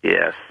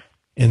 Yes.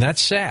 And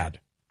that's sad.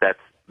 That's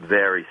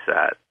very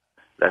sad.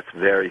 That's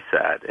very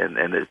sad,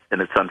 and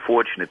it's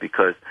unfortunate,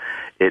 because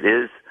it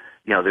is,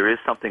 there is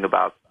something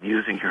about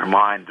using your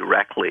mind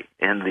directly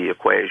in the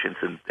equations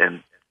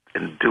and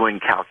doing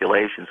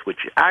calculations, which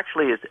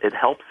actually it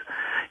helps.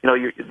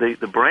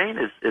 The brain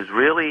is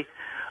really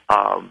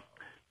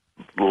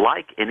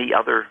like any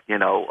other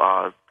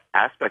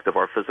aspect of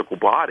our physical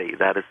body.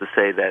 That is to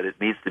say that it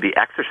needs to be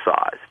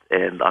exercised,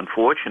 and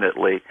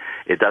unfortunately,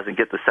 it doesn't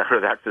get the set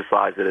of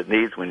exercise that it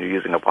needs when you're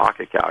using a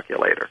pocket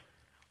calculator.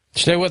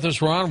 Stay with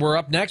us, Ron. We're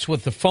up next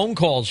with the phone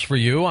calls for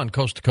you on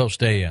Coast to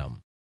Coast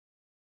AM.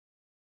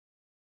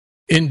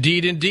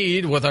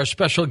 Indeed, with our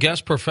special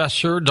guest,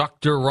 Professor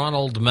Dr.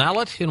 Ronald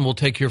Mallett, and we'll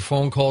take your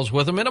phone calls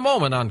with him in a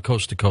moment on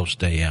Coast to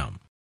Coast AM.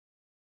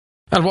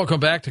 And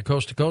welcome back to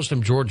Coast.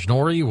 I'm George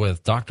Norrie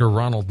with Dr.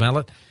 Ronald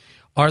Mallett.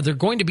 Are there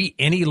going to be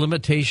any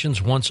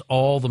limitations once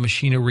all the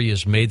machinery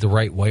is made the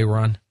right way,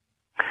 Ron?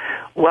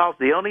 Well,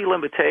 the only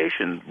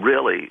limitation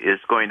really is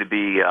going to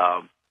be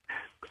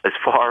as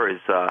far as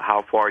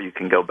how far you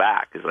can go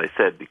back, as I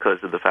said, because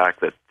of the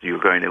fact that you're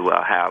going to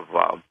have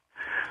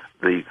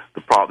the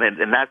problem.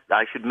 And that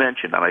I should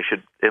mention, and I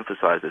should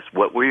emphasize this,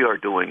 what we are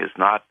doing is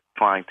not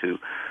trying to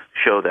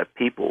show that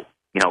people,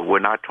 we're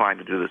not trying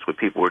to do this with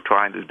people. We're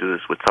trying to do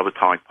this with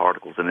subatomic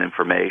particles and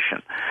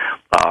information.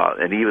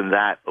 And even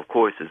that, of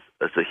course, is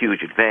a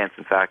huge advance.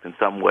 In fact, in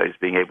some ways,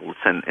 being able to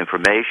send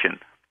information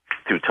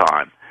through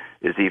time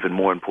is even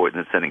more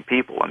important than sending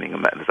people.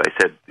 As I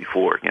said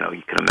before,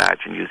 you can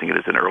imagine using it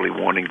as an early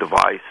warning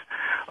device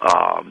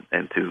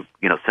and to,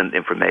 send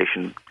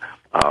information,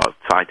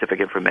 scientific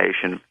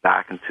information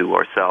back into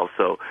ourselves.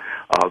 So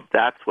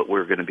that's what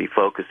we're going to be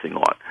focusing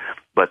on.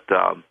 But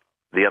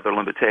the other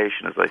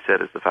limitation, as I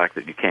said, is the fact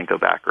that you can't go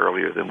back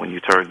earlier than when you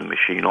turn the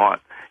machine on.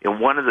 And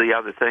one of the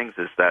other things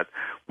is that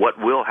what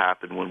will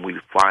happen when we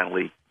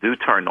finally do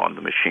turn on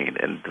the machine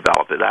and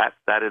develop it,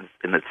 that is,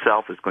 in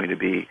itself is going to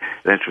be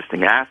an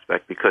interesting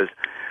aspect, because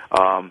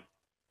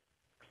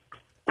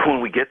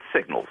when we get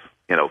signals,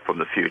 from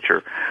the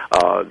future,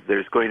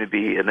 there's going to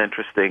be an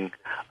interesting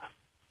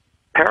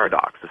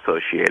paradox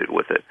associated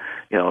with it.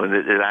 And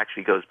it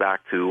actually goes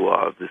back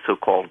to the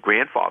so-called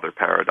grandfather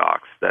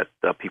paradox that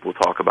people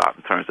talk about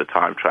in terms of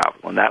time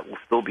travel, and that will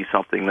still be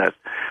something that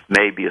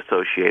may be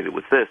associated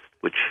with this,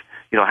 which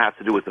has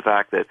to do with the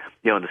fact that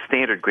in the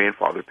standard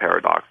grandfather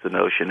paradox, the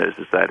notion is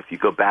that if you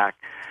go back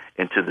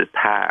into the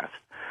past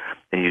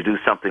and you do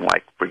something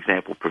like, for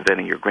example,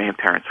 preventing your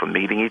grandparents from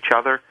meeting each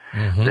other,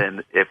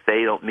 then if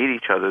they don't meet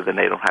each other, then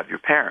they don't have your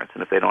parents,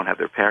 and if they don't have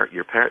your parents,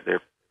 then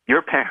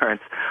your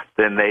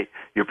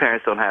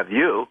parents don't have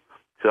you.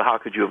 So how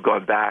could you have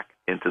gone back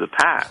into the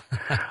past?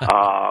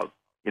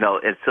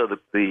 And so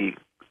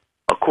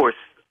of course,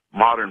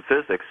 modern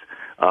physics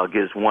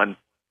gives one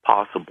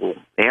possible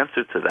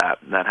answer to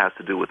that, and that has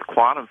to do with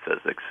quantum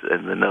physics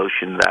and the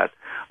notion that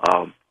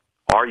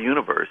our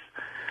universe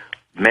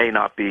may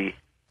not be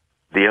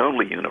the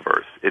only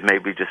universe. It may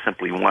be just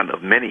simply one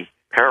of many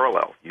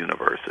parallel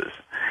universes.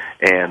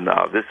 And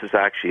this is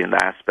actually an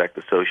aspect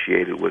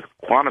associated with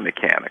quantum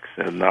mechanics,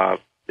 and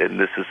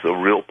this is a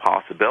real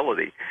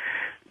possibility,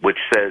 which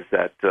says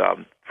that,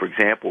 for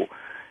example,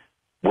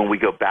 when we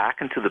go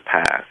back into the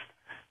past,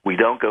 we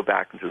don't go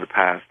back into the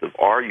past of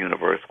our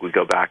universe, we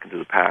go back into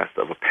the past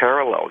of a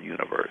parallel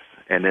universe.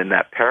 And in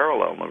that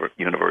parallel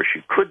universe,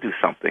 you could do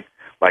something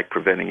like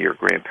preventing your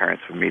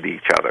grandparents from meeting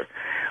each other.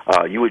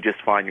 You would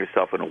just find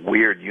yourself in a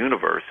weird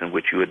universe in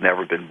which you had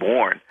never been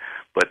born,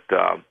 but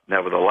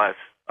nevertheless,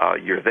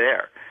 you're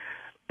there.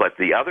 But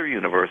the other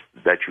universe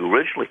that you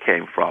originally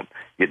came from,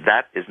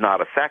 that is not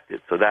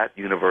affected. So that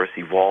universe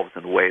evolves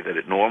in a way that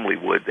it normally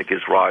would, that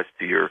gives rise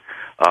to your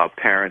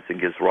parents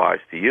and gives rise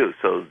to you.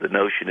 So the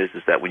notion is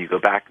that when you go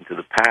back into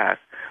the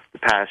past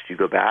you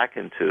go back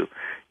into,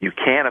 you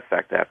can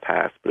affect that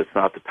past, but it's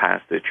not the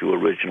past that you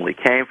originally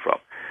came from.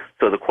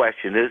 So the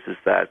question is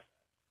that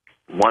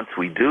once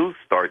we do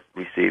start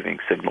receiving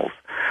signals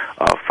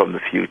from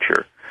the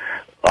future,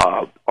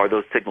 are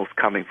those signals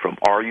coming from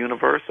our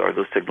universe, or are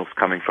those signals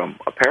coming from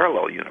a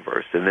parallel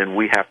universe? And then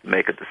we have to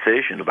make a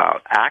decision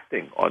about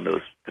acting on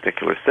those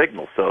particular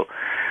signals. So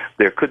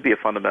there could be a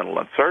fundamental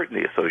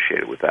uncertainty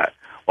associated with that.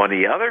 On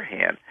the other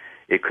hand,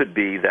 it could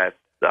be that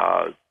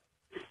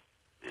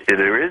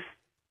there is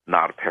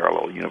not a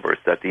parallel universe,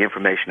 that the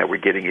information that we're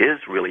getting is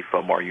really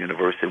from our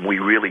universe, and we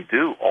really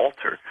do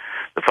alter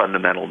the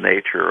fundamental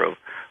nature of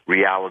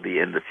reality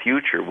in the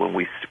future when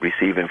we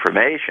receive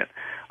information,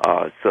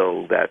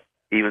 so that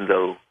even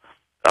though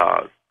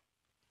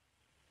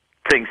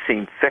things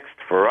seem fixed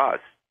for us,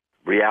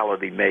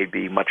 reality may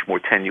be much more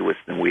tenuous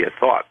than we had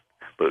thought.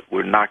 But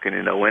we're not going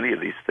to know any of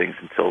these things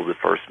until the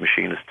first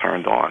machine is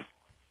turned on.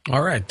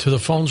 All right, to the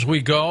phones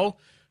we go.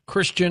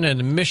 Christian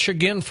in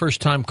Michigan,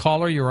 first-time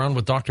caller. You're on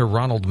with Dr.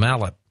 Ronald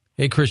Mallett.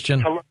 Hey,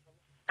 Christian.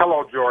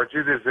 Hello, George.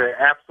 It is an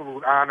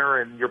absolute honor,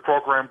 and your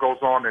program goes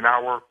on an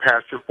hour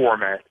past your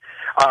format.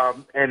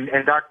 And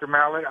Dr.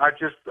 Mallett, I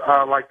just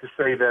like to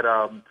say that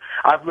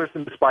I've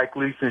listened to Spike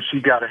Lee since She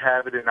Gotta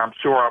Have It, and I'm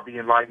sure I'll be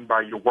enlightened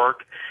by your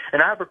work.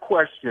 And I have a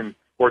question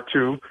or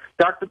two.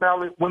 Dr.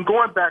 Mallett, when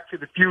going back to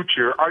the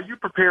future, are you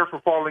prepared for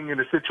falling in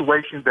a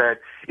situation that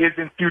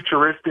isn't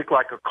futuristic,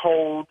 like a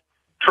cold,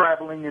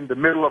 traveling in the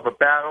middle of a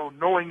battle,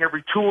 knowing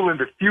every tool in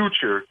the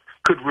future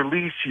could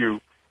release you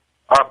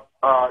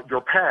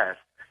your past?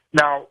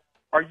 Now,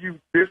 are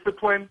you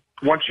disciplined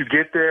once you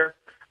get there?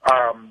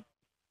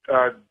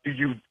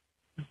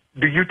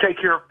 Do you take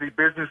care of the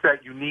business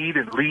that you need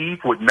and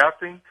leave with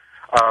nothing?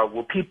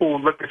 Will people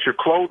look at your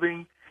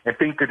clothing and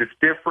think that it's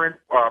different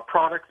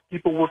products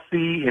people will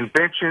see,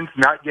 inventions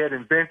not yet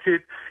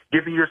invented,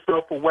 giving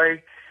yourself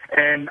away?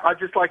 And I'd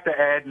just like to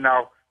add,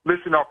 now,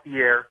 listen off the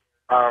air,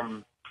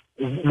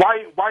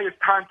 why is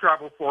time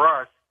travel for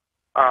us?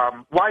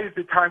 Why is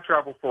it time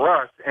travel for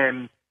us,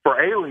 and for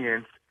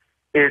aliens,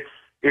 I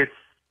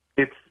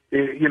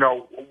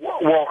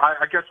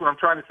guess what I'm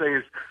trying to say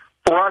is,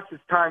 for us,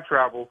 it's time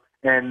travel,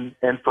 and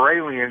for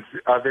aliens,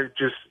 they're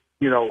just,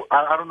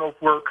 I don't know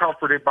if we're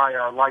comforted by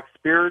our like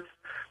spirits,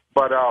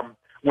 but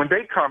when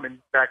they come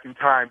back in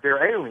time,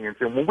 they're aliens,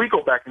 and when we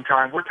go back in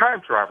time, we're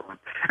time traveling.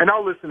 And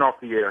I'll listen off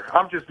the air.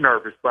 I'm just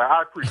nervous, but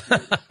I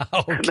appreciate it.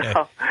 Okay.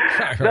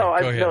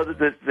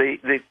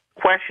 The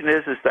question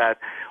is that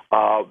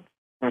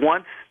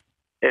once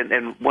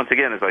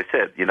again, as I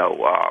said,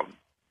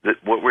 that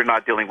we're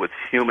not dealing with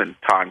human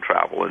time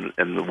travel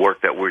and the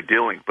work that we're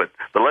doing, but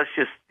let's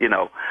just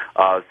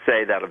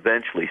say that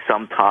eventually,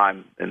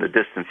 sometime in the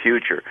distant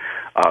future,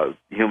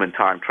 human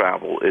time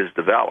travel is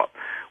developed.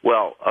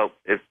 Well,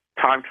 if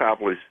time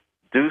travelers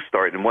do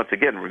start, and once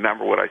again,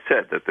 remember what I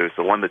said, that there's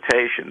a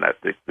limitation that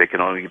they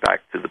can only get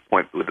back to the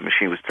point where the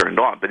machine was turned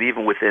on. But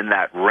even within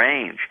that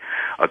range,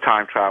 a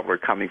time traveler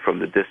coming from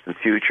the distant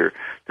future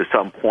to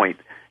some point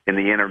in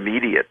the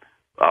intermediate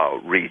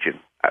region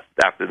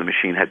after the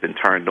machine had been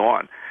turned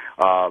on,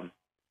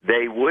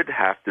 they would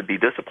have to be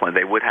disciplined.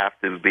 They would have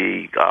to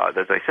be,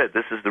 as I said,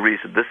 this is the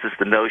reason, this is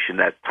the notion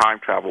that time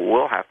travel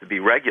will have to be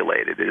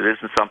regulated. It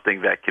isn't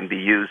something that can be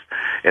used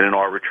in an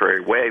arbitrary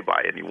way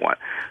by anyone.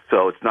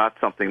 So it's not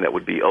something that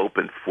would be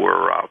open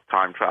for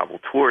time travel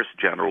tourists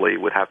generally.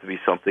 It would have to be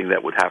something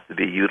that would have to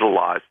be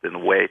utilized in a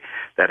way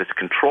that is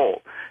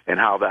controlled. And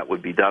how that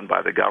would be done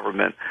by the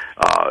government,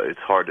 it's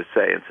hard to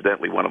say.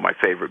 Incidentally, one of my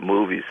favorite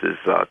movies is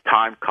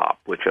Time Cop,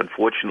 which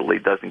unfortunately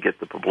doesn't get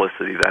the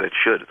publicity that it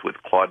should. It's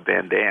with Claude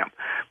Van Damme.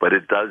 But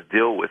it does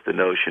deal with the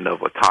notion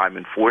of a time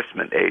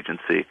enforcement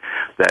agency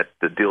that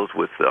deals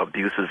with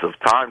abuses of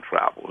time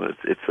travel.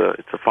 It's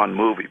a fun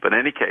movie. But in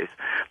any case,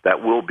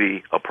 that will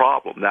be a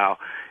problem. Now,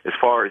 as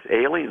far as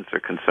aliens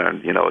are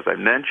concerned, as I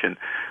mentioned,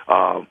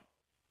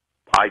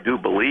 I do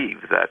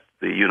believe that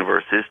the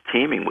universe is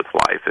teeming with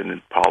life,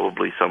 and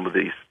probably some of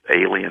these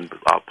alien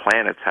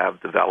planets have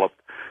developed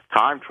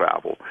time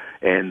travel.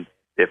 And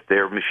if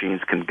their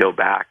machines can go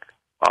back,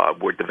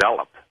 were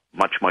developed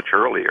much, much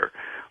earlier,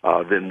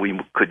 then we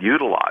could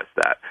utilize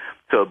that.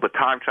 So, but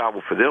time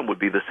travel for them would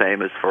be the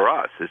same as for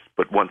us.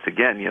 But once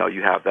again,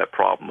 you have that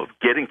problem of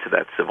getting to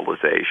that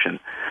civilization,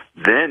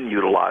 then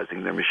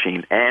utilizing their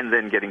machine, and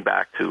then getting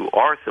back to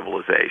our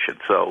civilization.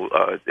 So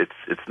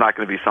it's not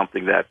going to be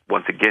something that,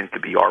 once again,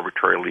 could be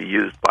arbitrarily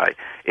used by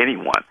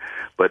anyone,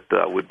 but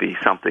would be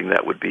something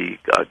that would be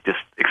just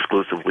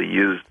exclusively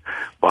used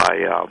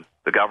by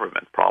the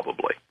government,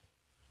 probably.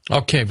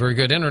 Okay, very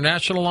good.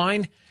 International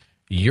line,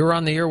 you're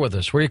on the air with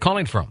us. Where are you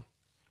calling from?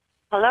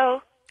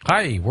 Hello.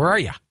 Hi, where are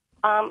you?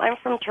 I'm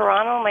from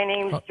Toronto. My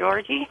name's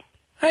Georgie.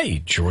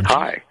 Hey, Georgie.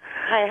 Hi.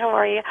 Hi, how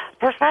are you?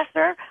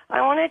 Professor,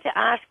 I wanted to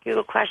ask you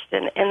a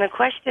question, and the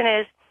question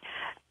is,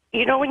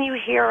 when you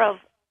hear of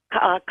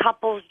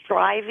couples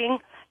driving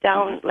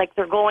down, like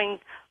they're going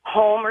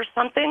home or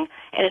something,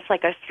 and it's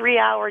like a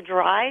 3-hour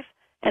drive,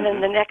 and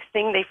then the next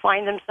thing they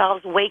find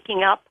themselves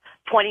waking up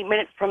 20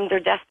 minutes from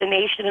their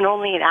destination and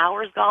only an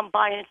hour's gone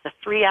by, and it's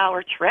a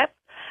 3-hour trip.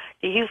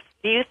 Do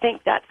you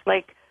think that's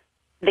like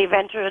they've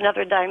entered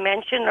another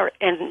dimension,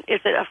 and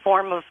is it a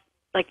form of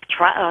like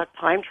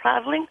time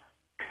traveling?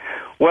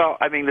 Well,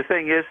 I mean, the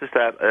thing is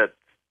that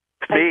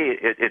to me,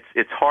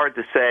 it's hard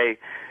to say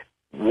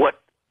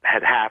what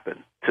had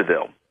happened to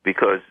them,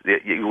 because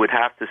you would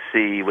have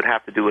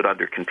to do it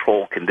under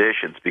controlled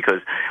conditions,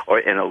 or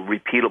in a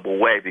repeatable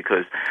way,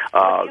 because.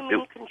 What do you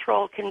mean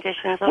controlled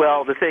conditions?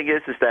 Well, the thing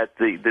is that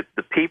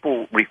the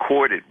people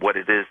recorded what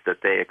it is that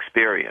they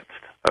experienced.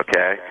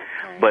 Okay?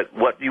 But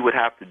what you would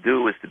have to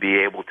do is to be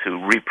able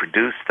to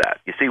reproduce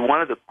that. You see,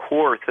 one of the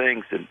core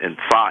things in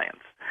science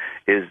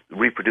is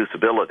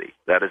reproducibility.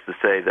 That is to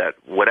say that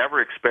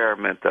whatever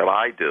experiment that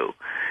I do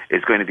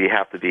is going to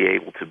have to be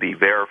able to be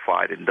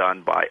verified and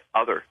done by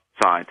other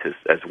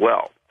scientists as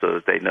well, so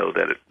that they know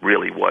that it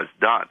really was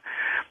done.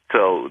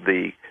 So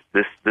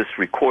this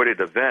recorded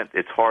event,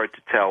 it's hard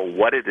to tell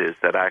what it is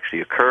that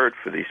actually occurred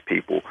for these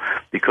people,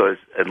 because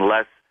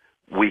unless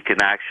we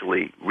can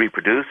actually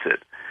reproduce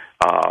it,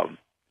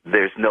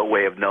 there's no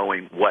way of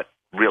knowing what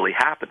really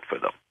happened for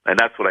them. And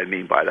that's what I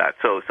mean by that.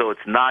 So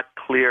it's not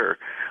clear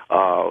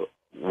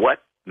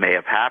what may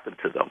have happened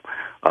to them.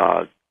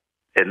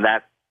 And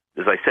that,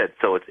 as I said,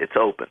 so it's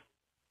open.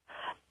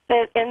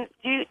 And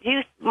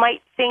you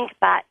might think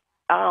that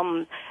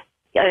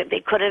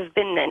they could have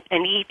been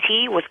an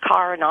ET with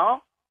car and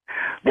all?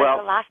 Well,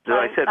 the last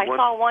time I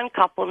saw one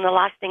couple, and the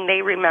last thing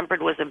they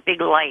remembered was a big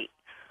light.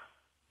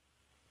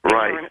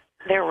 Right.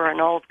 They were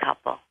an old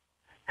couple.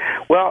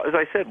 Well, as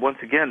I said, once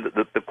again,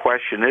 the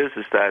question is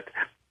that,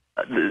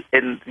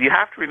 and you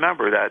have to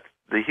remember that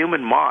the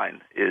human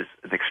mind is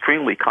an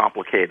extremely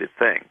complicated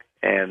thing,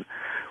 and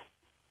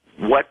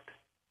what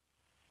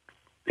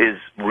is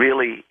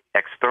really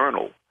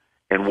external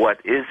and what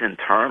is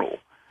internal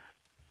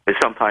is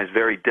sometimes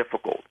very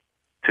difficult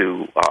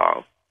to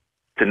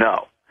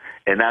know.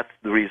 And that's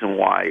the reason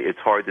why it's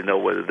hard to know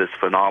whether this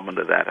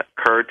phenomena that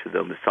occurred to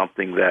them is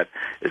something that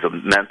is a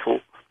mental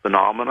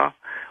phenomena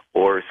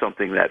or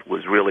something that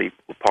was really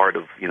part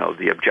of,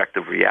 the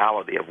objective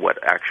reality of what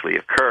actually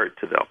occurred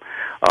to them.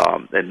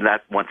 And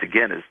that, once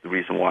again, is the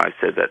reason why I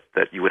said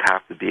that you would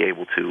have to be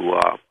able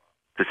to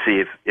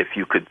see if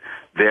you could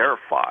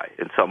verify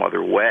in some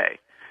other way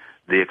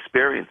the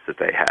experience that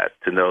they had,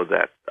 to know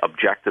that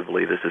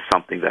objectively this is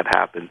something that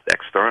happened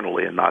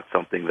externally and not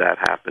something that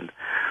happened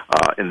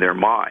in their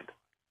mind.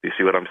 Do you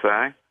see what I'm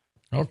saying?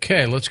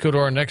 Okay, let's go to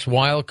our next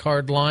wild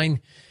card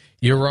line.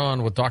 You're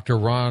on with Dr.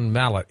 Ron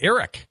Mallett.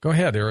 Eric, go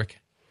ahead, Eric.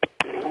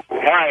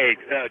 Hi,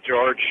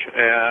 George,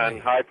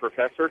 and hi,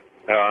 Professor.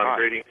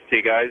 Greetings to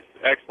you guys.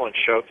 Excellent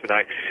show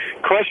tonight.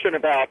 Question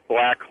about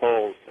black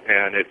holes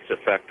and its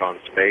effect on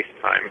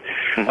space-time.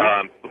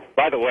 Mm-hmm.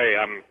 By the way,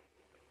 I'm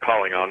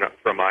calling on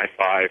from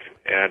I-5,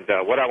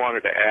 and what I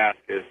wanted to ask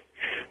is,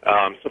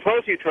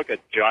 suppose you took a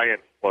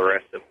giant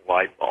fluorescent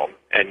light bulb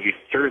and you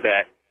threw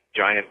that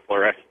giant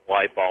fluorescent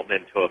light bulb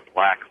into a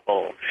black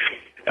hole.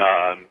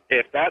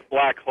 If that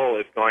black hole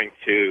is going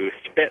to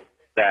spit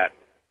that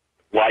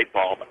light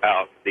bulb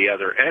out the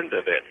other end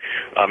of it,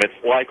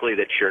 it's likely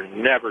that you're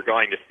never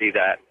going to see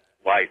that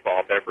light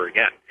bulb ever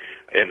again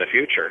in the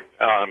future.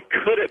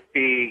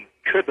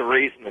 Could the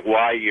reason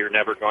why you're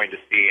never going to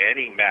see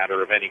any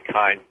matter of any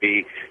kind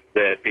be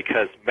that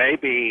because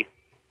maybe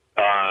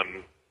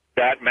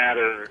that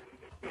matter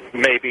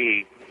may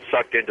be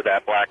sucked into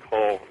that black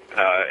hole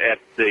at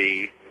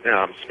the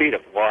speed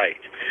of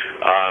light?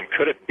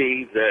 Could it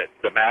be that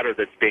the matter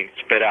that's being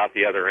spit out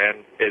the other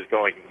end is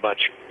going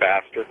much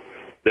faster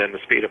than the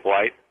speed of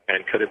light?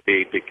 And could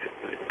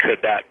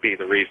that be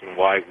the reason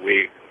why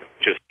we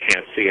just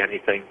can't see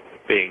anything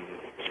being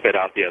spit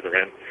out the other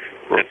end?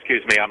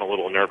 Excuse me, I'm a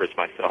little nervous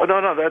myself. Oh,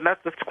 no,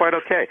 that's quite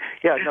okay.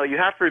 Yeah, no, you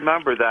have to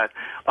remember that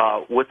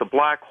with a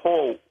black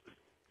hole,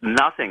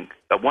 nothing,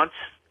 once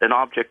an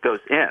object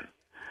goes in,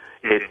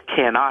 it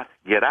cannot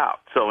get out.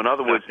 So in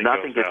other words,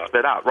 nothing gets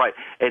spit out. Right.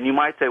 And you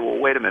might say, well,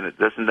 wait a minute,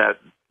 doesn't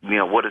that,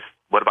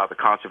 what about the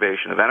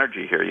conservation of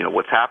energy here?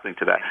 What's happening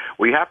to that?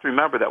 Well, you have to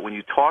remember that when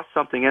you toss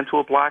something into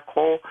a black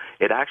hole,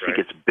 it actually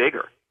gets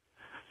bigger.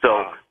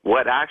 So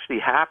what actually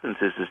happens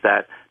is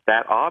that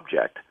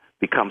object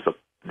becomes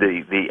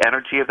the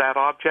energy of that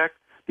object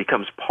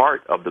becomes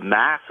part of the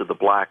mass of the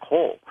black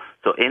hole.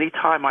 So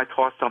anytime I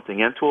toss something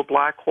into a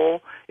black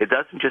hole, it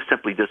doesn't just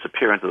simply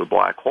disappear into the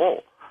black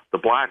hole. The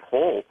black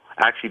hole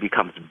actually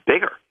becomes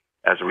bigger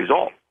as a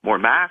result, more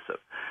massive.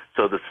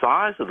 So the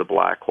size of the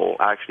black hole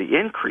actually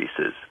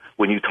increases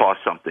when you toss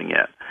something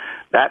in.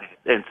 That's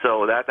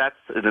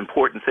an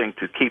important thing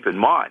to keep in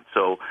mind.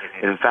 So,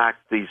 in fact,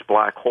 these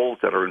black holes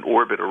that are in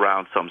orbit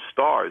around some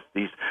stars,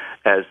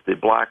 as the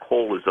black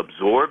hole is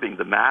absorbing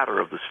the matter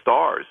of the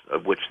stars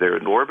of which they're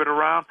in orbit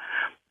around,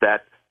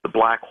 that the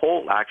black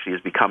hole actually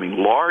is becoming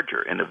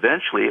larger, and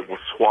eventually it will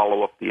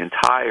swallow up the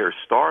entire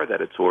star that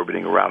it's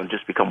orbiting around and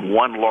just become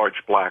one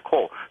large black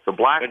hole. So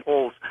black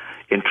holes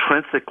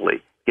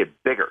intrinsically get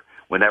bigger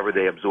whenever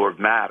they absorb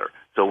matter.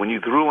 So when you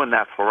threw in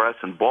that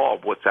fluorescent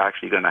bulb, what's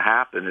actually going to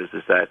happen is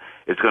that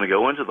it's going to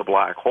go into the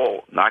black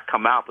hole, not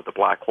come out, but the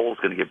black hole is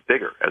going to get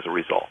bigger as a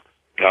result.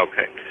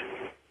 Okay.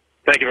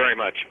 Thank you very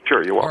much.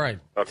 Sure, you're welcome. All right.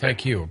 Okay.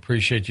 Thank you.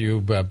 Appreciate you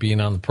being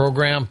on the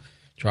program,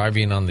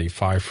 driving on the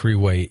 5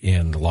 freeway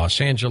in Los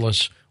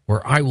Angeles,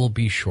 where I will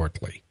be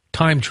shortly.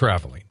 Time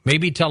traveling,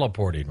 maybe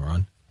teleporting,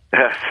 Ron.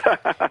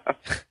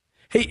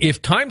 Hey,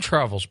 if time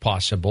travel's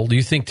possible, do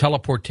you think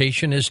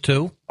teleportation is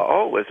too?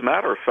 Oh, as a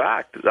matter of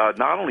fact,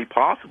 not only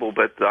possible,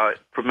 but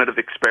primitive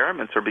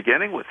experiments are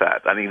beginning with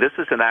that. I mean, this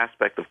is an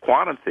aspect of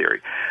quantum theory.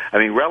 I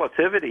mean,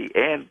 relativity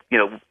and,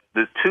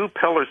 the two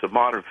pillars of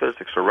modern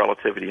physics are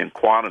relativity and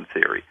quantum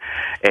theory.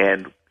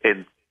 And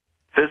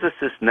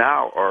physicists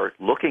now are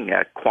looking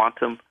at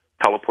quantum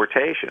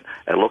teleportation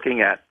and looking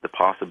at the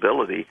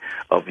possibility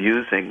of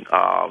using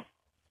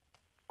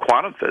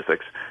quantum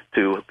physics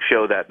to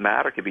show that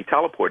matter can be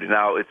teleported.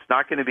 Now, it's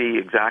not going to be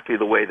exactly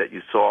the way that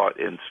you saw it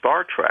in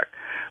Star Trek,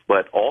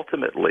 but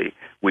ultimately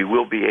we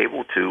will be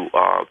able to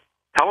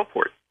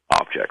teleport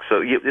objects. So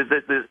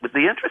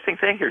the interesting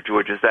thing here,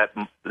 George, is that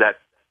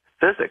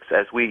physics,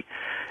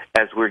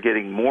 as we're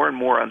getting more and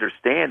more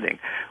understanding,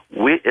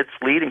 it's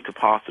leading to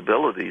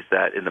possibilities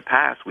that in the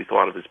past we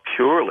thought of as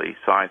purely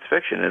science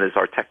fiction. And as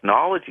our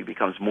technology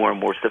becomes more and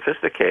more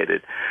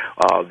sophisticated,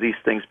 these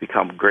things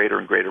become greater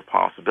and greater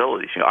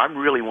possibilities. I'm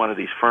really one of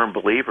these firm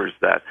believers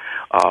that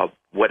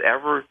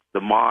whatever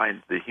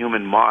the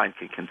human mind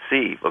can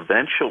conceive,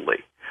 eventually,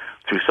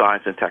 through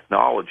science and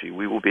technology,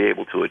 we will be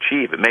able to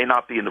achieve. It may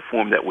not be in the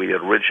form that we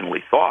had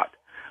originally thought,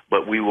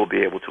 but we will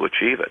be able to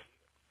achieve it.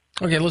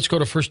 Okay, let's go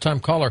to first-time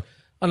caller.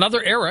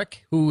 Another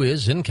Eric, who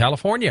is in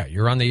California.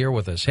 You're on the air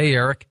with us. Hey,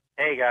 Eric.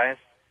 Hey, guys.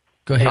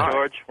 Go ahead. Hey,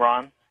 George,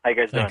 Ron. How you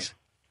guys doing?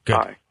 Good.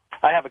 Hi.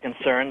 I have a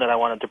concern that I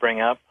wanted to bring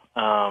up.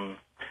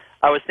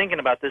 I was thinking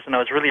about this, and I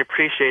was really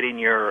appreciating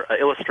your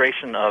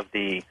illustration of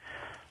the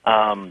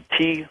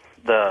tea,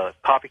 the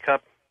coffee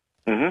cup,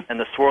 and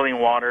the swirling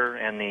water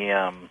and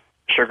the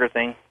sugar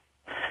thing.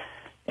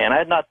 And I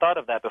had not thought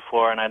of that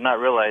before, and I had not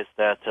realized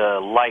that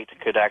light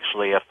could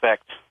actually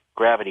affect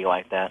gravity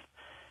like that.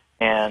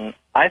 And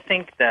I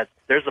think that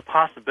there's a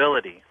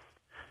possibility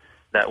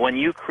that when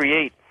you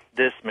create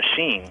this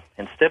machine,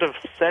 instead of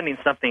sending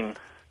something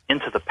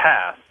into the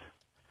past,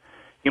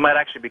 you might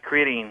actually be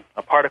creating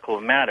a particle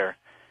of matter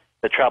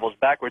that travels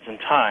backwards in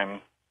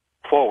time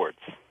forwards.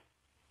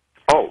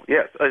 Oh,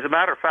 yes. As a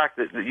matter of fact,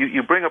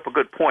 you bring up a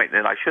good point,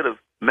 and I should have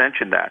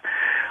mentioned that.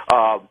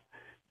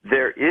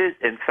 There is,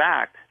 in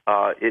fact,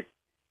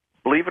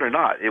 believe it or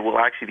not, it will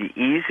actually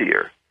be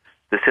easier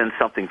to send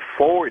something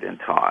forward in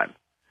time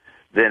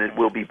than it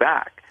will be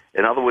back.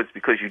 In other words,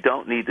 because you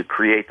don't need to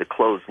create the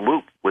closed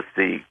loop with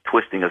the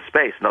twisting of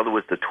space. In other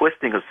words, the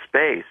twisting of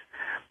space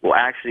will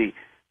actually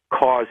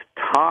cause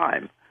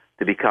time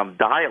to become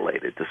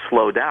dilated, to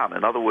slow down.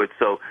 In other words,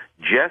 so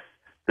just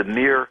the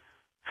mere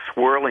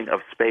swirling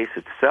of space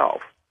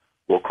itself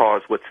will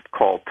cause what's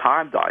called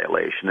time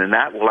dilation, and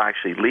that will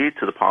actually lead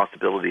to the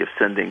possibility of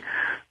sending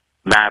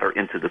matter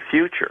into the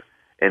future.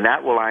 And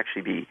that will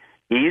actually be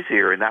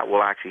easier, and that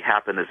will actually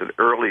happen as an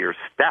earlier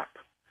step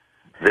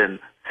than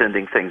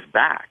sending things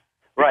back.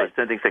 Right. Because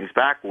sending things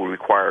back will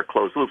require a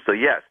closed loop. So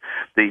yes,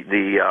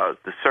 the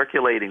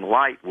circulating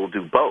light will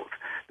do both.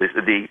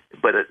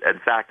 But in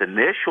fact,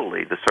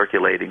 initially, the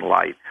circulating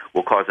light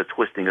will cause a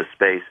twisting of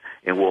space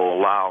and will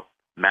allow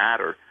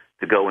matter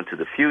to go into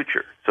the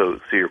future. So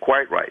you're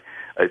quite right.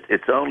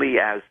 It's only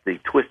as the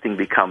twisting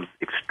becomes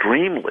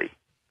extremely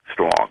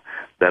strong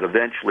that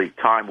eventually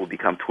time will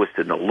become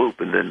twisted in a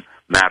loop, and then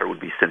matter would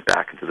be sent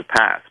back into the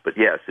past. But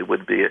yes, it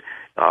would be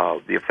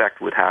the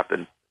effect would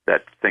happen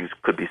that things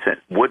would be sent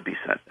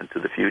into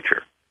the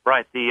future.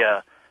 Right.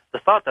 The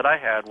thought that I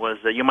had was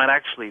that you might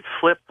actually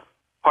flip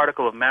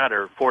particle of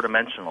matter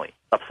four-dimensionally,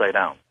 upside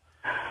down.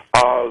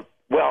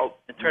 Well,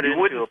 and turn it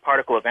into a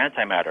particle of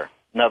antimatter.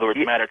 In other words,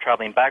 matter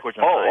traveling backwards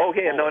in time. Oh,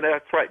 yeah, no,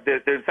 that's right.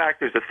 In fact,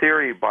 there's a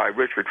theory by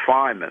Richard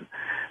Feynman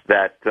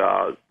that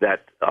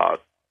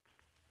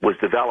was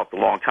developed a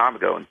long time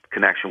ago in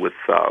connection with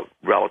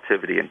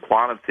relativity and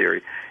quantum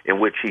theory, in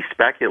which he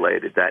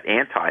speculated that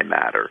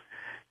antimatter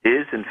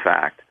is, in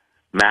fact,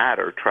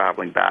 matter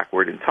traveling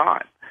backward in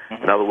time.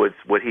 Mm-hmm. In other words,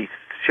 what he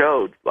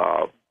showed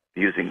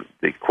using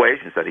the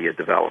equations that he had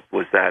developed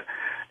was that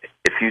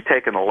if you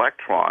take an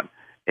electron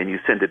and you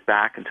send it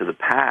back into the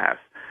past,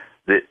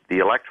 the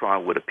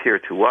electron would appear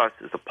to us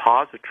as a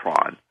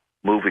positron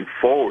moving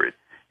forward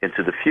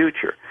into the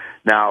future.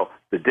 Now,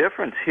 the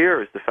difference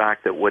here is the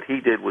fact that what he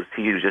did was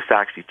he just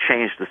actually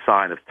changed the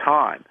sign of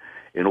time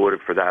in order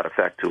for that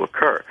effect to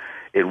occur.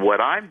 In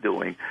what I'm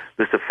doing,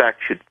 this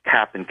effect should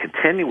happen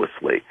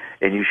continuously,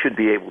 and you should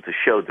be able to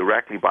show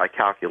directly by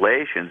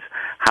calculations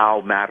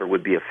how matter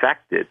would be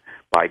affected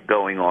by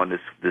going on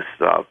this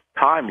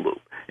time loop.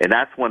 And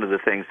that's one of the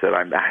things that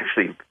I'm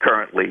actually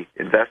currently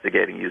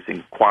investigating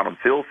using quantum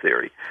field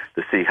theory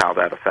to see how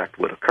that effect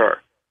would occur.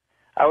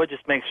 I would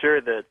just make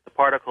sure that the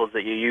particles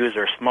that you use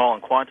are small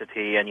in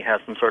quantity and you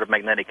have some sort of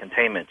magnetic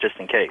containment just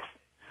in case.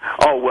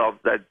 Oh, well,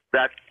 that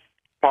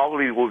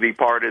probably will be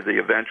part of the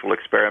eventual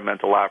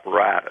experimental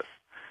apparatus.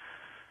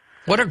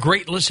 What a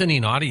great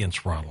listening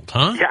audience, Ronald,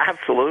 huh? Yeah,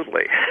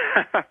 absolutely.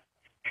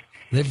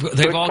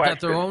 They've all got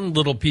their own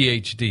little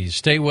PhDs.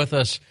 Stay with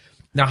us.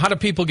 Now, how do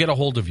people get a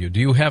hold of you? Do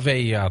you have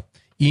a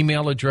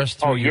email address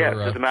through your... Oh,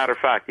 yes, as a matter of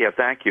fact, yeah,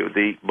 thank you.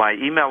 My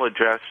email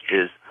address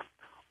is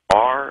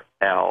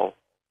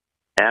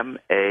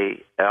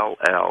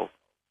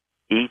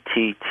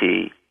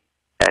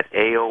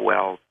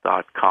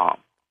rlmallett@aol.com.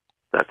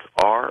 That's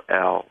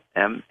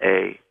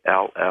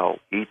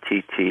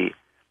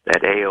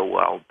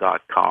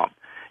rlmallett@aol.com.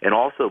 And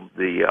also,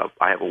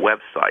 I have a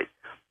website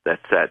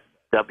that's at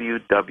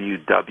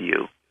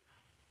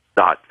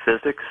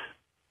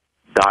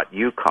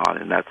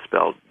www.physics.uconn, and that's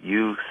spelled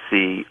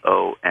UCONN.edu.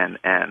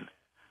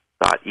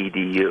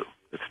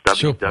 It's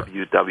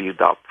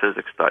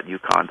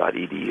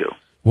www.physics.uconn.edu.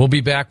 We'll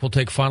be back. We'll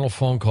take final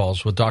phone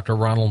calls with Dr.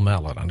 Ronald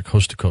Mallett on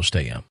Coast to Coast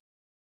AM.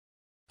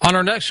 On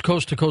our next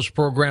Coast to Coast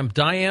program,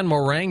 Diane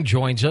Morang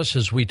joins us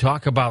as we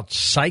talk about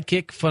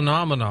psychic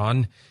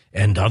phenomenon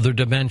and other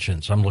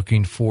dimensions. I'm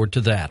looking forward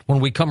to that. When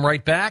we come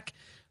right back,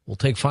 we'll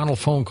take final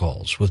phone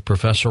calls with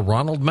Professor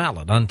Ronald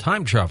Mallett on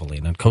time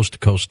traveling on Coast to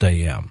Coast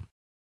AM.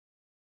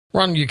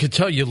 Ron, you could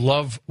tell you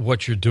love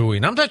what you're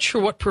doing. I'm not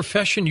sure what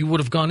profession you would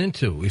have gone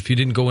into if you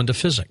didn't go into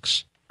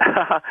physics.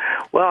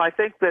 Well, I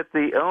think that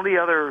the only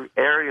other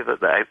area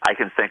that I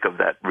can think of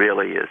that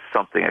really is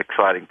something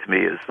exciting to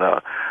me is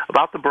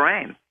about the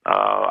brain.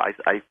 I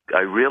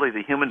really,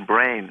 the human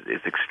brain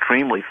is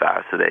extremely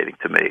fascinating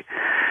to me.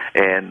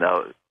 And,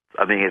 I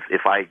mean,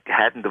 if I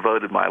hadn't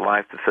devoted my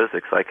life to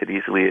physics, I could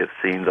easily have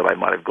seen that I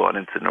might have gone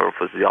into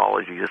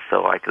neurophysiology just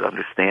so I could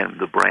understand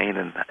the brain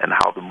and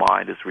how the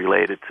mind is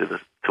related to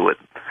it.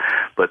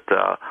 But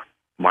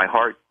my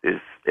heart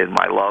is, and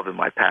my love and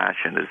my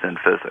passion is in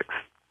physics.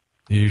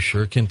 You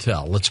sure can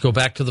tell. Let's go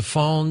back to the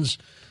phones.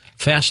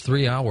 Fast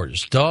 3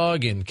 hours.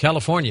 Doug in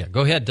California.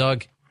 Go ahead,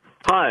 Doug.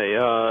 Hi,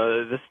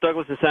 this is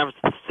Douglas in San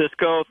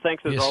Francisco.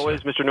 Thanks as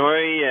always, sir. Mr.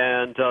 Nori,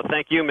 and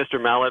thank you, Mr.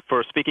 Mallett,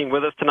 for speaking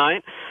with us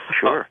tonight.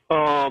 Sure.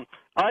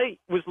 I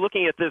was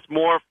looking at this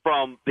more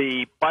from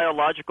the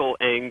biological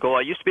angle.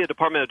 I used to be a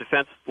Department of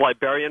Defense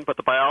librarian, but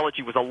the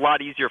biology was a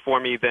lot easier for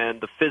me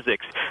than the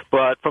physics.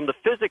 But from the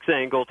physics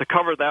angle, to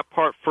cover that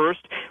part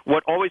first,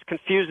 what always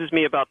confuses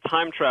me about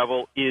time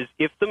travel is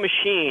if the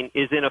machine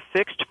is in a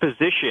fixed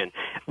position,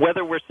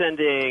 whether we're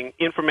sending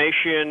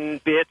information,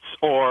 bits,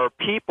 or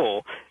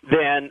people,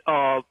 then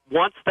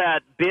once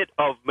that bit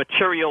of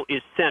material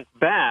is sent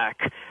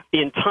back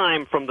in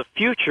time from the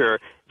future,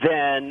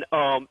 then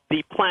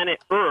the planet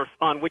Earth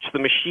on which the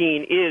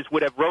machine is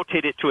would have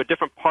rotated to a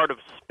different part of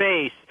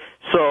space.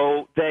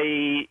 So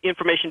the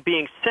information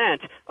being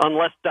sent,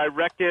 unless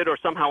directed or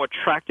somehow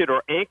attracted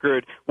or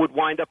anchored, would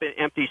wind up in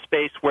empty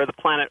space where the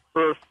planet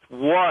Earth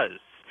was.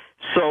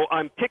 So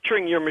I'm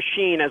picturing your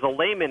machine as a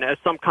layman as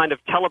some kind of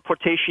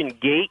teleportation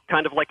gate,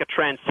 kind of like a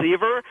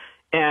transceiver.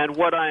 And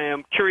what I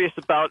am curious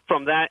about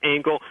from that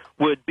angle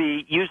would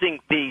be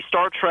using the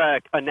Star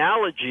Trek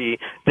analogy.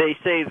 They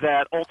say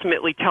that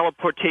ultimately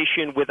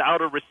teleportation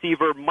without a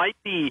receiver might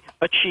be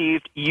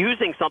achieved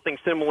using something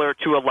similar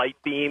to a light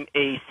beam,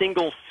 a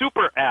single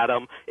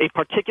superatom, a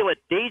particulate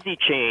daisy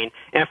chain.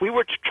 And if we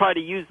were to try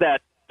to use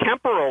that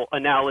temporal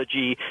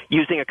analogy,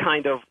 using a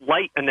kind of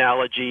light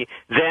analogy,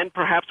 then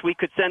perhaps we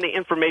could send the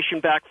information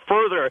back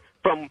further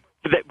from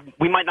that.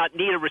 We might not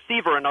need a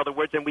receiver, in other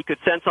words, and we could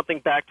send something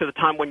back to the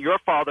time when your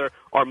father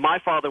or my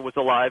father was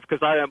alive,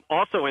 because I am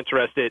also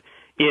interested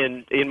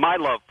in my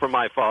love for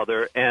my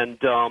father. And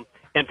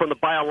from the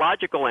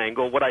biological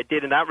angle, what I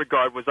did in that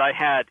regard was I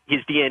had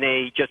his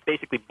DNA just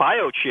basically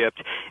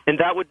biochipped, and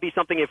that would be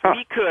something if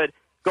we could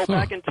go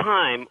back in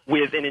time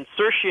with an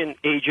insertion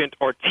agent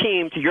or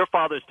team to your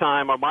father's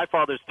time or my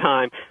father's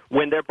time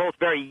when they're both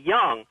very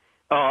young.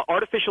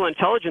 Artificial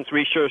intelligence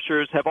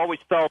researchers have always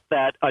felt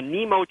that a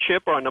Nemo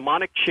chip or a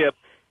mnemonic chip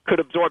could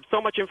absorb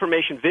so much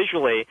information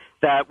visually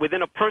that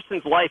within a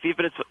person's life,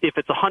 even if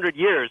it's 100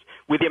 years,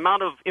 with the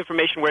amount of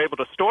information we're able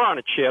to store on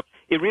a chip,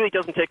 it really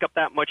doesn't take up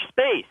that much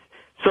space.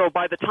 So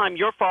by the time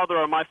your father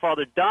or my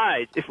father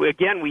dies, if we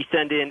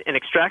send in an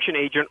extraction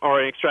agent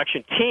or an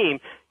extraction team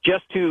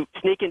just to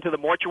sneak into the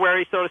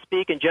mortuary, so to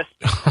speak, and just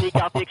sneak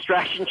out the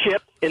extraction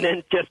chip and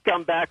then just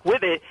come back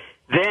with it,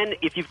 then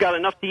if you've got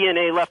enough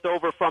DNA left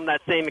over from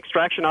that same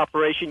extraction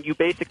operation, you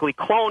basically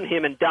clone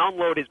him and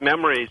download his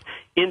memories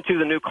into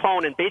the new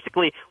clone. And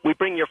basically, we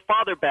bring your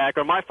father back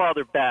or my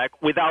father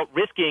back without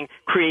risking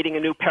creating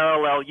a new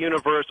parallel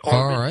universe. Or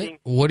all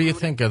right. What do you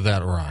think of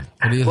that, Ron?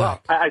 What do you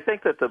think? I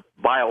think that the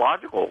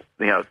biological,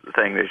 thing that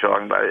you're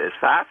talking about is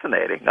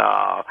fascinating.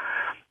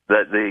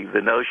 That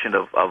the notion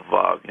of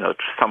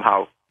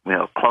somehow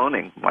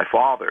cloning my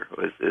father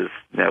is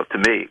to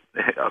me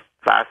a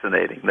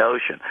fascinating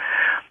notion.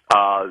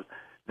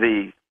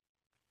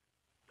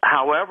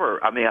 However,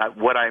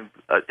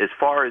 as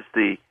far as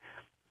the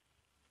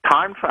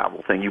time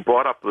travel thing, you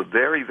brought up a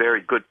very,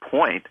 very good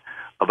point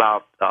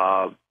about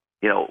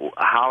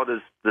how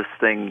does this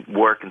thing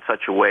work in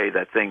such a way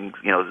that things,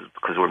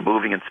 because we're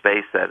moving in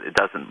space, that it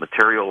doesn't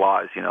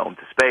materialize,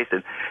 into space,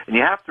 and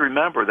you have to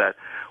remember that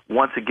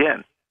once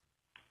again,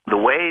 the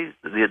way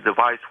the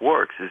device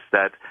works is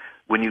that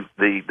when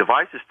the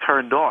device is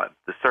turned on,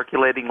 the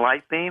circulating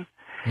light beam,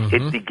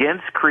 it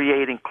begins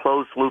creating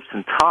closed loops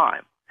in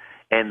time.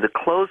 And the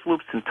closed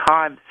loops in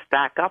time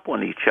stack up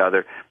on each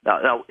other.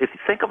 Now, if you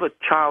think of a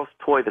child's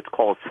toy that's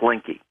called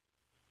Slinky,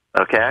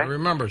 okay? I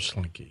remember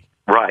Slinky.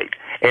 Right.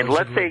 And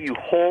let's say you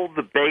hold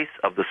the base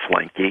of the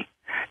Slinky,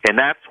 and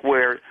that's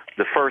where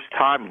the first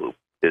time loop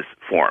is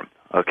formed,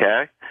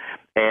 okay?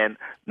 And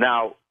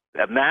now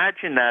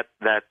imagine that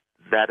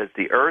as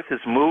the Earth is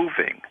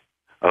moving,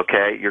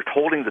 okay, you're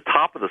holding the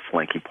top of the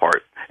Slinky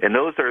part, and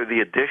those are the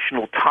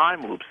additional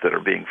time loops that are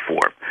being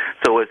formed.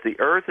 So as the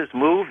Earth is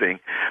moving,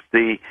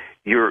 the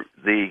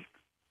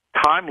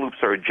time loops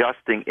are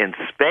adjusting in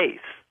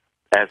space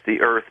as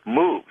the Earth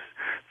moves.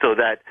 So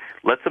that,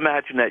 let's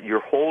imagine that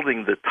you're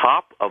holding the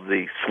top of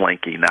the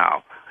Slinky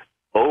now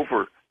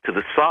over to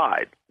the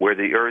side where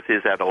the Earth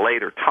is at a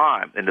later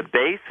time, and the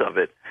base of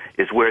it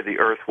is where the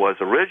Earth was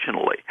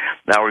originally.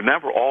 Now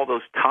remember, all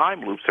those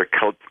time loops are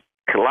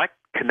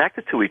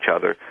connected to each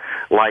other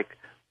like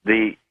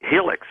the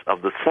helix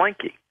of the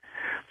Slinky,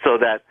 so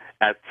that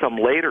at some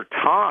later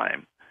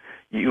time,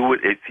 you would,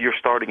 if you're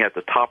starting at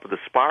the top of the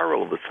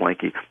spiral of the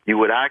Slinky, you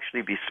would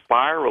actually be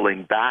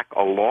spiraling back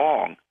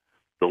along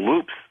the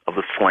loops of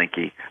the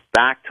Slinky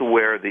back to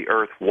where the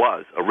Earth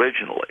was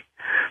originally.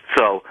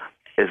 So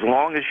as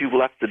long as you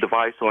left the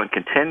device on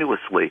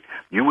continuously,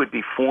 you would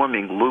be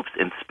forming loops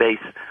in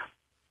space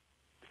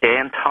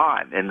and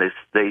time, and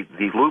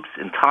the loops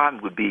in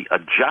time would be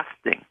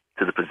adjusting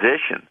to the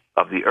position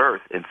of the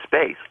Earth in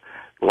space,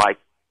 like,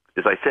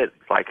 as I said,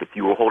 like if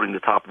you were holding the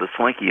top of the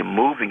Slinky and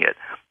moving it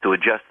to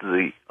adjust to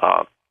the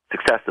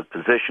successive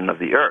position of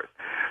the Earth.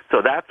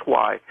 So that's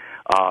why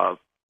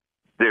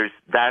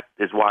that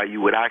is why you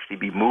would actually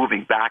be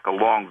moving back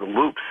along the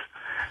loops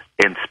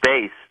in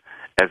space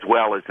as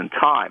well as in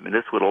time, and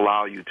this would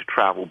allow you to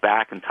travel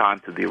back in time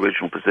to the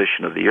original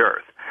position of the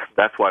Earth.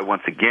 That's why,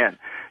 once again,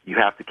 you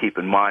have to keep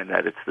in mind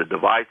that it's the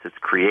device that's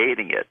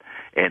creating it,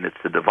 and it's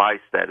the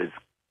device that is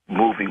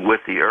moving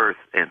with the Earth,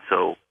 and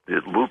so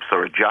the loops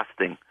are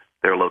adjusting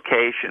their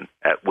location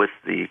with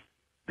the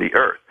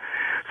Earth.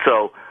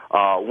 So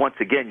once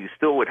again, you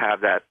still would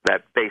have that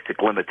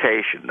basic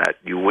limitation that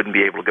you wouldn't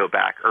be able to go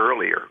back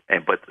earlier,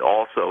 but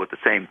also at the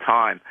same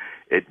time,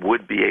 it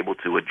would be able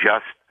to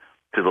adjust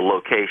to the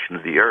location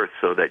of the Earth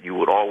so that you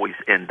would always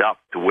end up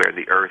to where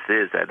the Earth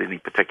is at any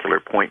particular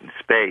point in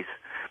space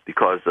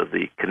because of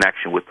the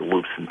connection with the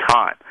loops in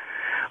time.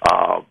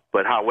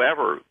 But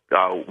however,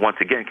 once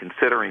again,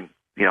 considering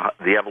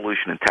the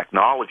evolution in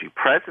technology,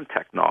 present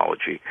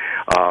technology,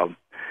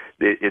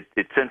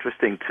 it's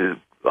interesting to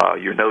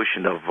your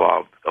notion of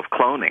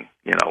cloning.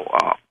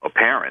 A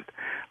parent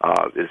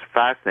is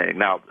fascinating.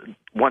 Now,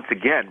 once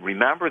again,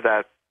 remember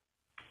that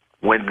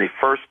when the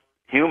first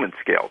human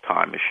scale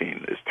time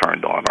machine is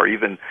turned on, or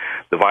even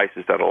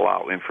devices that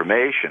allow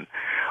information,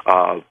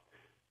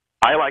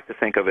 I like to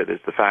think of it as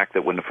the fact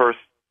that when the first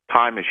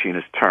time machine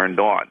is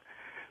turned on,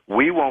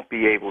 we won't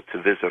be able to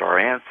visit our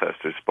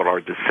ancestors, but our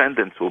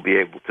descendants will be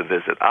able to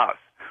visit us.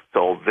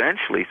 So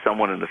eventually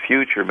someone in the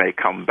future may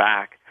come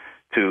back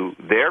to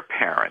their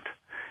parent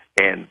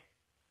and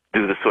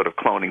do the sort of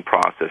cloning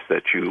process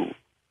that you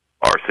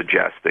are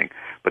suggesting,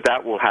 but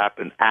that will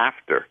happen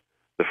after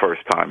the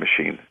first time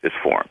machine is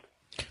formed.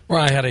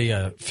 Well, I had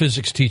a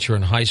physics teacher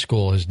in high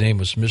school. His name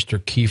was Mr.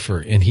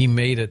 Kiefer, and he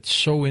made it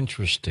so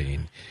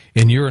interesting.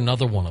 And you're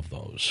another one of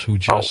those who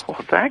just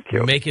thank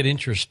you. Make it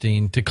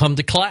interesting to come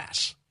to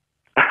class.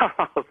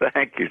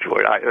 Thank you,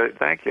 George.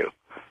 Thank you.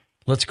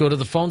 Let's go to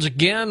the phones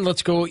again.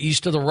 Let's go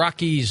east of the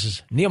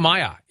Rockies.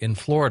 Nehemiah in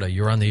Florida,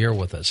 you're on the air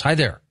with us. Hi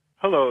there.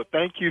 Hello.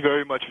 Thank you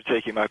very much for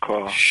taking my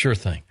call. Sure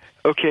thing.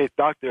 Okay,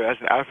 doctor, as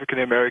an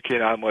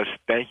African-American, I must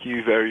thank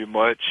you very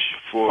much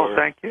for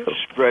thank you.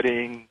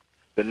 Spreading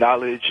the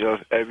knowledge of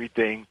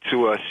everything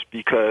to us,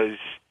 because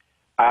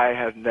I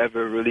have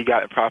never really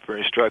gotten proper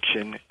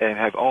instruction and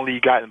have only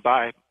gotten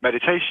by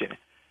meditation.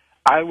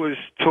 I was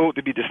told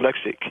to be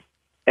dyslexic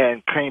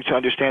and came to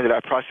understand that I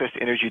process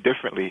energy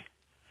differently.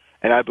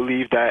 And I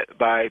believe that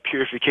by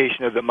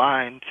purification of the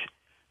mind,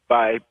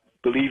 by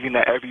believing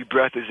that every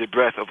breath is a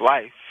breath of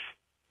life,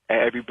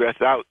 and every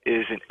breath out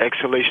is an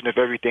exhalation of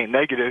everything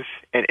negative,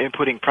 and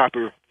inputting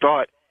proper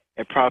thought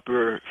and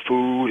proper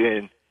food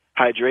and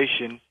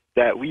hydration,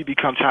 that we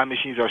become time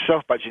machines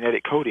ourselves by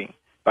genetic coding,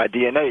 by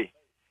DNA,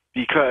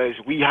 because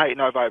we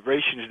heighten our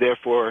vibrations,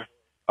 therefore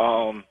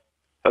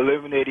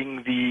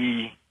eliminating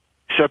the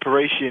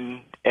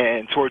separation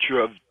and torture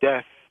of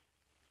death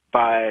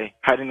by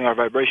heightening our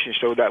vibrations,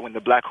 so that when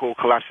the black hole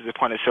collapses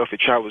upon itself, it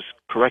travels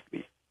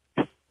correctly.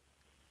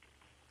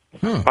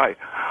 Right.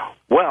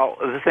 Well,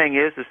 the thing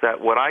is that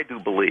what I do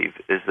believe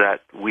is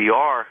that we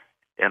are,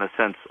 in a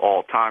sense,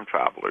 all time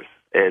travelers.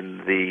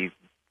 And the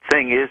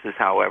thing is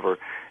however,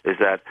 is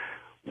that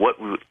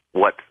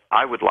what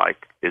I would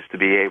like is to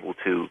be able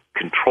to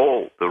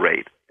control the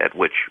rate at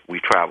which we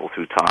travel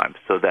through time,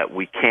 so that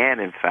we can,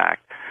 in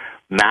fact,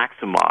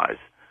 maximize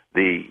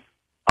the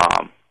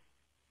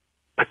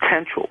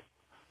potential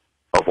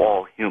of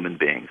all human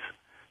beings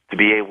to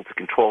be able to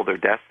control their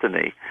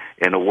destiny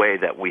in a way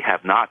that we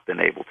have not been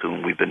able to,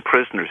 and we've been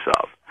prisoners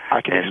of.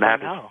 I can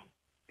understand how.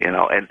 And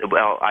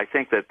I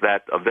think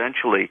that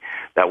eventually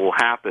that will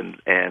happen,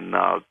 and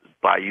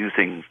by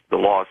using the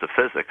laws of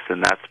physics,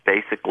 and that's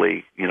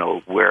basically,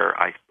 where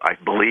I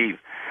believe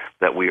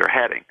that we are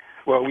heading.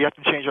 Well, we have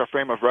to change our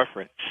frame of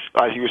reference,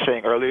 as you were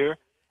saying earlier.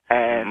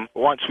 And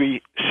once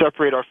we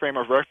separate our frame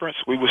of reference,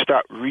 we will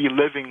stop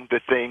reliving the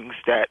things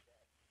that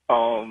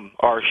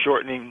are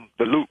shortening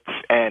the loop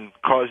and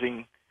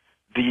causing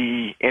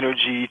the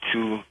energy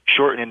to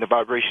shorten and the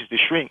vibrations to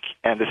shrink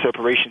and the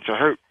separation to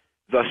hurt,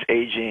 thus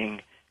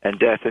aging and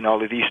death and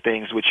all of these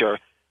things, which are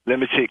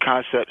limited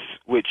concepts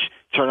which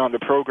turn on the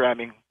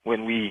programming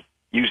when we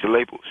use the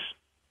labels.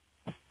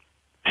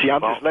 See, I'm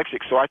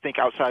dyslexic, so I think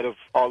outside of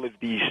all of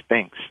these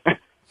things.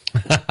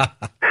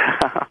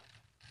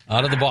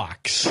 Out of the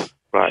box.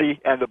 Right.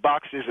 See, and the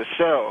box is a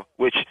cell,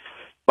 which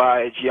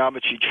by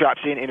geometry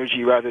traps in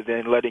energy rather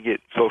than letting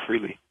it flow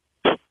freely.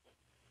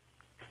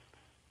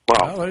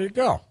 Well, there you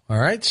go. All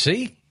right,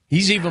 see?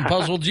 He's even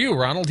puzzled you,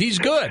 Ronald. He's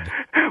good.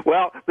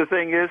 Well, the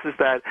thing is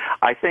that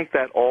I think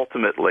that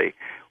ultimately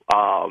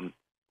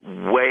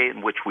way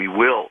in which we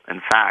will,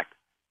 in fact,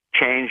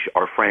 change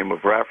our frame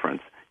of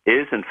reference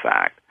is, in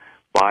fact,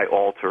 by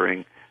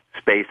altering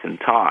space and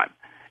time.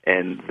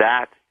 And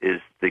that is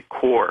the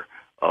core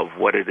of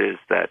what it is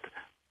that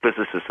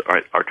physicists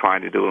are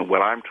trying to do, and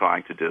what I'm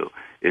trying to do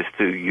is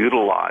to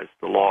utilize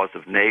the laws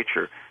of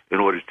nature in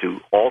order to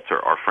alter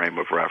our frame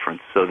of reference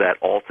so that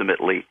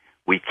ultimately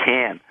we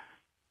can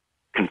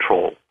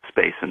control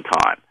space and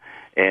time.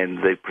 And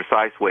the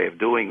precise way of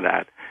doing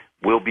that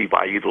will be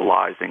by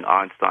utilizing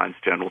Einstein's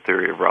general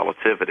theory of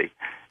relativity.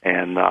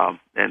 And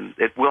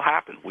it will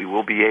happen. We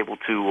will be able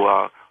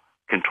to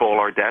control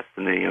our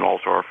destiny and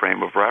alter our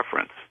frame of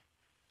reference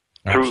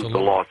through the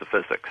laws of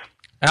physics.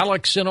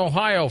 Alex in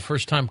Ohio,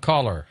 first-time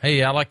caller.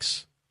 Hey,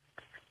 Alex.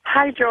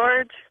 Hi,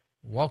 George.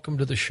 Welcome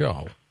to the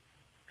show.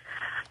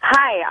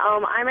 Hi,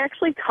 I'm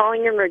actually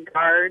calling in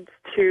regards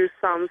to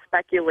some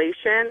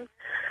speculation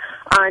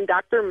on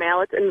Dr.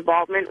 Mallett's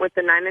involvement with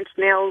the Nine Inch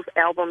Nails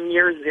album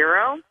Year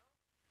Zero.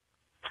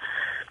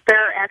 There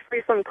are actually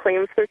some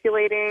claims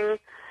circulating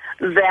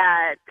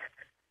that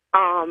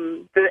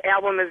the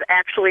album is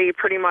actually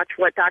pretty much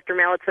what Dr.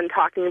 Mallett's been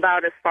talking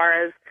about as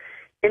far as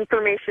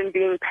information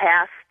being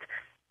passed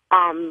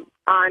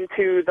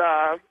onto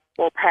the,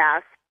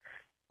 past,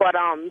 but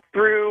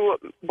through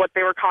what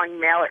they were calling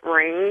Mallett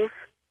rings,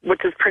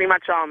 which is pretty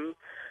much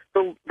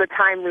the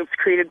time loops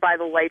created by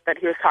the light that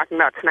he was talking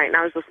about tonight. And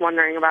I was just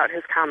wondering about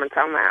his comments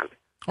on that.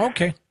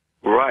 Okay.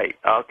 Right.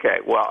 Okay.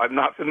 Well, I'm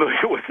not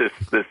familiar with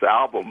this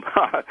album,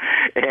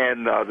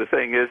 and the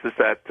thing is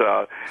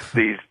that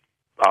these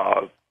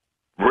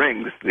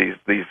rings,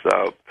 these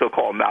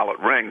so-called Mallett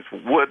rings,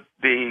 would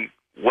be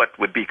what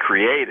would be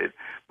created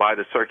by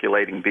the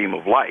circulating beam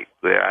of light.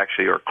 They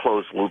actually are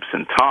closed loops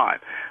in time,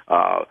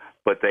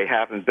 but they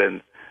haven't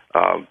been.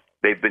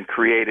 They've been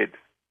created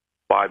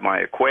by my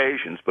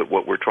equations, but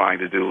what we're trying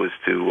to do is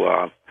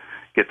to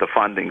get the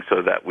funding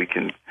so that we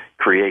can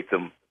create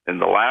them in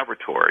the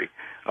laboratory.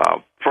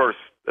 First,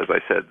 as I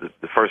said,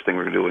 the first thing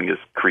we're doing is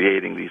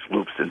creating these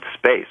loops in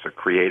space, or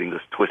creating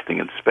this twisting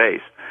in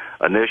space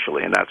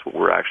initially, and that's what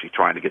we're actually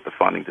trying to get the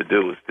funding to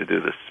do, is to do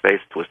the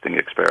space twisting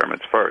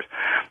experiments first.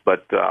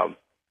 But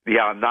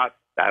yeah, I'm not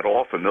at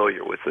all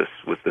familiar with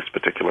this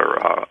particular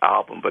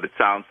album, but it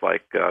sounds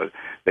like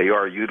they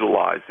are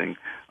utilizing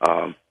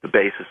the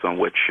basis on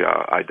which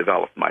I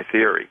developed my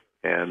theory,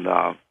 and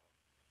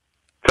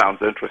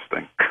sounds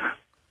interesting.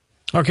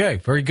 Okay,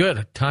 very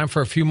good. Time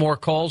for a few more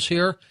calls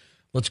here.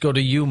 Let's go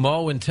to you,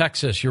 Mo, in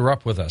Texas. You're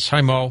up with us.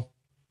 Hi, Mo.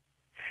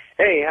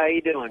 Hey, how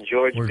you doing,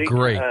 George? We're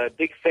great.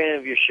 Big fan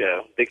of your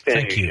show. Big fan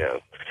Thank of your you.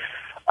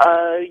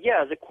 show.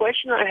 Yeah, the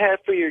question I have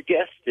for your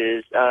guest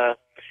is,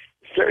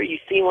 sir, you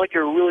seem like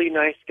a really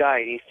nice guy,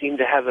 and you seem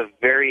to have a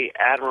very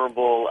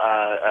admirable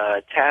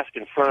task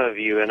in front of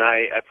you, and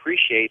I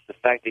appreciate the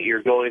fact that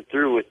you're going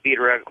through with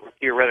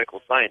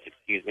theoretical science,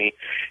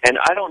 and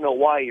I don't know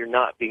why you're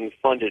not being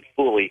funded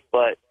fully,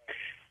 but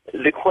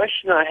the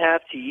question I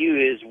have to you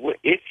is,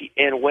 if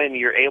and when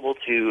you're able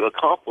to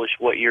accomplish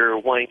what you're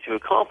wanting to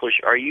accomplish,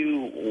 are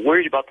you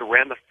worried about the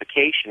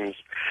ramifications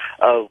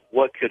of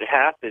what could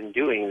happen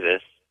doing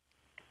this?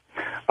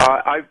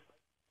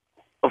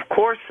 Of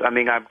course,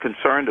 I'm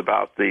concerned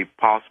about the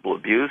possible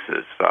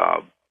abuses,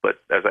 but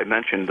as I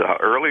mentioned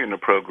earlier in the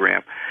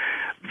program,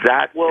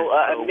 that... Well,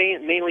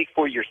 mainly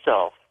for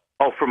yourself.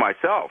 Oh, for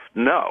myself?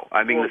 No.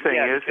 The thing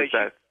is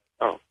that...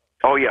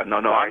 Oh, yeah,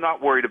 no, Sorry. I'm not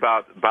worried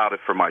about it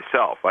for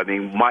myself.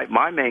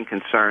 My main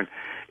concern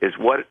is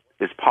what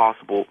is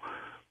possible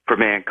for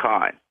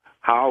mankind.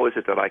 How is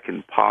it that I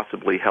can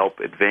possibly help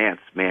advance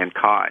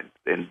mankind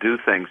and do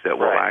things that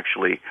will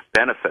actually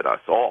benefit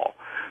us all?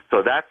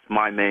 So that's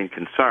my main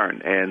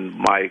concern, and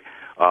my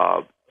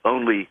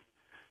only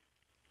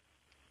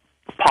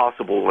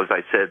possible, as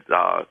I said,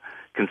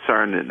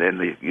 concern in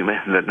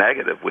the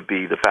negative would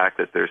be the fact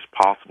that there's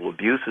possible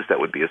abuses that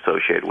would be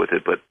associated with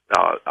it, but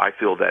I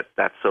feel that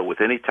that's so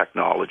with any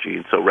technology,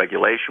 and so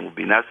regulation would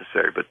be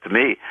necessary. But to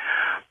me,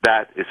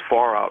 that is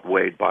far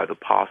outweighed by the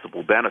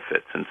possible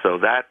benefits, and so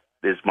that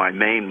is my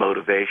main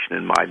motivation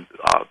and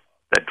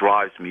that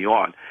drives me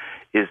on,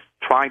 is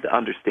trying to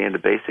understand the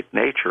basic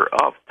nature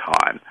of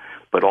time,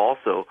 but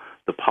also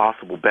the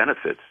possible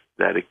benefits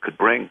that it could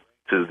bring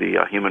to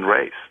the human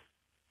race.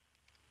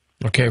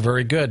 Okay,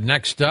 very good.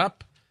 Next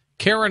up,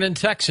 Karen in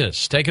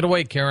Texas. Take it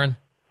away, Karen.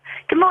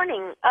 Good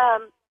morning.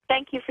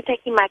 Thank you for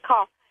taking my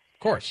call. Of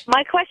course.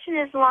 My question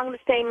is along the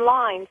same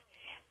lines.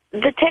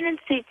 The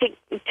tendency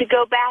to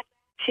go back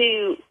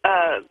to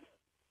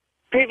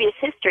previous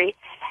history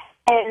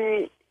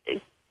and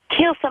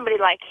kill somebody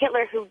like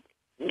Hitler, who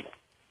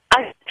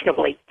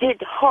unquestionably did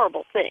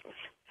horrible things.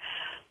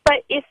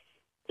 But if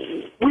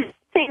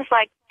things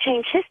like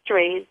change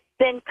history,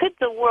 then could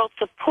the world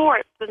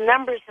support the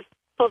numbers of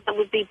people that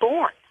would be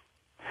born?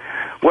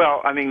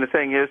 Well, the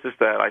thing is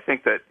that I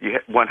think that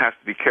one has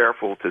to be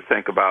careful to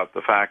think about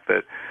the fact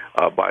that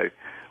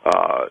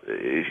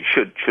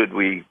should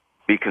we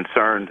be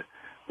concerned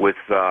with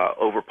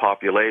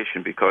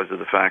overpopulation because of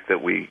the fact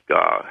that we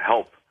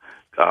help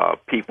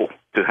people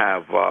to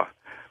have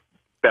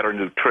better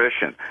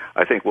nutrition.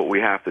 I think what we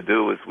have to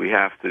do is we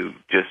have to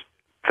just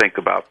think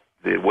about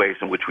the ways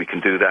in which we can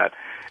do that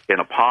in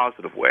a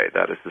positive way.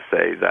 That is to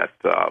say that,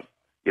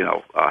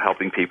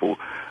 helping people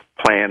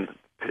plan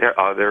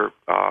their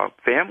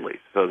families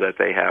so that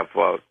they have,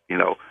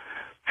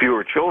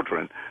 fewer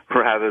children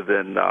rather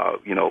than,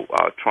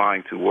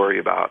 trying to worry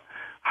about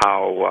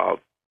how,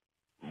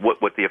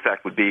 what the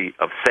effect would be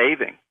of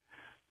saving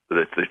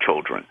the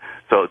children.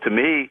 So to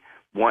me,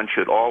 one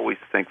should always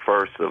think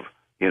first of,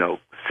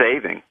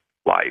 saving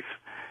life,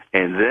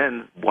 and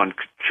then one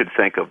should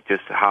think of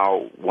just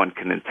how one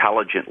can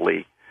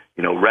intelligently,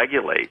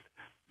 regulate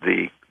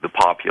the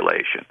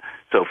population.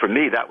 So for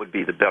me, that would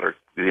be the better,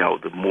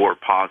 the more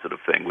positive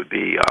thing would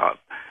be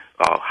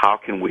how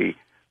can we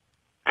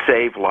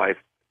save life,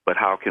 but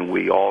how can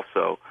we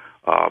also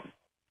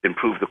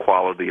improve the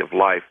quality of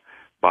life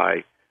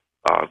by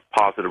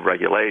positive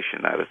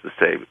regulation, that is to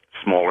say,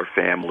 smaller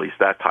families,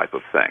 that type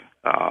of thing.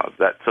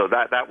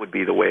 That would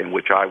be the way in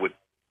which I would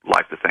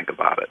like to think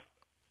about it.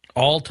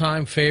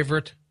 All-time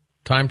favorite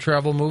time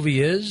travel movie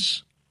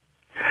is?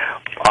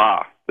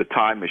 The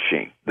Time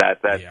Machine. The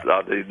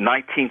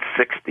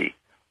 1960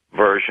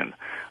 version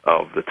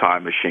of The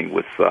Time Machine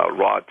with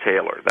Rod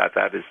Taylor.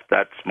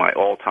 That's my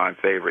all-time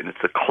favorite, and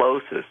it's the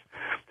closest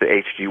to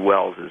H.G.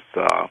 Wells'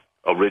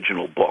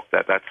 original book.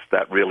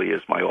 That really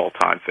is my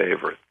all-time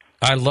favorite.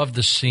 I love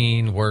the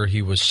scene where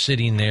he was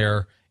sitting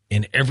there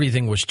and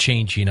everything was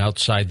changing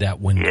outside that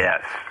window.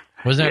 Yes.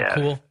 Wasn't that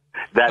cool?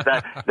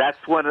 That's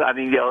one.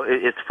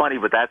 It's funny,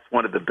 but that's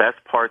one of the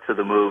best parts of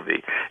the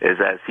movie is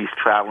as he's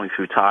traveling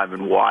through time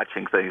and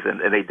watching things, and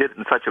they did it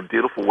in such a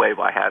beautiful way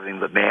by having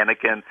the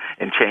mannequin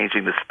and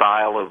changing the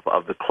style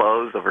of the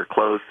clothes of her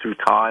clothes through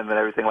time and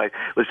everything like.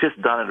 It was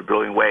just done in a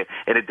brilliant way,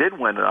 and it did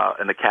win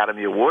an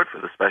Academy Award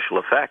for the special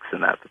effects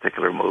in that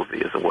particular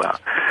movie as well.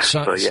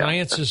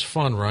 Science is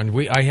fun, Ron.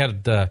 I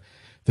had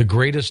the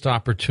greatest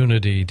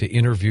opportunity to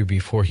interview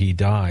before he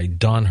died,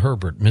 Don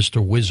Herbert,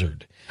 Mr.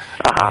 Wizard.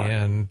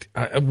 And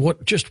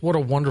what a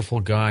wonderful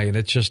guy. And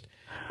it's just,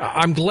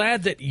 I'm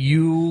glad that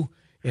you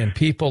and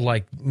people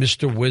like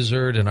Mr.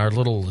 Wizard and our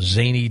little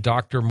zany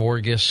Dr.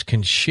 Morgus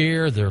can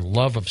share their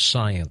love of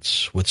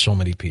science with so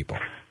many people.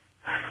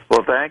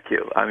 Well, thank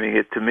you. I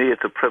mean, to me,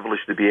 it's a privilege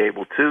to be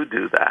able to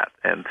do that,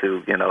 and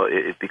to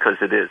because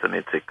it is. I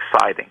mean, it's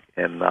exciting,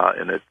 and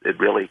it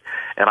really,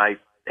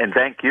 and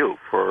thank you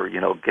for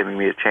giving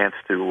me a chance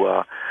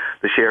to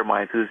share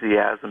my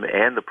enthusiasm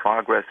and the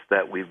progress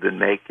that we've been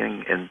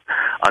making in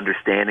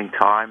understanding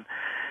time,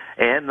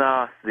 and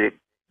the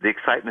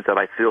excitement that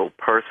I feel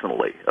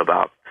personally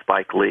about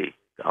Spike Lee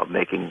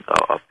making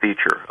a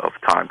feature of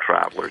time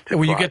traveler.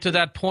 When you get to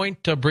that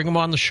point, bring him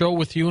on the show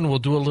with you, and we'll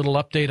do a little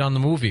update on the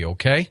movie,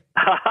 okay?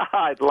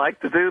 I'd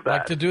like to do that.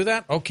 Like to do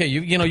that? Okay,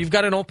 you've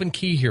got an open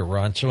key here,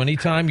 Ron, so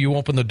anytime you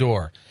open the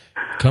door,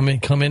 come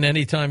in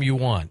anytime you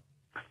want.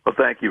 Well,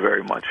 thank you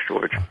very much,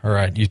 George. All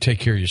right, you take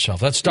care of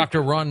yourself. That's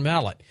Dr. Ron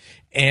Mallett.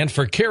 And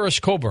for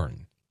Karis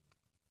Coburn,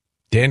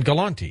 Dan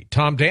Galanti,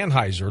 Tom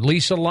Danheiser,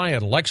 Lisa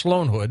Lyon, Lex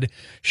Lonehood,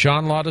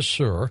 Sean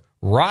Ladesseur,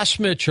 Ross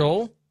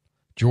Mitchell,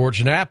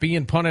 George Nappy,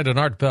 and Punnett and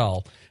Art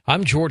Bell,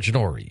 I'm George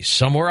Norrie.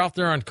 Somewhere out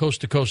there on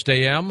Coast to Coast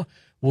AM,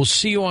 we'll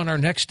see you on our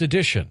next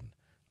edition.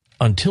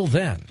 Until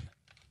then,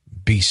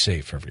 be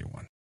safe,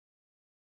 everyone.